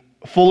the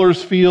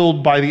fuller's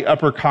field by the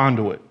upper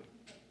conduit.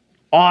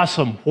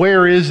 Awesome.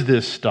 Where is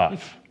this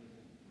stuff?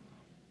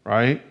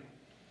 Right?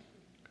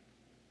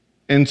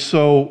 And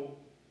so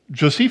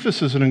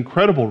Josephus is an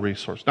incredible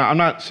resource. Now, I'm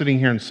not sitting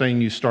here and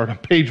saying you start on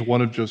page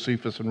 1 of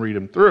Josephus and read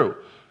him through.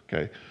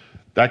 Okay?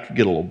 That could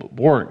get a little bit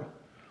boring.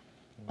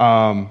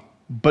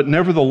 But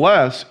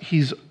nevertheless,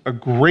 he's a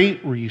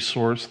great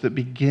resource that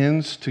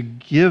begins to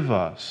give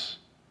us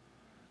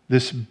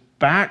this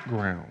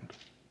background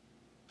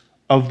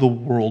of the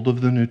world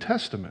of the New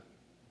Testament.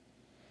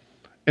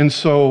 And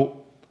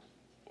so,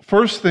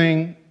 first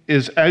thing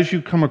is, as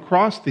you come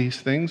across these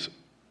things,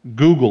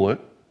 Google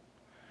it.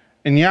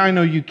 And yeah, I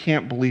know you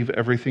can't believe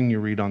everything you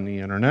read on the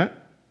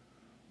internet,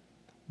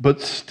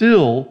 but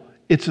still,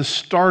 it's a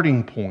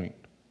starting point.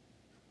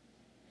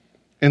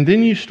 And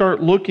then you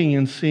start looking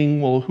and seeing,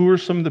 well, who are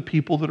some of the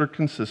people that are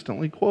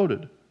consistently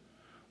quoted?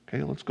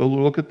 Okay, let's go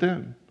look at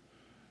them.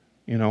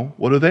 You know,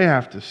 what do they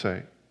have to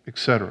say,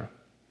 etc.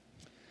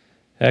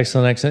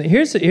 Excellent, excellent.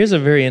 Here's a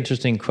very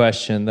interesting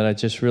question that I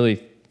just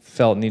really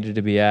felt needed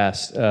to be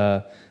asked.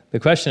 The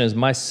question is,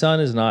 my son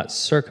is not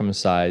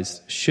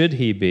circumcised. Should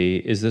he be?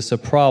 Is this a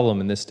problem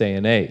in this day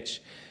and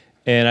age?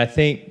 And I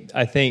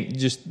think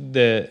just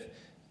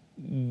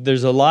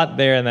there's a lot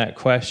there in that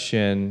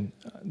question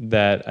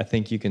that I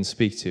think you can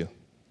speak to.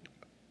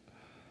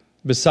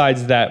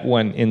 Besides that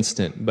one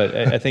instant, but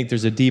I think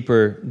there's a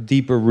deeper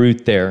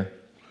root there.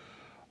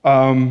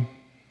 Wow.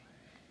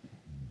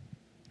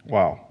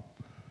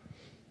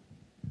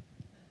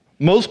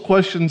 Most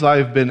questions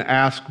I've been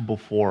asked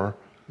before,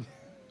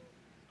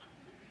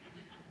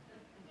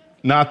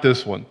 not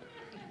this one.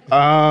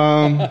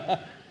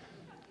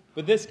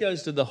 But this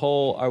goes to the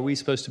whole, are we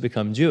supposed to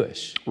become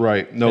Jewish?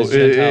 Right. No,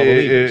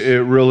 it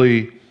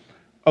really...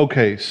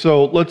 Okay,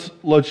 so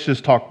let's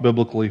just talk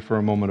biblically for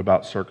a moment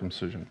about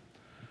circumcision.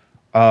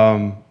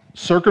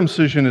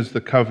 Circumcision is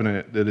the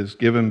covenant that is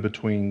given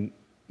between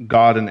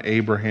God and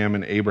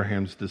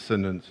Abraham's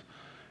descendants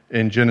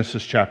in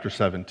Genesis chapter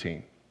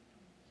 17.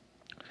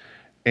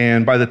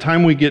 And by the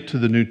time we get to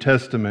the New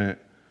Testament,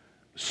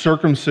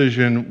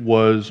 circumcision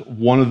was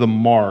one of the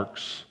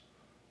marks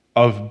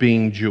of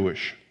being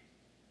Jewish.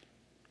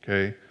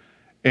 Okay?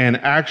 And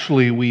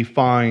actually, we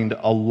find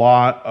a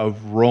lot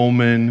of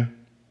Roman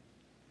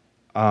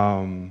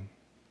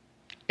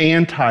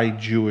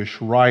anti-Jewish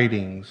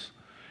writings,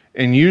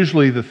 and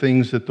usually the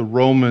things that the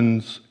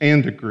Romans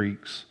and the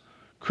Greeks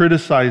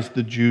criticized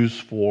the Jews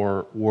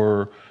for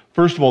were,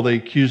 first of all, they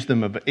accused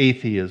them of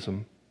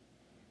atheism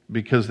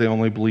because they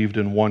only believed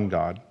in one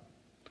God.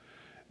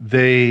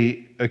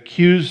 They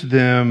accused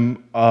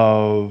them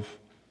of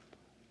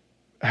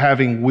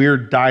having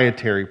weird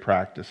dietary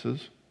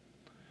practices.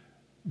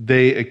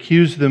 They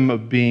accused them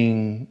of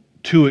being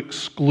too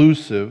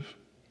exclusive.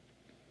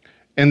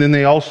 And then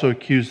they also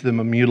accused them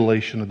of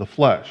mutilation of the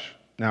flesh.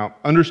 Now,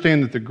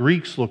 understand that the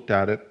Greeks looked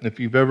at it. If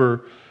you've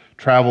ever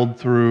traveled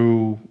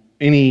through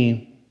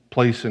any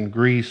place in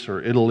Greece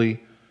or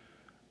Italy,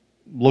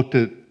 looked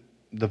at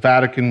the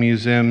Vatican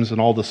museums and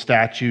all the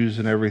statues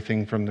and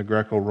everything from the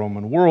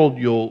Greco-Roman world,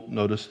 you'll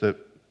notice that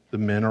the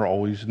men are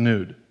always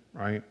nude,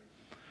 right?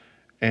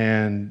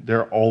 And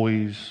they're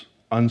always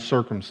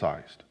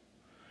uncircumcised.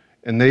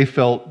 And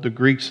the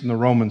Greeks and the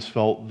Romans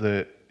felt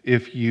that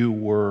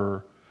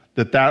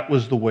that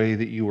was the way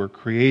that you were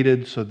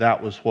created, so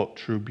that was what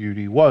true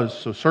beauty was.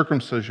 So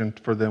circumcision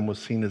for them was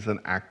seen as an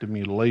act of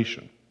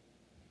mutilation.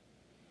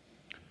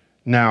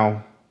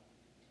 Now,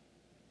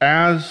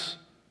 as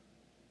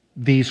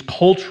these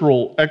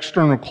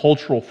external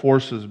cultural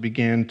forces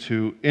began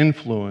to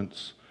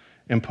influence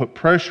and put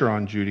pressure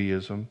on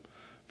Judaism,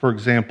 for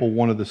example,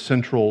 one of the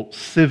central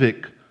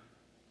civic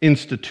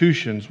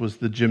institutions was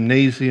the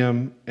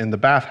gymnasium and the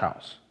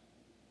bathhouse,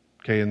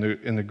 okay, in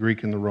the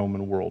Greek and the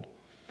Roman world.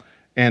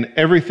 And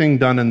everything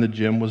done in the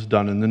gym was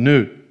done in the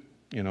nude.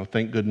 You know,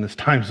 thank goodness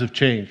times have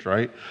changed,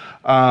 right?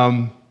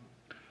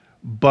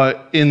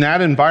 But in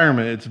that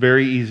environment, it's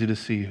very easy to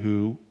see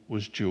who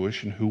was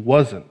Jewish and who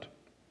wasn't.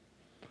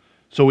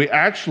 So we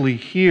actually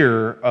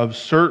hear of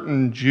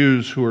certain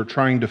Jews who are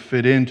trying to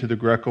fit into the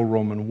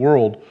Greco-Roman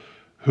world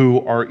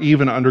who are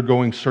even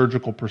undergoing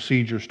surgical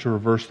procedures to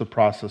reverse the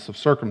process of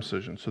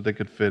circumcision so they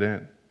could fit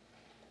in.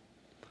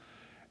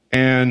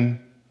 And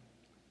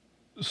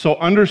so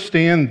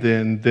understand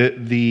then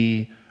that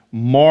the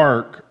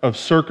mark of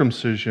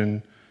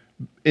circumcision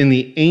in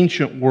the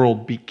ancient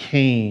world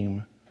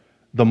became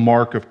the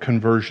mark of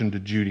conversion to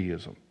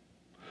Judaism.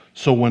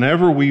 So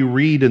whenever we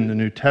read in the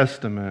New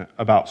Testament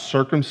about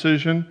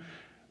circumcision,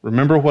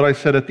 remember what I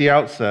said at the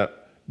outset,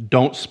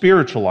 don't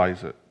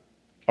spiritualize it.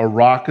 A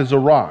rock is a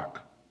rock.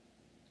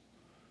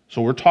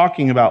 So we're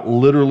talking about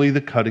literally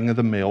the cutting of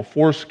the male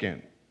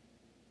foreskin.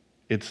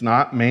 It's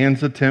not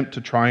man's attempt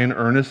to try and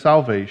earn his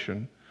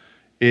salvation.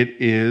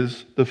 It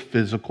is the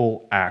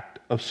physical act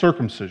of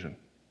circumcision.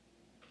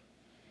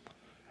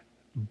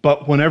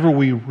 But whenever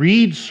we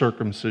read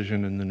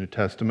circumcision in the New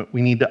Testament,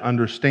 we need to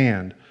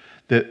understand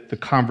that the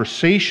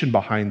conversation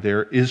behind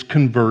there is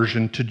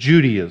conversion to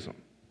Judaism,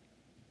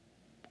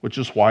 which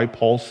is why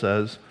Paul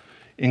says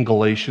in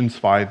Galatians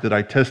 5 that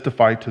I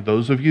testify to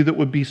those of you that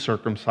would be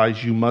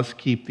circumcised, you must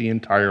keep the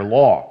entire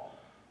law.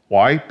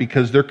 Why?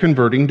 Because they're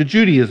converting to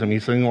Judaism.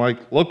 He's saying,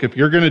 like, look, if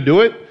you're going to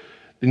do it,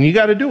 then you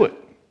got to do it.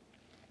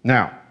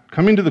 Now,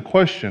 coming to the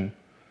question,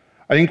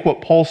 I think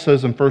what Paul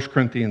says in 1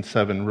 Corinthians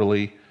 7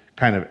 really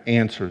kind of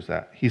answers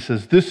that. He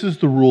says, this is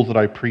the rule that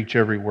I preach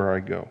everywhere I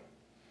go.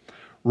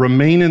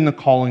 Remain in the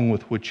calling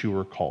with which you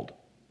were called.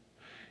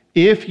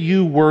 If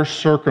you were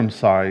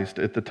circumcised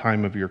at the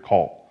time of your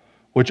call,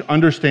 which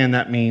understand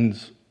that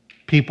means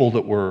people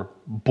that were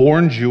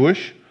born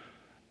Jewish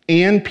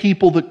and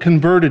people that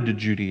converted to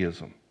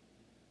Judaism.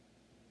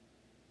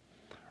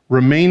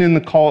 Remain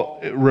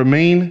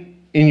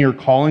in your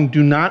calling.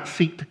 Do not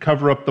seek to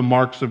cover up the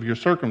marks of your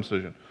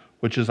circumcision,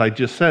 which, as I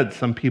just said,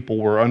 some people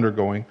were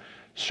undergoing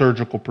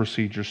surgical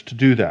procedures to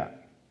do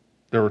that.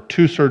 There were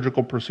 2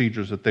 surgical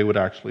procedures that they would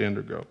actually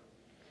undergo.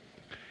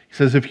 He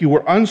says, if you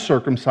were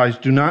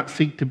uncircumcised, do not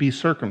seek to be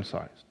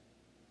circumcised,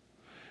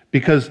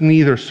 because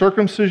neither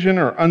circumcision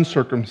or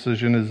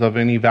uncircumcision is of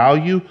any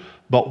value,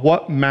 but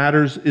what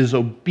matters is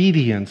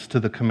obedience to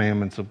the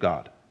commandments of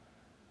God.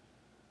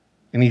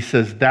 And he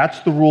says, that's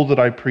the rule that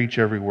I preach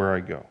everywhere I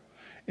go.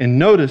 And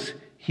notice,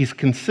 he's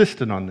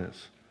consistent on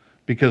this,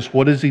 because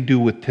what does he do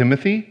with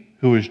Timothy,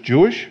 who is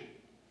Jewish?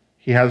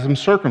 He has him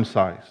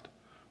circumcised.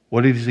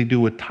 What does he do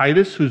with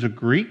Titus, who's a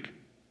Greek?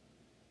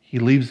 He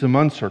leaves him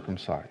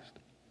uncircumcised.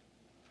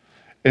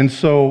 And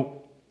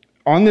so,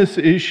 on this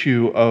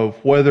issue of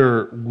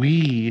whether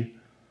we,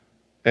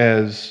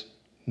 as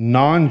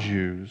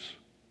non-Jews,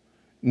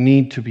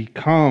 need to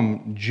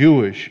become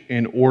Jewish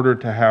in order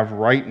to have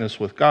rightness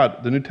with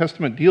God, the New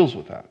Testament deals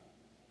with that.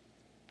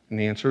 And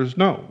the answer is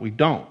no, we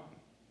don't.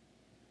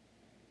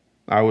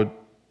 I would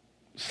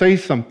say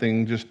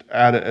something just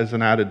as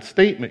an added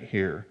statement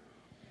here,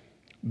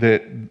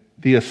 that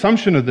the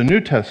assumption of the New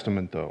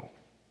Testament, though,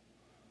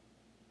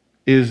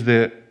 is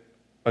that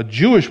a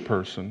Jewish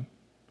person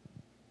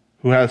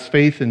who has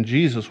faith in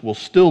Jesus will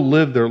still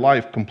live their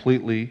life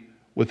completely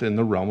within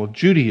the realm of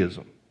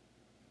Judaism.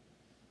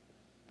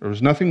 There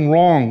was nothing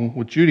wrong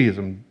with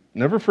Judaism.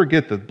 Never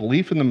forget that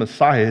belief in the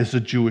Messiah is a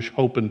Jewish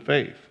hope and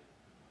faith.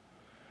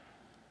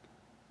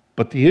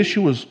 But the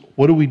issue is,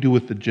 what do we do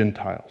with the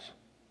Gentiles?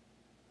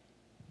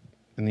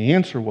 And the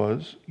answer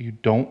was, you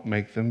don't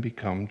make them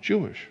become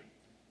Jewish.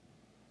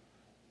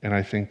 And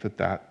I think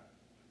that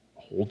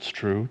holds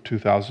true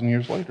 2,000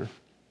 years later.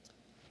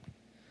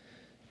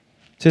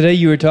 Today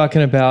you were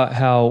talking about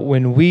how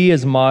when we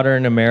as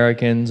modern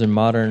Americans and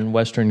modern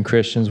Western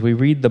Christians, we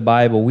read the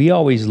Bible, we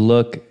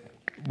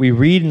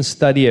read and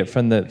study it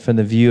from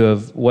the view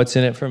of what's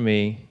in it for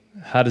me,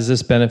 how does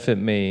this benefit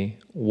me,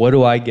 what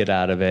do I get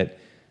out of it,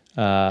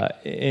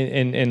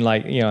 and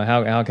like, you know,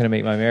 how can I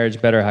make my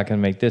marriage better, how can I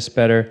make this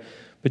better?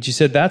 But you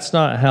said that's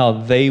not how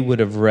they would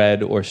have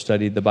read or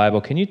studied the Bible.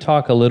 Can you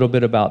talk a little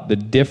bit about the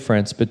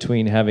difference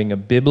between having a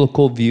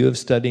biblical view of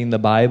studying the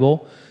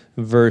Bible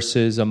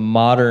versus a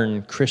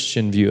modern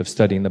Christian view of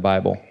studying the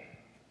Bible?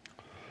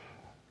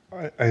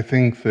 I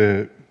think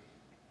I'll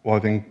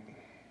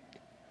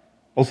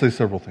say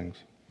several things.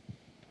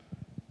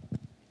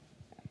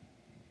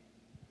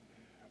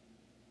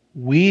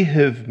 We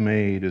have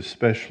made,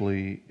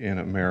 especially in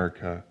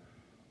America,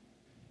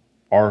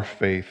 our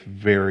faith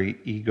very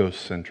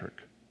egocentric.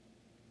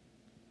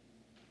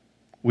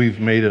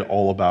 We've made it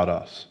all about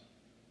us.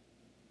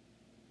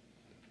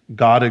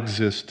 God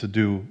exists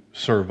to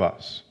serve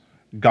us.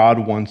 God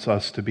wants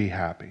us to be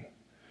happy.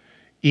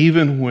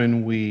 Even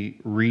when we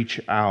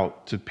reach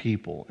out to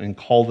people and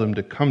call them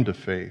to come to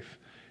faith,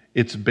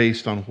 it's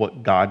based on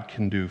what God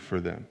can do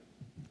for them.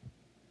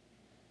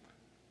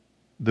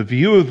 The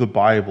view of the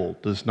Bible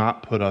does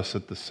not put us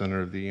at the center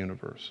of the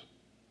universe.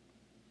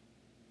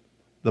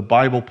 The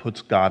Bible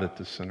puts God at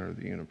the center of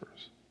the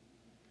universe.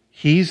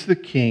 He's the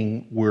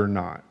king, we're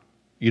not.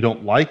 You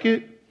don't like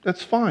it?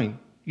 That's fine.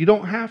 You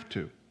don't have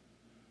to.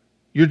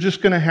 You're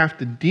just going to have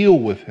to deal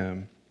with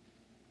him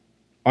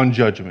on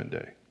Judgment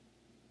Day.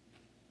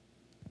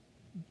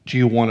 Do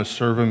you want to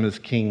serve him as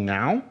king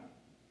now?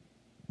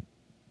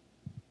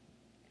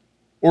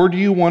 Or do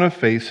you want to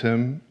face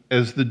him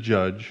as the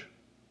judge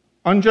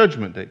on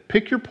Judgment Day?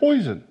 Pick your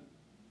poison.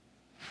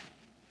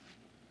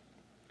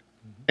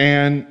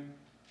 And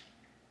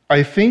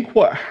I think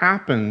what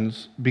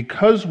happens,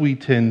 because we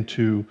tend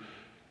to,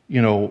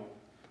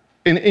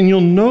 and you'll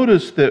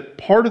notice that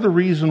part of the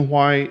reason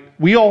why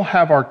we all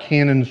have our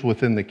canons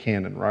within the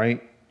canon,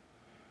 right?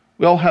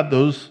 We all have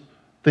those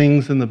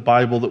things in the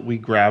Bible that we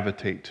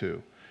gravitate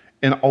to.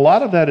 And a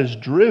lot of that is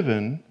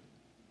driven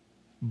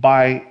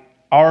by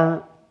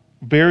our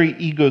very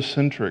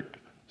egocentric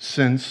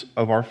sense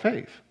of our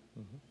faith.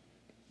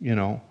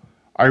 Mm-hmm.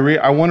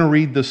 I want to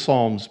read the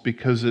Psalms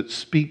because it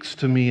speaks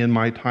to me in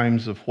my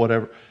times of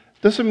whatever.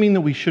 Doesn't mean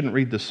that we shouldn't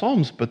read the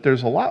Psalms, but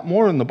there's a lot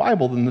more in the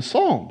Bible than the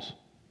Psalms.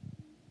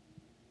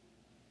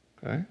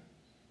 Okay?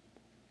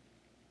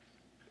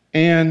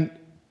 And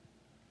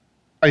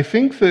I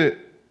think that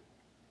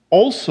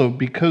also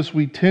because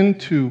we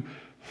tend to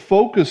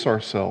focus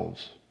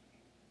ourselves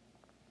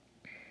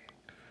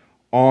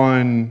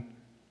on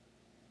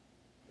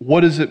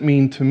what does it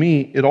mean to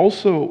me, it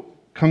also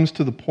comes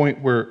to the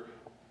point where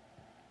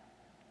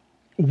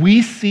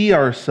we see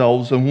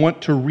ourselves and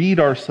want to read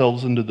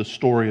ourselves into the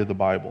story of the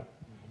Bible.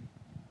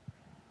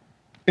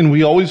 And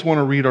we always want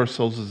to read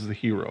ourselves as the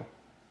hero.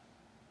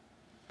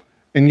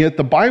 And yet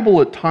the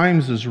Bible at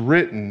times is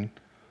written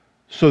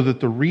so that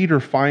the reader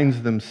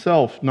finds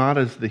themselves not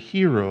as the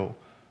hero,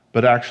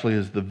 but actually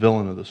as the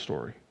villain of the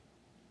story.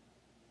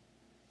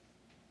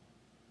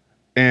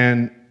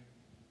 And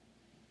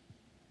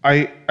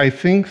I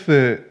think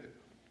that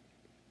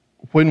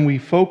when we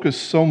focus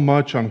so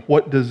much on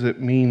what does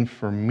it mean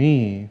for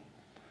me,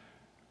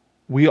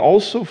 we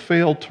also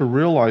fail to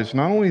realize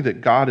not only that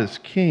God is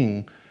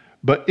king,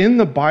 but in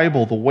the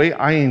Bible, the way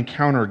I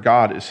encounter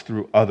God is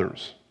through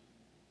others.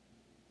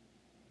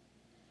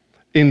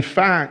 In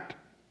fact,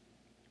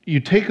 you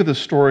take the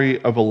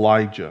story of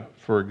Elijah,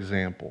 for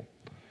example,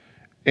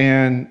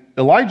 and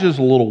Elijah's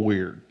a little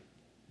weird.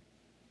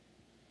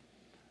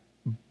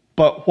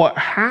 But what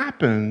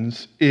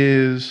happens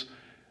is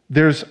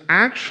there's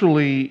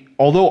actually,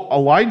 although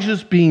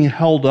Elijah's being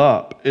held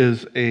up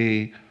as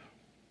a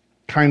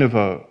kind of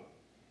a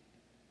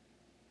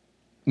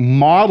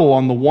model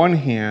on the one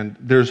hand,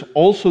 there's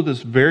also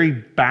this very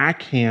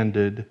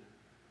backhanded,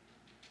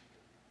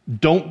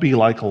 don't be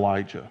like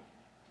Elijah.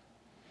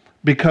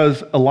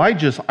 Because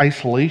Elijah's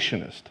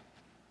isolationist.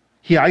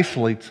 He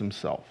isolates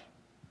himself.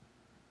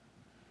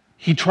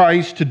 He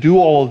tries to do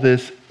all of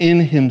this in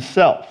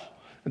himself.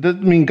 It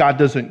doesn't mean God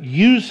doesn't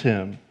use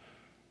him,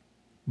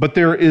 but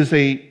there is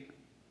a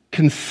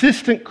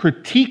consistent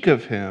critique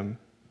of him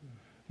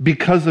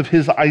because of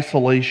his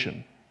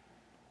isolation.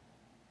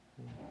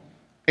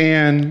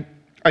 And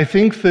I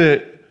think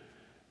that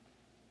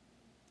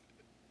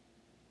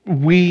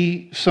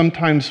we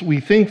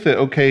think that,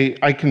 okay,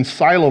 I can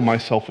silo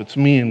myself, it's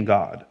me and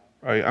God,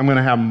 right? I'm going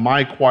to have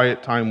my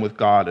quiet time with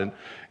God, and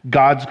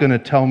God's going to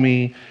tell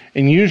me,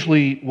 and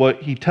usually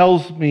what he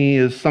tells me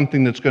is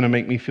something that's going to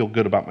make me feel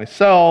good about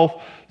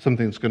myself,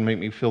 something that's going to make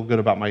me feel good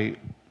about my,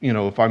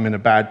 if I'm in a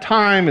bad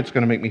time, it's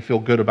going to make me feel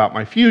good about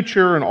my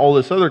future and all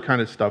this other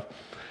kind of stuff.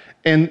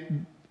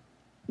 And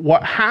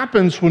what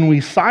happens when we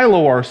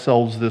silo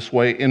ourselves this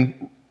way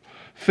and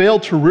fail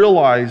to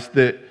realize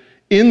that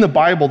in the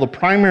Bible, the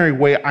primary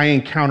way I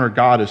encounter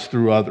God is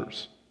through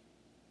others,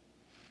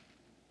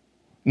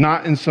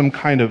 not in some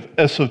kind of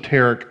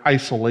esoteric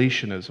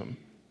isolationism.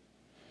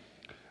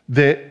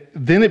 That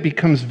then it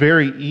becomes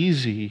very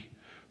easy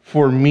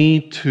for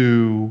me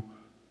to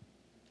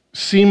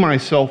see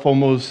myself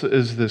almost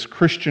as this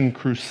Christian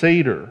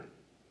crusader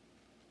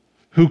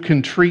who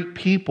can treat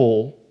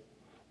people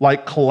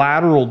like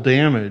collateral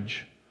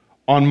damage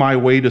on my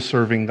way to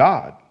serving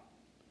God.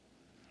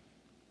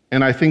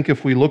 And I think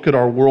if we look at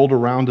our world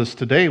around us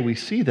today, we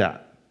see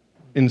that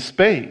in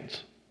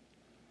spades.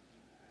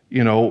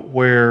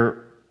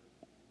 Where,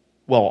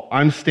 well,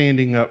 I'm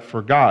standing up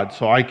for God,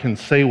 so I can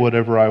say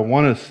whatever I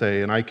want to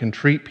say, and I can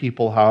treat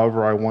people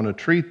however I want to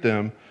treat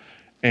them.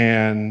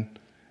 And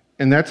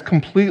that's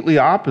completely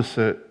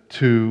opposite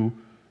to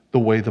the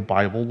way the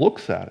Bible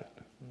looks at it.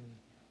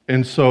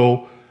 And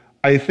so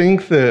I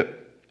think that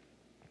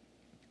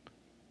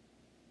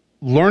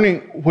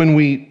learning, when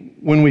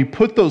we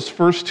put those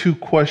first two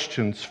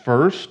questions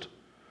first,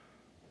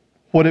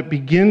 what it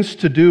begins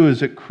to do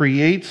is it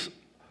creates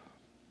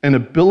an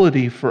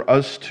ability for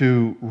us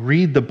to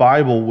read the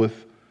Bible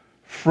with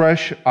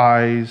fresh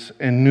eyes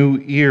and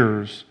new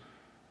ears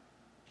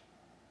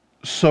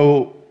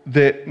so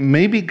that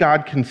maybe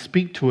God can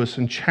speak to us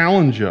and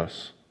challenge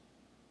us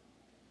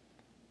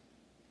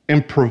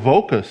and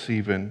provoke us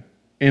even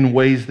in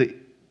ways that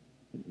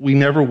we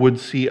never would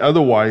see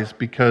otherwise,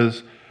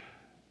 because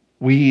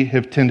we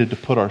have tended to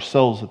put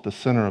ourselves at the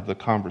center of the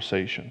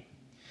conversation.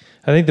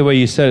 I think the way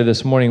you said it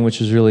this morning,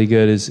 which is really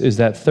good, is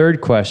that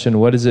third question,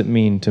 what does it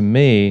mean to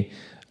me?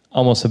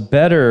 Almost a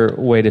better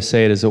way to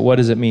say it is, what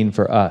does it mean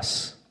for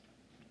us?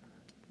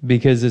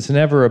 Because it's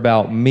never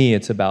about me,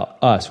 it's about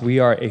us. We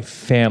are a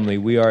family,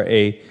 we are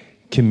a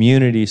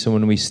community. So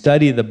when we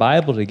study the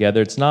Bible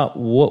together, it's not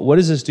what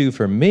does this do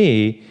for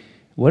me?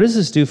 What does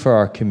this do for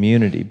our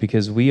community?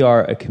 Because we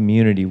are a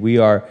community.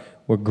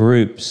 We're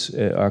groups,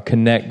 our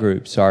connect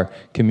groups, our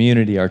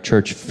community, our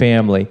church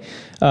family.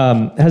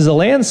 Has the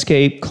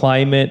landscape,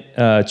 climate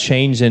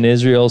changed in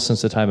Israel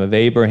since the time of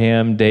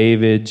Abraham,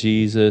 David,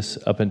 Jesus,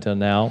 up until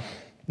now?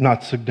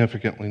 Not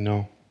significantly,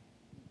 no.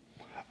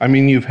 I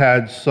mean, you've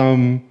had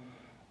some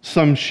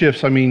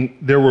shifts. I mean,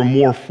 there were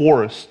more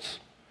forests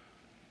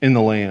in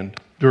the land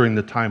during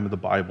the time of the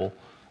Bible,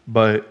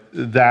 but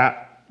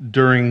that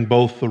during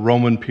both the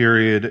Roman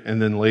period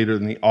and then later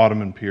in the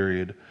Ottoman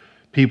period,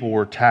 people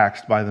were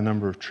taxed by the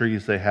number of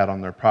trees they had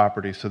on their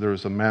property, so there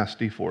was a mass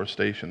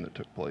deforestation that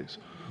took place.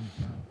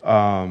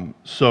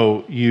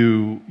 So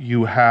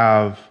you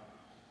have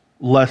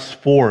less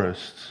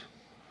forests,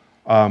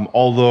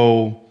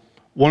 although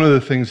One of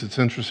the things that's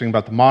interesting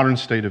about the modern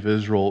state of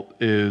Israel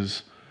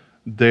is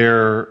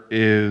there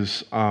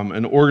is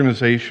an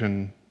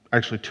organization,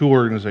 actually two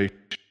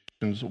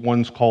organizations.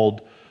 One's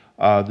called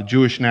the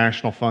Jewish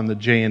National Fund, the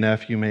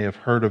JNF. You may have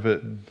heard of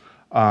it.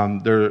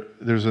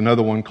 There's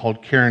another one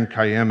called Karen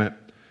Kayemet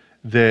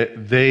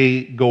that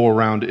they go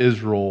around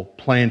Israel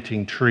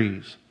planting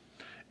trees.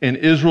 And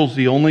Israel's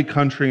the only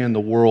country in the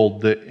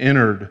world that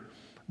entered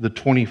the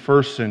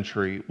 21st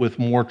century with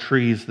more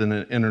trees than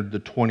it entered the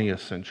 20th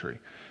century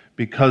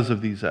because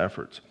of these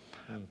efforts.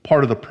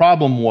 Part of the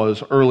problem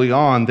was early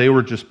on, they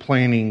were just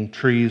planting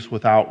trees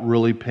without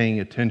really paying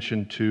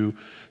attention to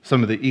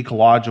some of the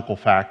ecological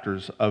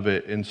factors of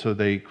it. And so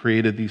they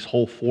created these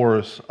whole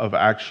forests of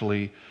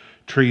actually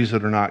trees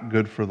that are not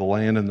good for the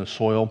land and the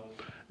soil.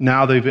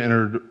 Now they've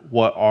entered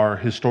what are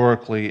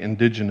historically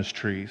indigenous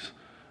trees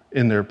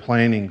in their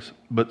plantings,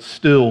 but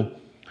still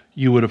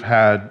you would have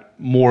had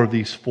more of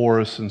these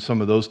forests and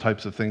some of those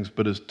types of things.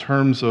 But in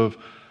terms of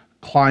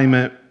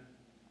climate,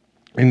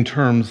 in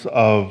terms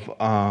of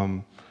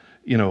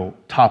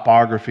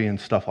topography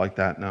and stuff like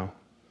that, no.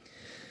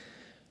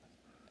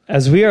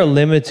 As we are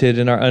limited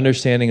in our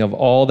understanding of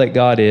all that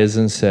God is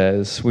and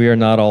says, we are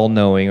not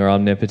all-knowing or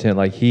omnipotent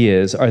like He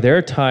is. Are there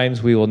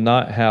times we will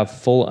not have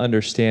full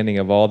understanding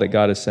of all that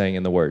God is saying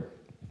in the Word?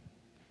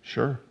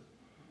 Sure.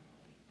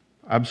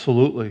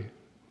 Absolutely.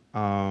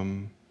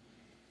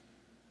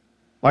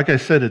 Like I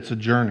said, it's a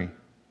journey.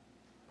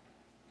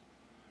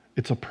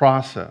 It's a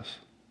process.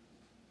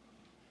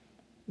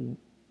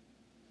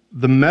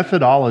 The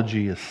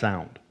methodology is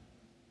sound.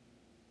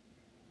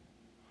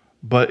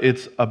 But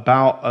it's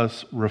about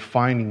us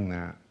refining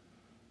that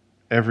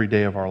every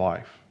day of our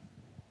life.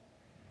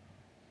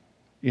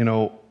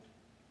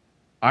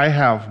 I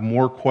have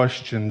more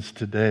questions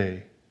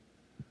today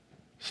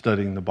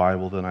studying the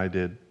Bible than I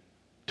did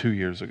 2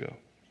 years ago.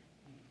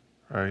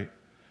 Right?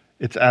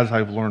 It's as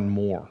I've learned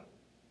more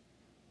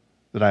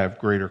that I have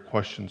greater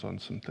questions on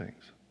some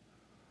things.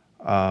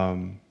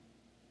 I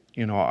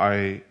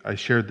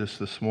shared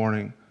this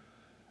morning.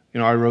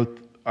 I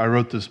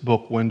wrote this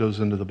book, Windows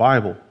into the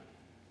Bible.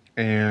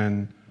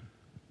 And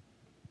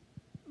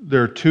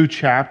there are 2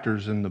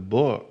 chapters in the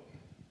book,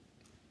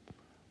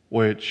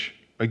 which,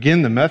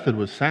 again, the method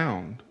was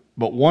sound,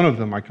 but one of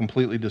them I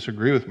completely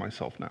disagree with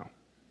myself now.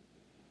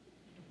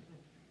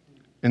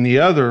 And the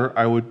other,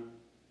 I would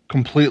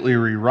completely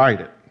rewrite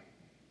it.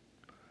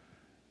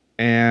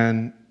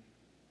 And,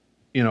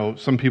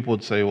 some people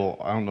would say, well,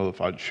 I don't know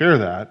if I'd share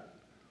that,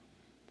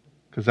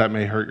 because that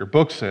may hurt your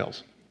book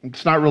sales.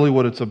 It's not really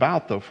what it's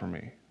about, though, for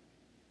me.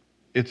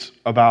 It's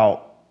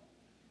about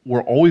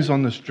we're always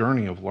on this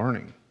journey of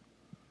learning.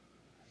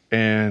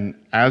 And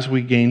as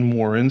we gain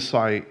more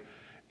insight,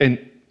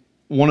 and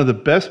one of the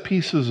best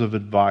pieces of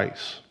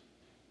advice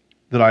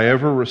that I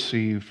ever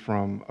received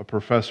from a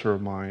professor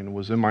of mine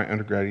was in my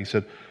undergrad. He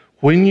said,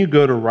 when you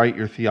go to write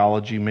your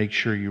theology, make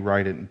sure you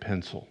write it in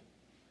pencil.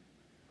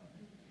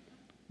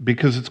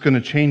 Because it's going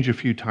to change a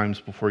few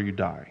times before you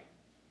die.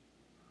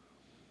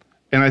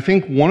 And I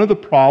think one of the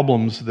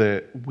problems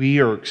that we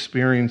are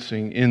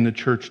experiencing in the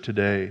church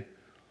today,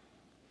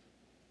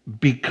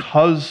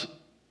 because,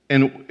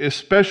 and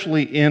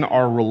especially in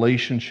our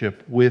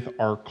relationship with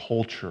our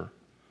culture,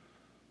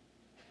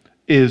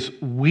 is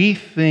we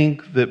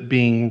think that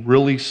being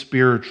really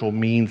spiritual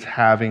means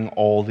having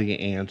all the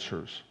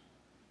answers.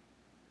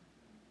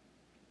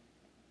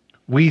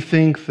 We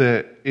think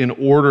that in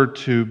order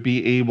to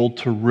be able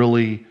to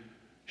really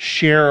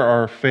share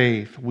our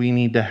faith, we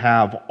need to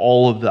have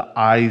all of the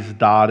I's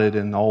dotted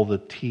and all the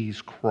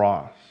T's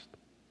crossed.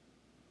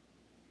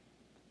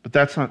 But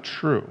that's not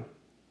true.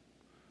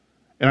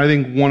 And I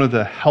think one of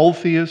the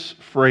healthiest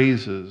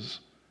phrases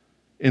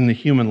in the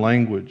human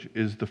language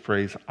is the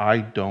phrase, I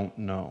don't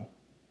know.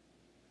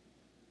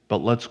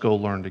 But let's go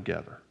learn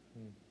together.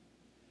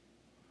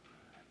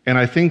 And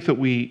I think that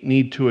we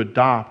need to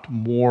adopt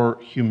more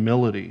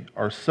humility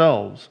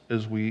ourselves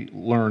as we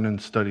learn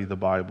and study the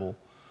Bible,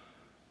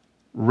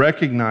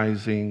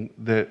 recognizing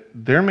that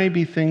there may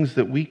be things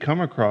that we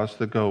come across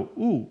that go,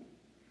 ooh,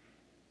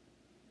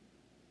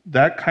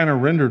 that kind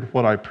of rendered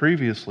what I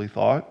previously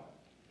thought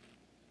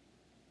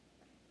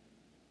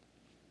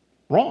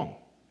wrong.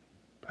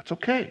 That's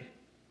okay.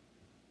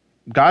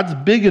 God's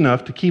big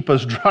enough to keep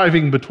us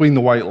driving between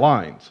the white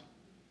lines,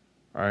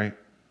 right?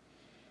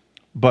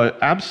 But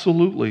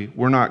absolutely,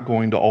 we're not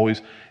going to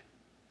always.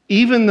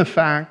 Even the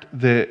fact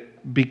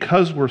that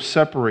because we're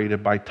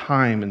separated by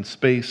time and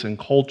space and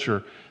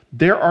culture,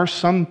 there are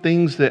some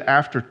things that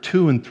after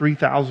 2,000 and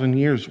 3,000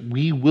 years,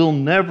 we will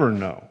never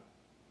know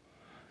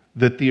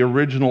that the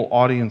original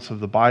audience of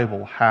the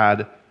Bible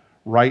had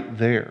right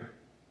there.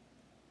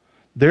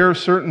 There are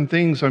certain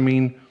things,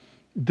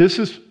 this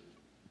is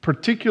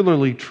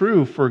particularly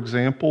true, for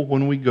example,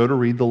 when we go to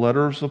read the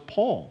letters of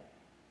Paul.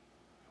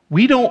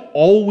 We don't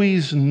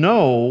always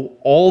know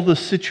all the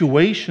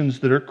situations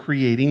that are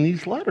creating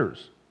these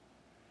letters.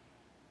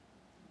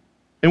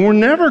 And we're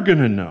never going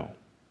to know.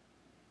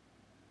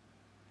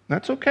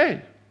 That's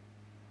okay.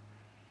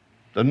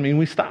 Doesn't mean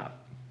we stop.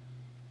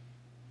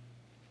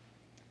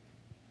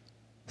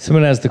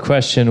 Someone asked the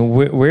question,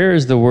 where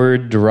is the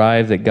word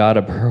derived that God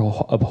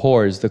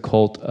abhors the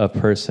cult of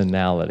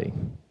personality?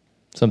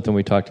 Something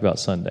we talked about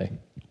Sunday.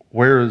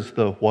 Where is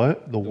the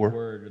what? The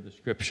word or the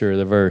scripture,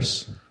 the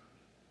verse.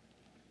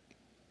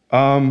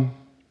 Well,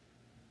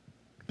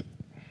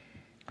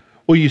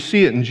 you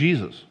see it in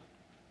Jesus.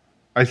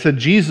 I said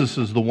Jesus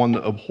is the one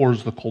that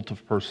abhors the cult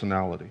of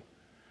personality.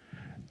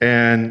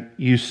 And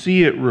you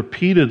see it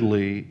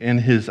repeatedly in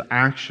his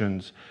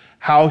actions,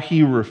 how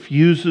he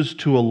refuses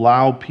to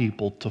allow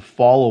people to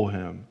follow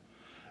him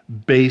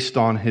based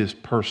on his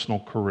personal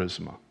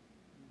charisma.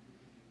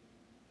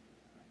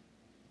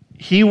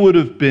 He would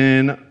have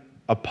been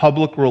a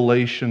public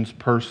relations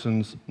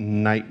person's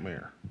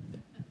nightmare.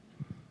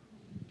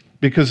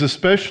 Because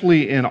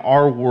especially in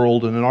our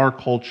world and in our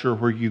culture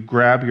where you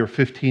grab your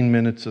 15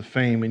 minutes of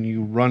fame and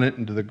you run it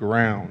into the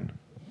ground,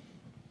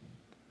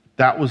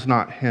 that was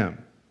not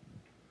him.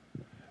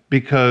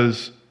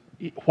 Because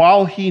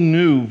while he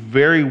knew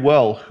very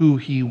well who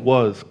he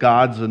was,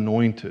 God's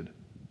anointed,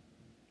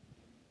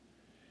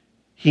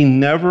 he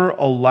never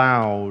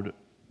allowed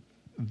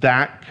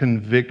that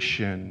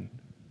conviction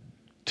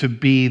to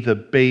be the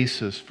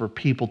basis for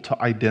people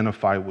to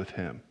identify with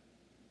him.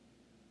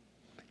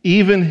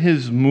 Even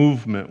his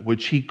movement,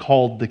 which he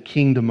called the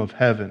kingdom of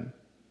heaven,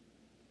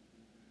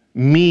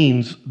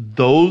 means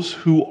those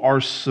who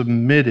are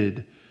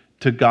submitted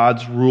to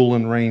God's rule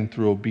and reign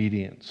through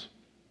obedience.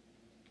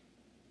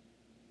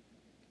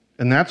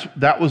 And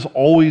that was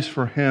always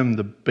for him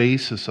the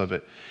basis of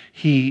it.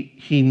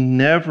 He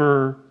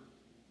never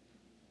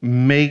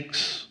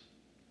makes,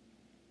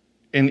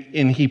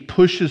 and he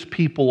pushes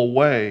people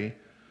away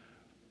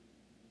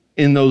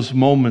in those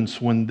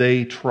moments when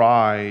they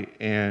try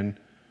and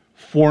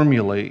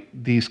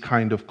formulate these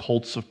kind of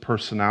cults of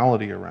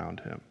personality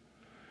around him.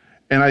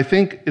 And I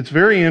think it's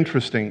very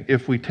interesting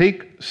if we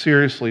take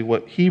seriously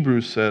what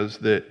Hebrews says,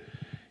 that,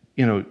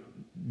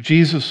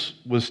 Jesus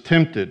was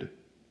tempted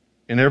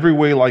in every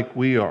way like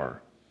we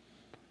are.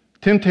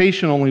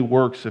 Temptation only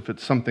works if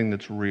it's something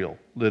that's real,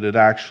 that it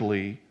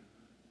actually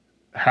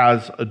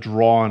has a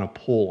draw and a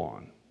pull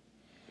on.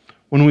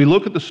 When we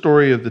look at the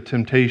story of the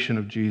temptation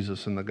of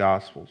Jesus in the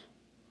Gospels,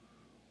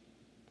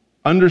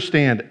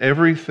 understand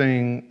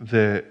everything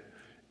that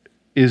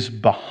is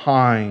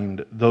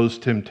behind those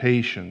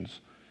temptations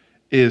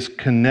is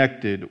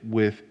connected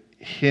with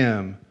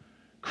him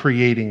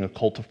creating a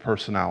cult of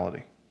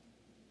personality.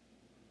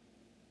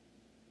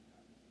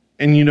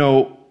 And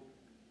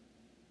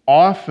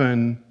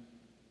often,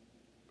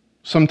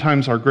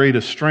 sometimes our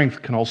greatest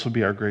strength can also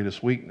be our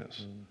greatest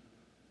weakness.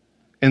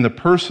 And the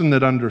person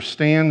that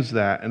understands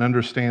that and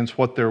understands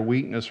what their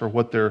weakness or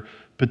what their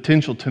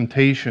potential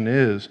temptation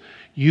is,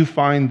 you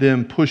find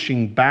them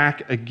pushing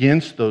back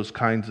against those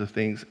kinds of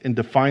things and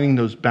defining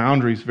those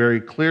boundaries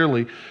very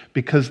clearly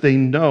because they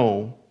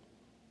know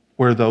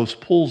where those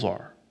pulls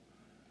are.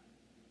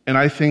 And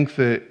I think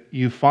that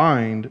you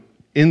find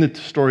in the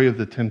story of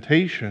the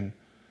temptation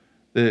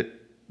that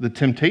the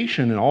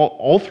temptation, and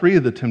all three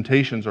of the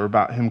temptations are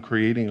about him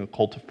creating a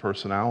cult of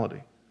personality.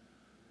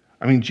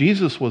 I mean,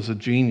 Jesus was a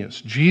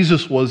genius.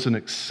 Jesus was an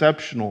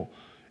exceptional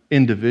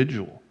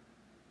individual.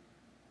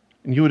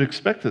 And you would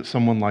expect that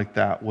someone like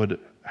that would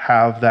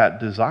have that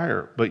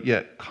desire, but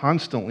yet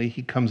constantly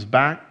he comes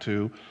back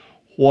to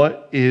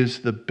what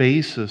is the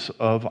basis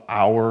of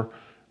our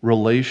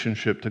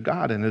relationship to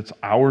God, and it's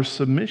our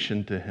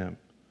submission to him.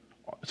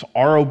 It's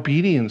our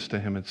obedience to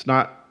him. It's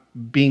not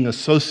being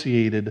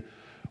associated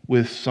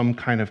with some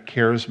kind of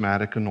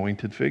charismatic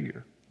anointed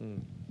figure.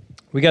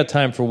 We got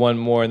time for one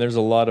more, and there's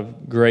a lot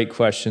of great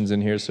questions in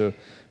here, so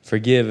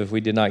forgive if we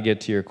did not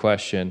get to your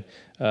question.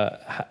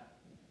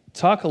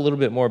 Talk a little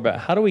bit more about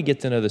how do we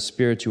get to know the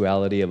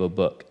spirituality of a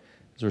book?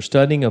 As we're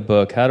studying a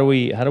book, how do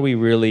we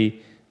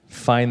really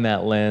find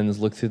that lens,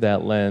 look through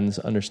that lens,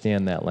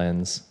 understand that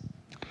lens?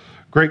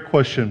 Great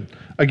question.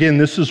 Again,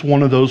 this is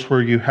one of those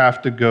where you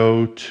have to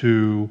go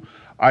to,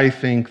 I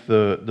think,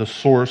 the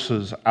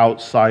sources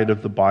outside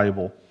of the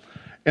Bible.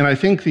 And I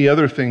think the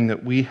other thing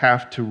that we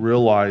have to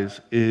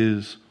realize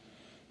is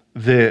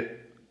that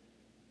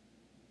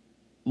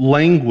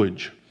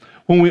language,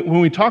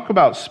 when we talk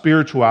about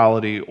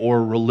spirituality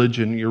or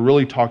religion, you're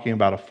really talking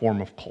about a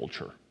form of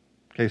culture.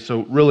 Okay,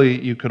 so really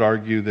you could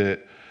argue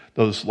that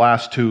those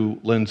last two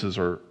lenses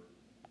are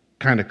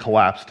kind of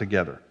collapsed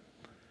together.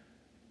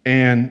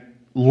 And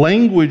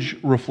language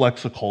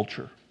reflects a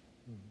culture.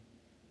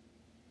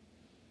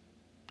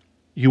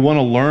 You want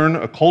to learn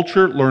a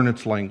culture, learn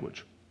its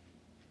language.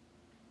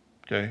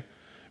 Okay?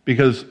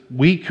 Because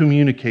we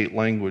communicate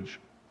language,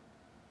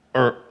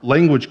 or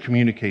language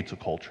communicates a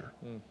culture.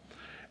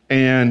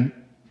 And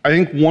I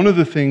think one of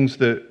the things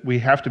that we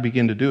have to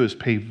begin to do is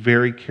pay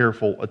very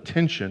careful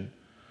attention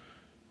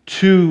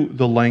to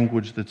the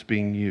language that's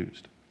being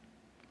used.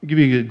 I'll give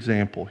you an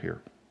example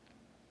here.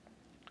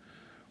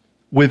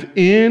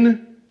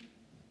 Within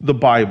the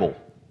Bible,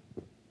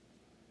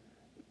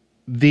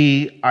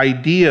 the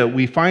idea,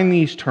 we find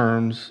these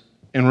terms,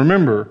 and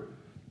remember,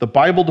 the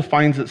Bible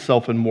defines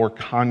itself in more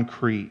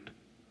concrete,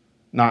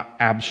 not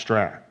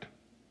abstract.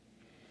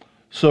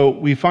 So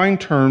we find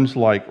terms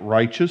like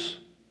righteous,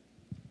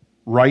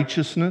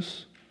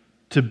 righteousness,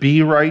 to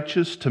be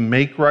righteous, to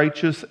make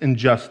righteous, and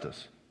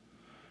justice.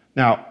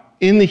 Now,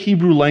 in the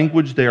Hebrew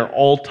language, they are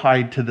all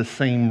tied to the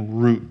same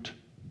root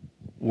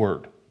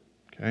word.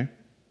 Okay?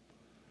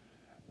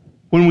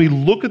 When we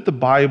look at the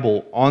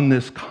Bible on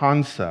this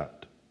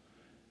concept,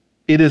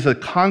 it is a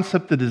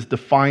concept that is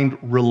defined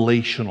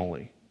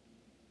relationally.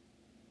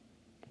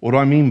 What do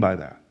I mean by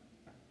that?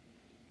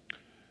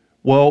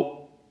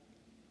 Well,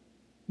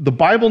 the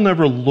Bible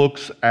never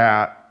looks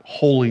at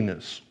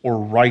holiness or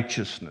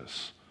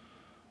righteousness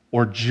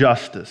or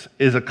justice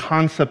as a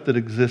concept that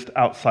exists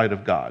outside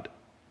of God.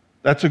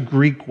 That's a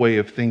Greek way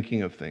of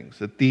thinking of things,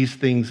 that these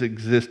things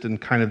exist in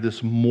kind of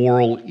this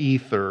moral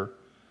ether.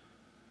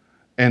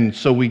 And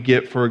so we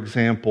get, for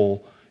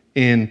example,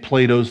 in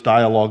Plato's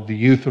dialogue, the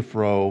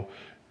Euthyphro,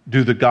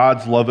 do the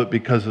gods love it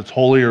because it's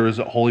holy, or is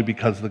it holy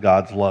because the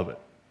gods love it?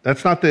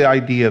 That's not the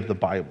idea of the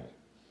Bible.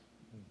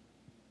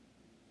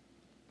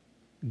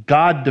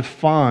 God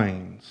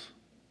defines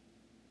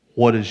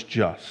what is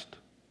just,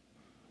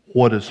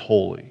 what is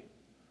holy,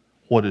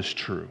 what is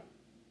true.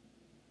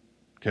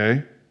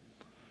 Okay?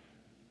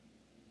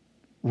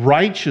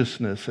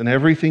 Righteousness and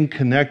everything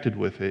connected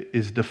with it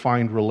is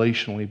defined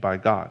relationally by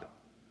God.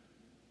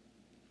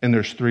 And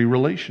there's three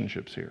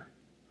relationships here.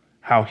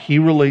 How he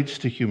relates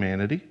to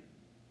humanity,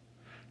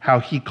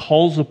 how he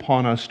calls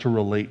upon us to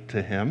relate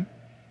to him,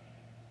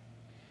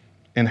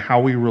 and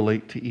how we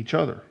relate to each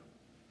other.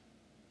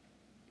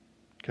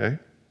 Okay?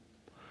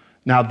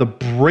 Now, the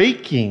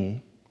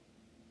breaking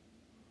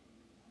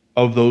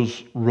of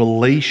those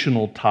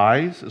relational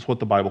ties is what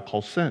the Bible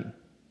calls sin.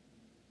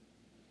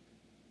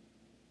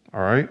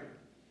 All right?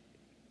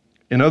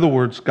 In other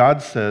words,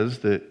 God says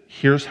that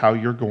here's how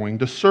you're going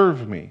to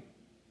serve me.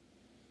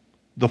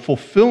 The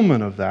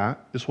fulfillment of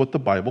that is what the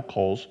Bible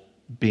calls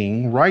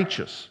being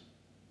righteous.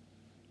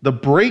 The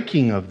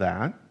breaking of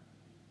that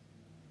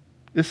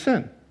is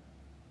sin.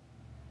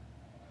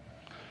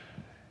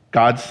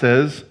 God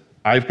says,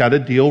 I've got to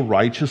deal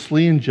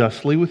righteously and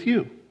justly with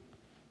you,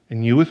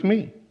 and you with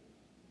me.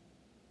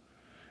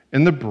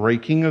 And the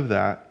breaking of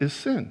that is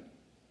sin.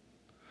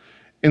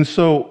 And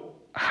so,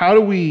 how do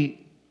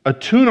we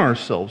attune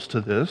ourselves to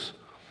this?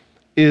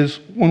 Is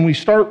when we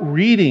start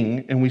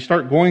reading and we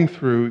start going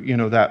through,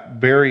 that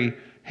very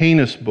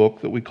heinous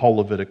book that we call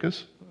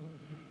Leviticus,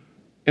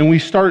 and we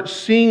start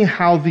seeing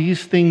how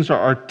these things are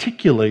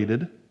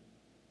articulated,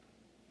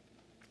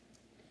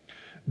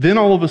 then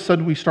all of a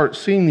sudden we start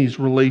seeing these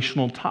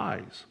relational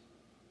ties.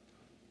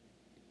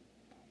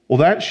 Well,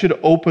 that should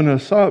open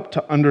us up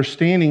to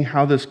understanding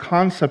how this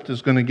concept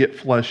is going to get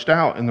fleshed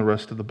out in the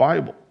rest of the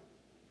Bible.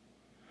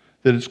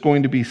 That it's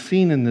going to be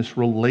seen in this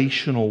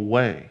relational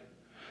way.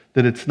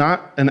 That it's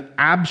not an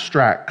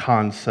abstract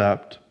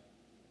concept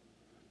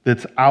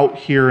that's out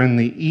here in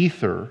the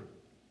ether,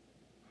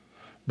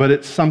 but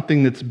it's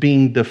something that's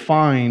being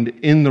defined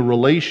in the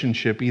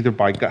relationship, either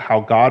by how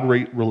God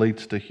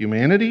relates to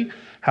humanity,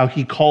 how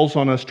he calls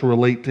on us to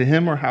relate to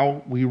him, or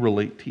how we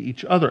relate to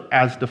each other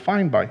as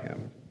defined by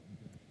him.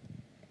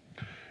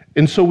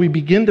 And so we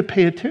begin to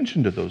pay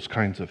attention to those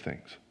kinds of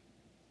things.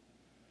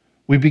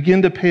 We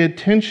begin to pay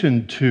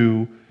attention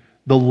to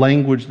the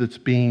language that's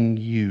being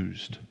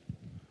used.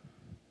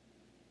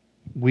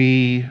 Let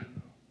me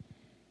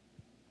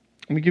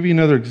give you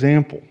another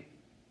example.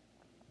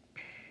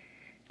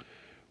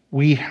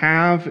 We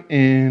have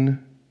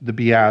in the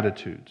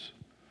Beatitudes,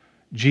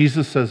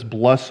 Jesus says,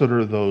 "Blessed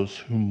are those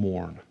who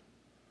mourn,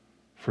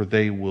 for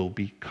they will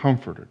be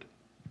comforted."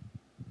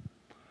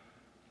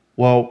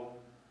 Well,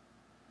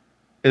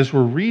 as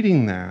we're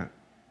reading that,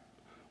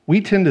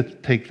 we tend to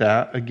take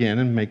that, again,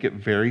 and make it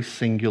very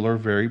singular,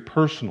 very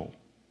personal.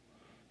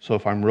 So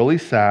if I'm really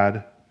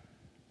sad,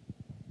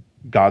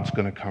 God's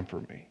going to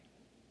comfort me.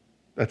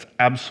 That's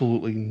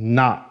absolutely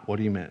not what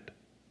he meant.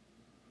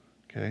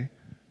 Okay?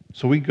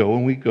 So we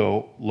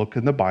go look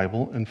in the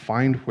Bible and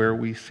find where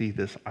we see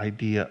this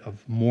idea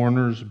of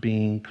mourners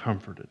being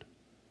comforted.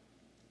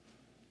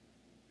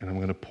 And I'm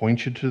going to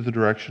point you to the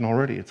direction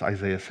already. It's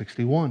Isaiah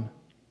 61.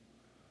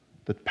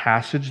 The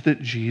passage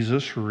that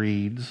Jesus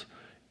reads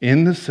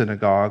in the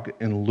synagogue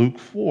in Luke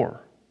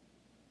 4.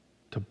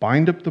 To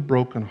bind up the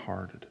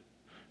brokenhearted,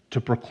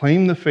 to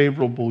proclaim the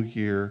favorable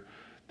year,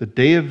 the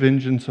day of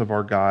vengeance of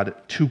our God,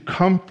 to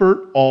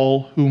comfort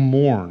all who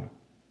mourn.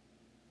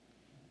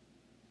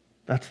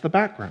 That's the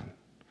background.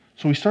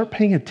 So we start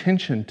paying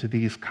attention to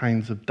these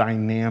kinds of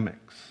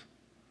dynamics.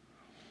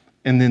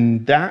 And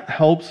then that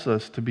helps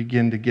us to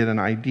begin to get an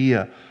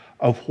idea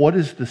of what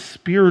is the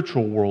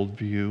spiritual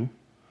worldview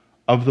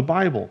of the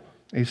Bible.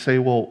 And you say,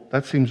 well,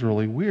 that seems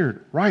really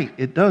weird. Right,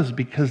 it does,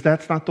 because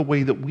that's not the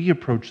way that we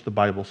approach the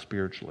Bible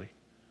spiritually.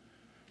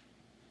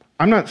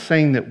 I'm not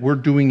saying that we're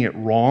doing it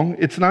wrong.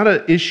 It's not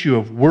an issue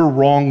of we're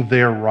wrong,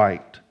 they're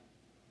right.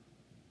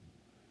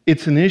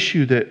 It's an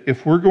issue that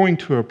if we're going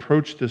to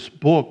approach this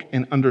book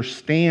and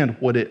understand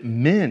what it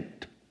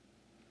meant,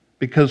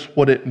 because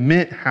what it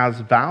meant has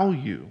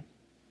value,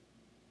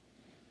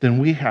 then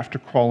we have to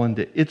crawl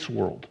into its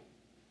world.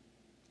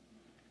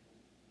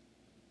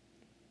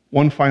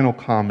 One final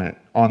comment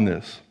on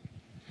this.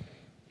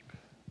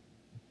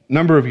 A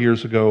number of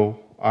years ago,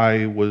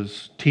 I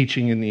was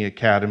teaching in the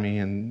academy,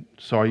 and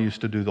so I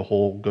used to do the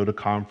whole go to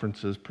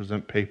conferences,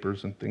 present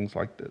papers, and things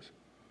like this.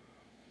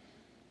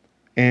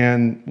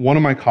 And one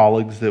of my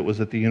colleagues that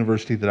was at the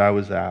university that I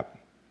was at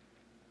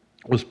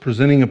was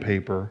presenting a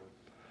paper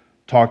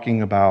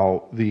talking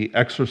about the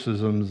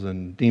exorcisms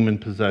and demon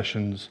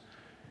possessions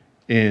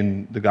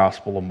in the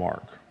Gospel of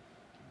Mark.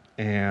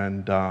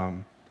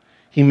 And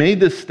he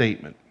made this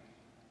statement.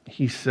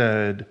 He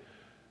said,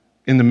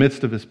 in the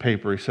midst of his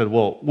paper, he said,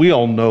 well, we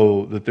all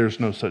know that there's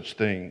no such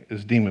thing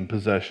as demon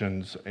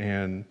possessions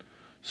and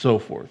so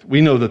forth.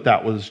 We know that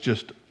that was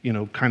just,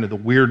 kind of the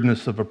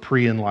weirdness of a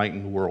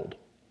pre-enlightened world.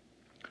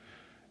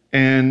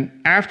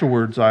 And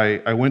afterwards,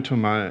 I went to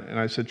him and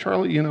I said,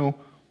 Charlie, I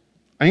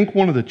think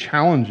one of the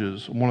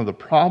challenges, one of the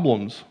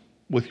problems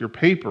with your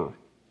paper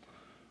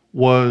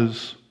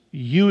was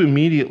you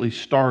immediately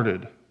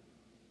started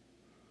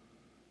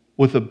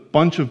with a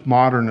bunch of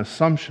modern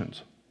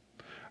assumptions.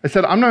 I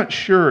said, I'm not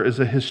sure as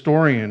a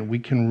historian we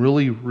can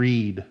really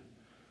read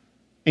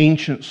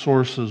ancient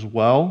sources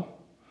well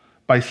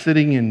by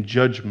sitting in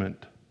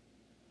judgment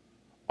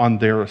on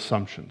their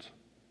assumptions.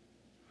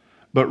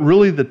 But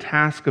really the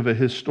task of a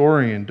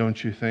historian,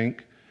 don't you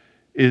think,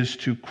 is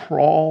to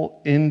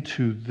crawl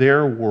into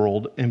their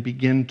world and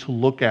begin to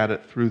look at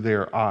it through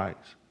their eyes.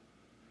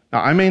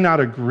 Now, I may not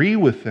agree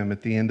with them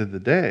at the end of the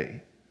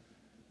day,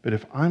 but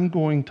if I'm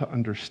going to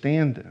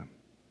understand them,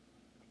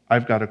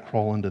 I've got to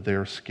crawl into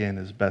their skin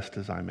as best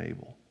as I'm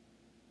able.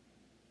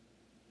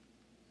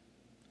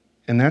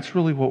 And that's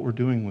really what we're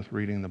doing with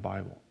reading the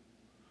Bible.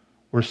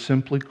 We're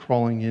simply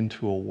crawling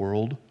into a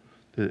world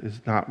that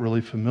is not really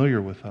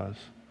familiar with us.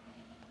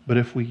 But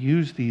if we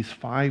use these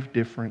 5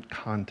 different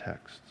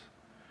contexts,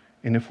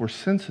 and if we're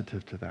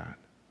sensitive to that,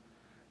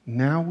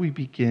 now we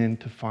begin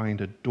to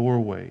find a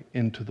doorway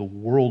into the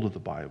world of the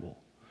Bible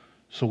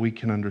so we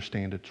can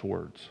understand its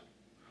words.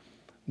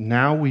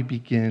 Now we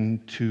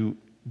begin to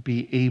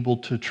be able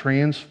to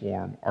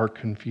transform our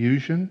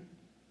confusion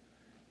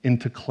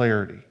into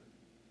clarity,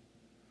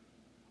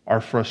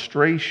 our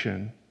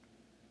frustration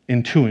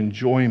into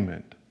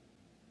enjoyment,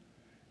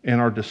 and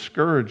our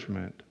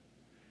discouragement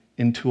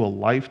into a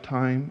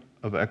lifetime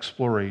of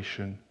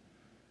exploration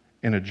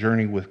and a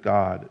journey with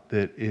God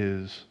that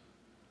is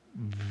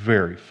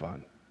very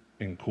fun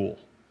and cool.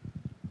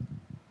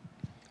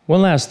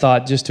 One last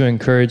thought just to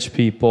encourage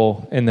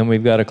people, and then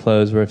we've got to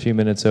close. We're a few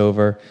minutes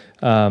over.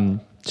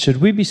 Should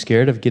we be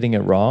scared of getting it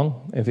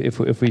wrong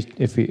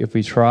if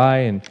we try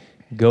and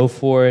go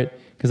for it?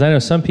 Because I know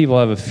some people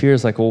have a fear.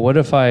 It's like, well, what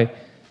if I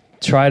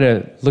try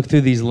to look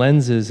through these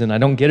lenses and I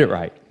don't get it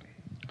right?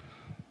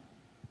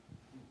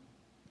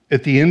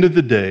 At the end of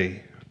the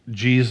day,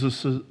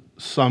 Jesus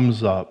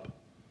sums up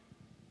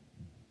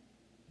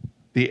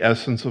the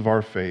essence of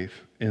our faith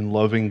in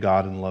loving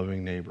God and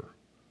loving neighbor.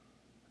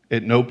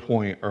 At no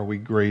point are we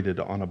graded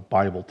on a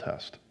Bible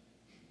test.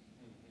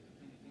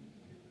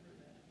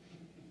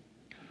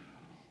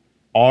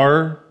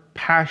 Our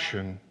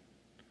passion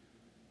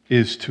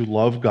is to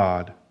love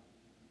God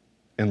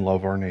and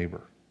love our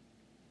neighbor.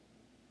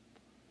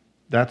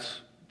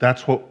 That's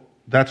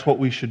what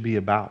we should be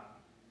about.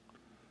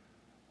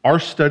 Our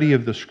study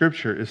of the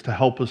Scripture is to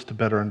help us to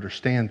better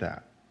understand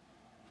that.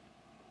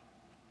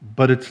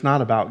 But it's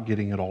not about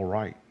getting it all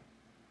right.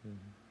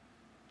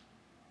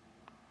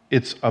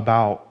 It's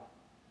about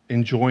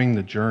enjoying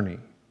the journey.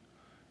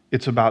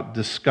 It's about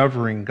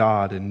discovering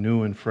God in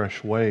new and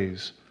fresh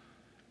ways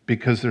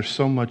because there's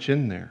so much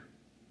in there.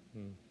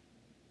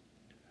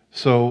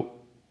 So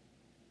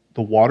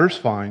the water's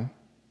fine.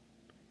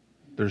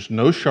 There's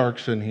no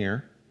sharks in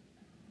here.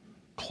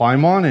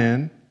 Climb on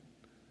in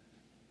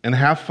and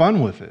have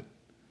fun with it.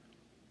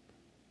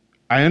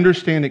 I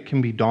understand it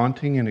can be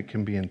daunting and it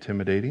can be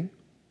intimidating,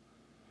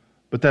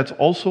 but that's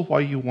also why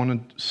you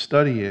want to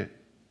study it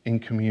in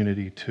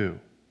community too.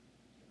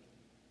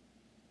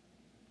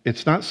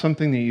 It's not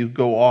something that you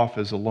go off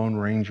as a lone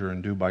ranger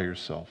and do by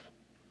yourself.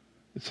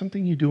 It's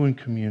something you do in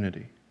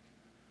community.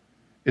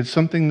 It's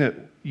something that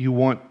you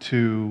want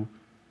to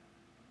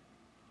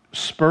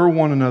spur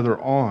one another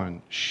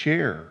on,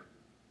 share,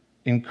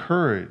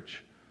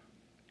 encourage.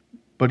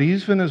 But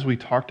even as we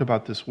talked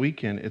about this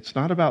weekend, it's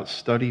not about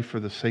study for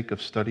the sake of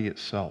study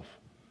itself.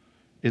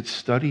 It's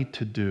study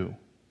to do.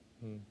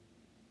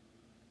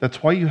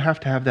 That's why you have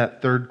to have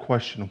that third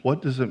question.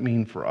 What does it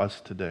mean for us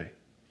today?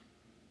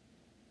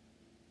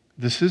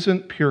 This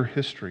isn't pure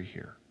history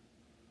here.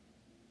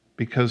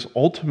 Because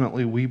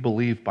ultimately we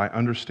believe by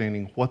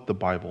understanding what the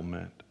Bible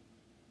meant,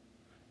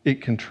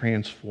 it can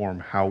transform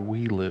how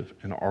we live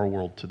in our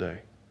world today.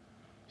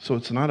 So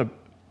it's not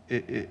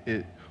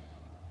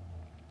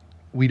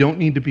we don't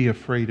need to be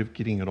afraid of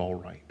getting it all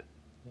right.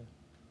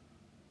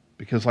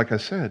 Because like I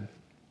said,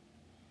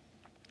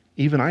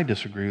 even I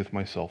disagree with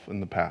myself in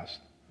the past.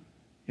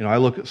 I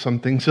look at some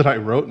things that I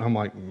wrote and I'm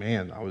like,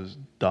 man, I was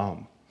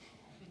dumb.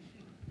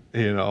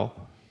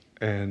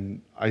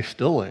 And I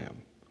still am.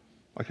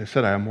 Like I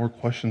said, I have more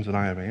questions than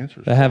I have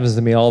answers. That happens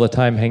to me all the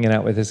time hanging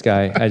out with this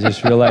guy. I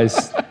just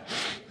realized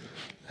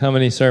how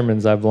many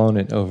sermons I've blown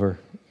it over.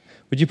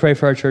 Would you pray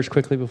for our church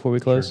quickly before we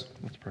close? Sure.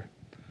 Let's pray.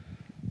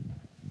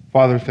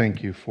 Father,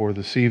 thank you for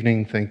this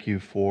evening. Thank you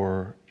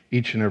for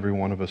each and every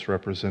one of us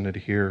represented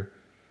here.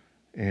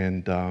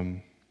 And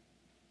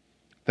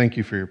thank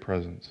you for your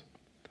presence.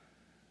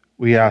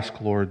 We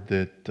ask, Lord,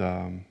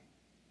 that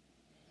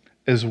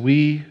as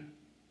we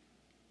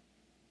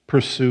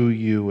pursue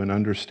you and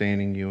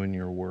understanding you and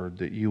your word,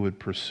 that you would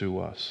pursue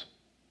us.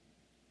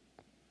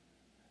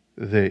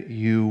 That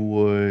you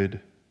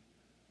would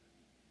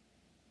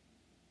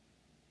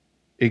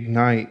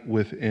ignite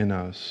within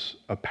us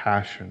a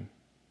passion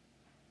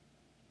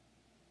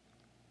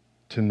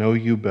to know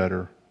you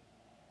better,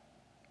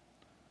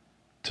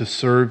 to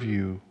serve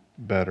you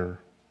better,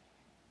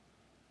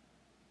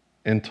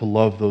 and to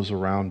love those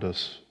around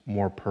us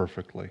more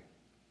perfectly.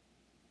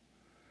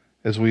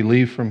 As we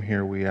leave from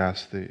here, we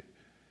ask that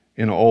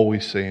in all we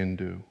say and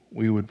do,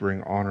 we would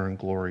bring honor and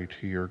glory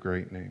to your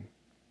great name.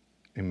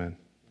 Amen.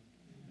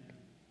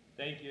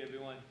 Thank you,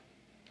 everyone.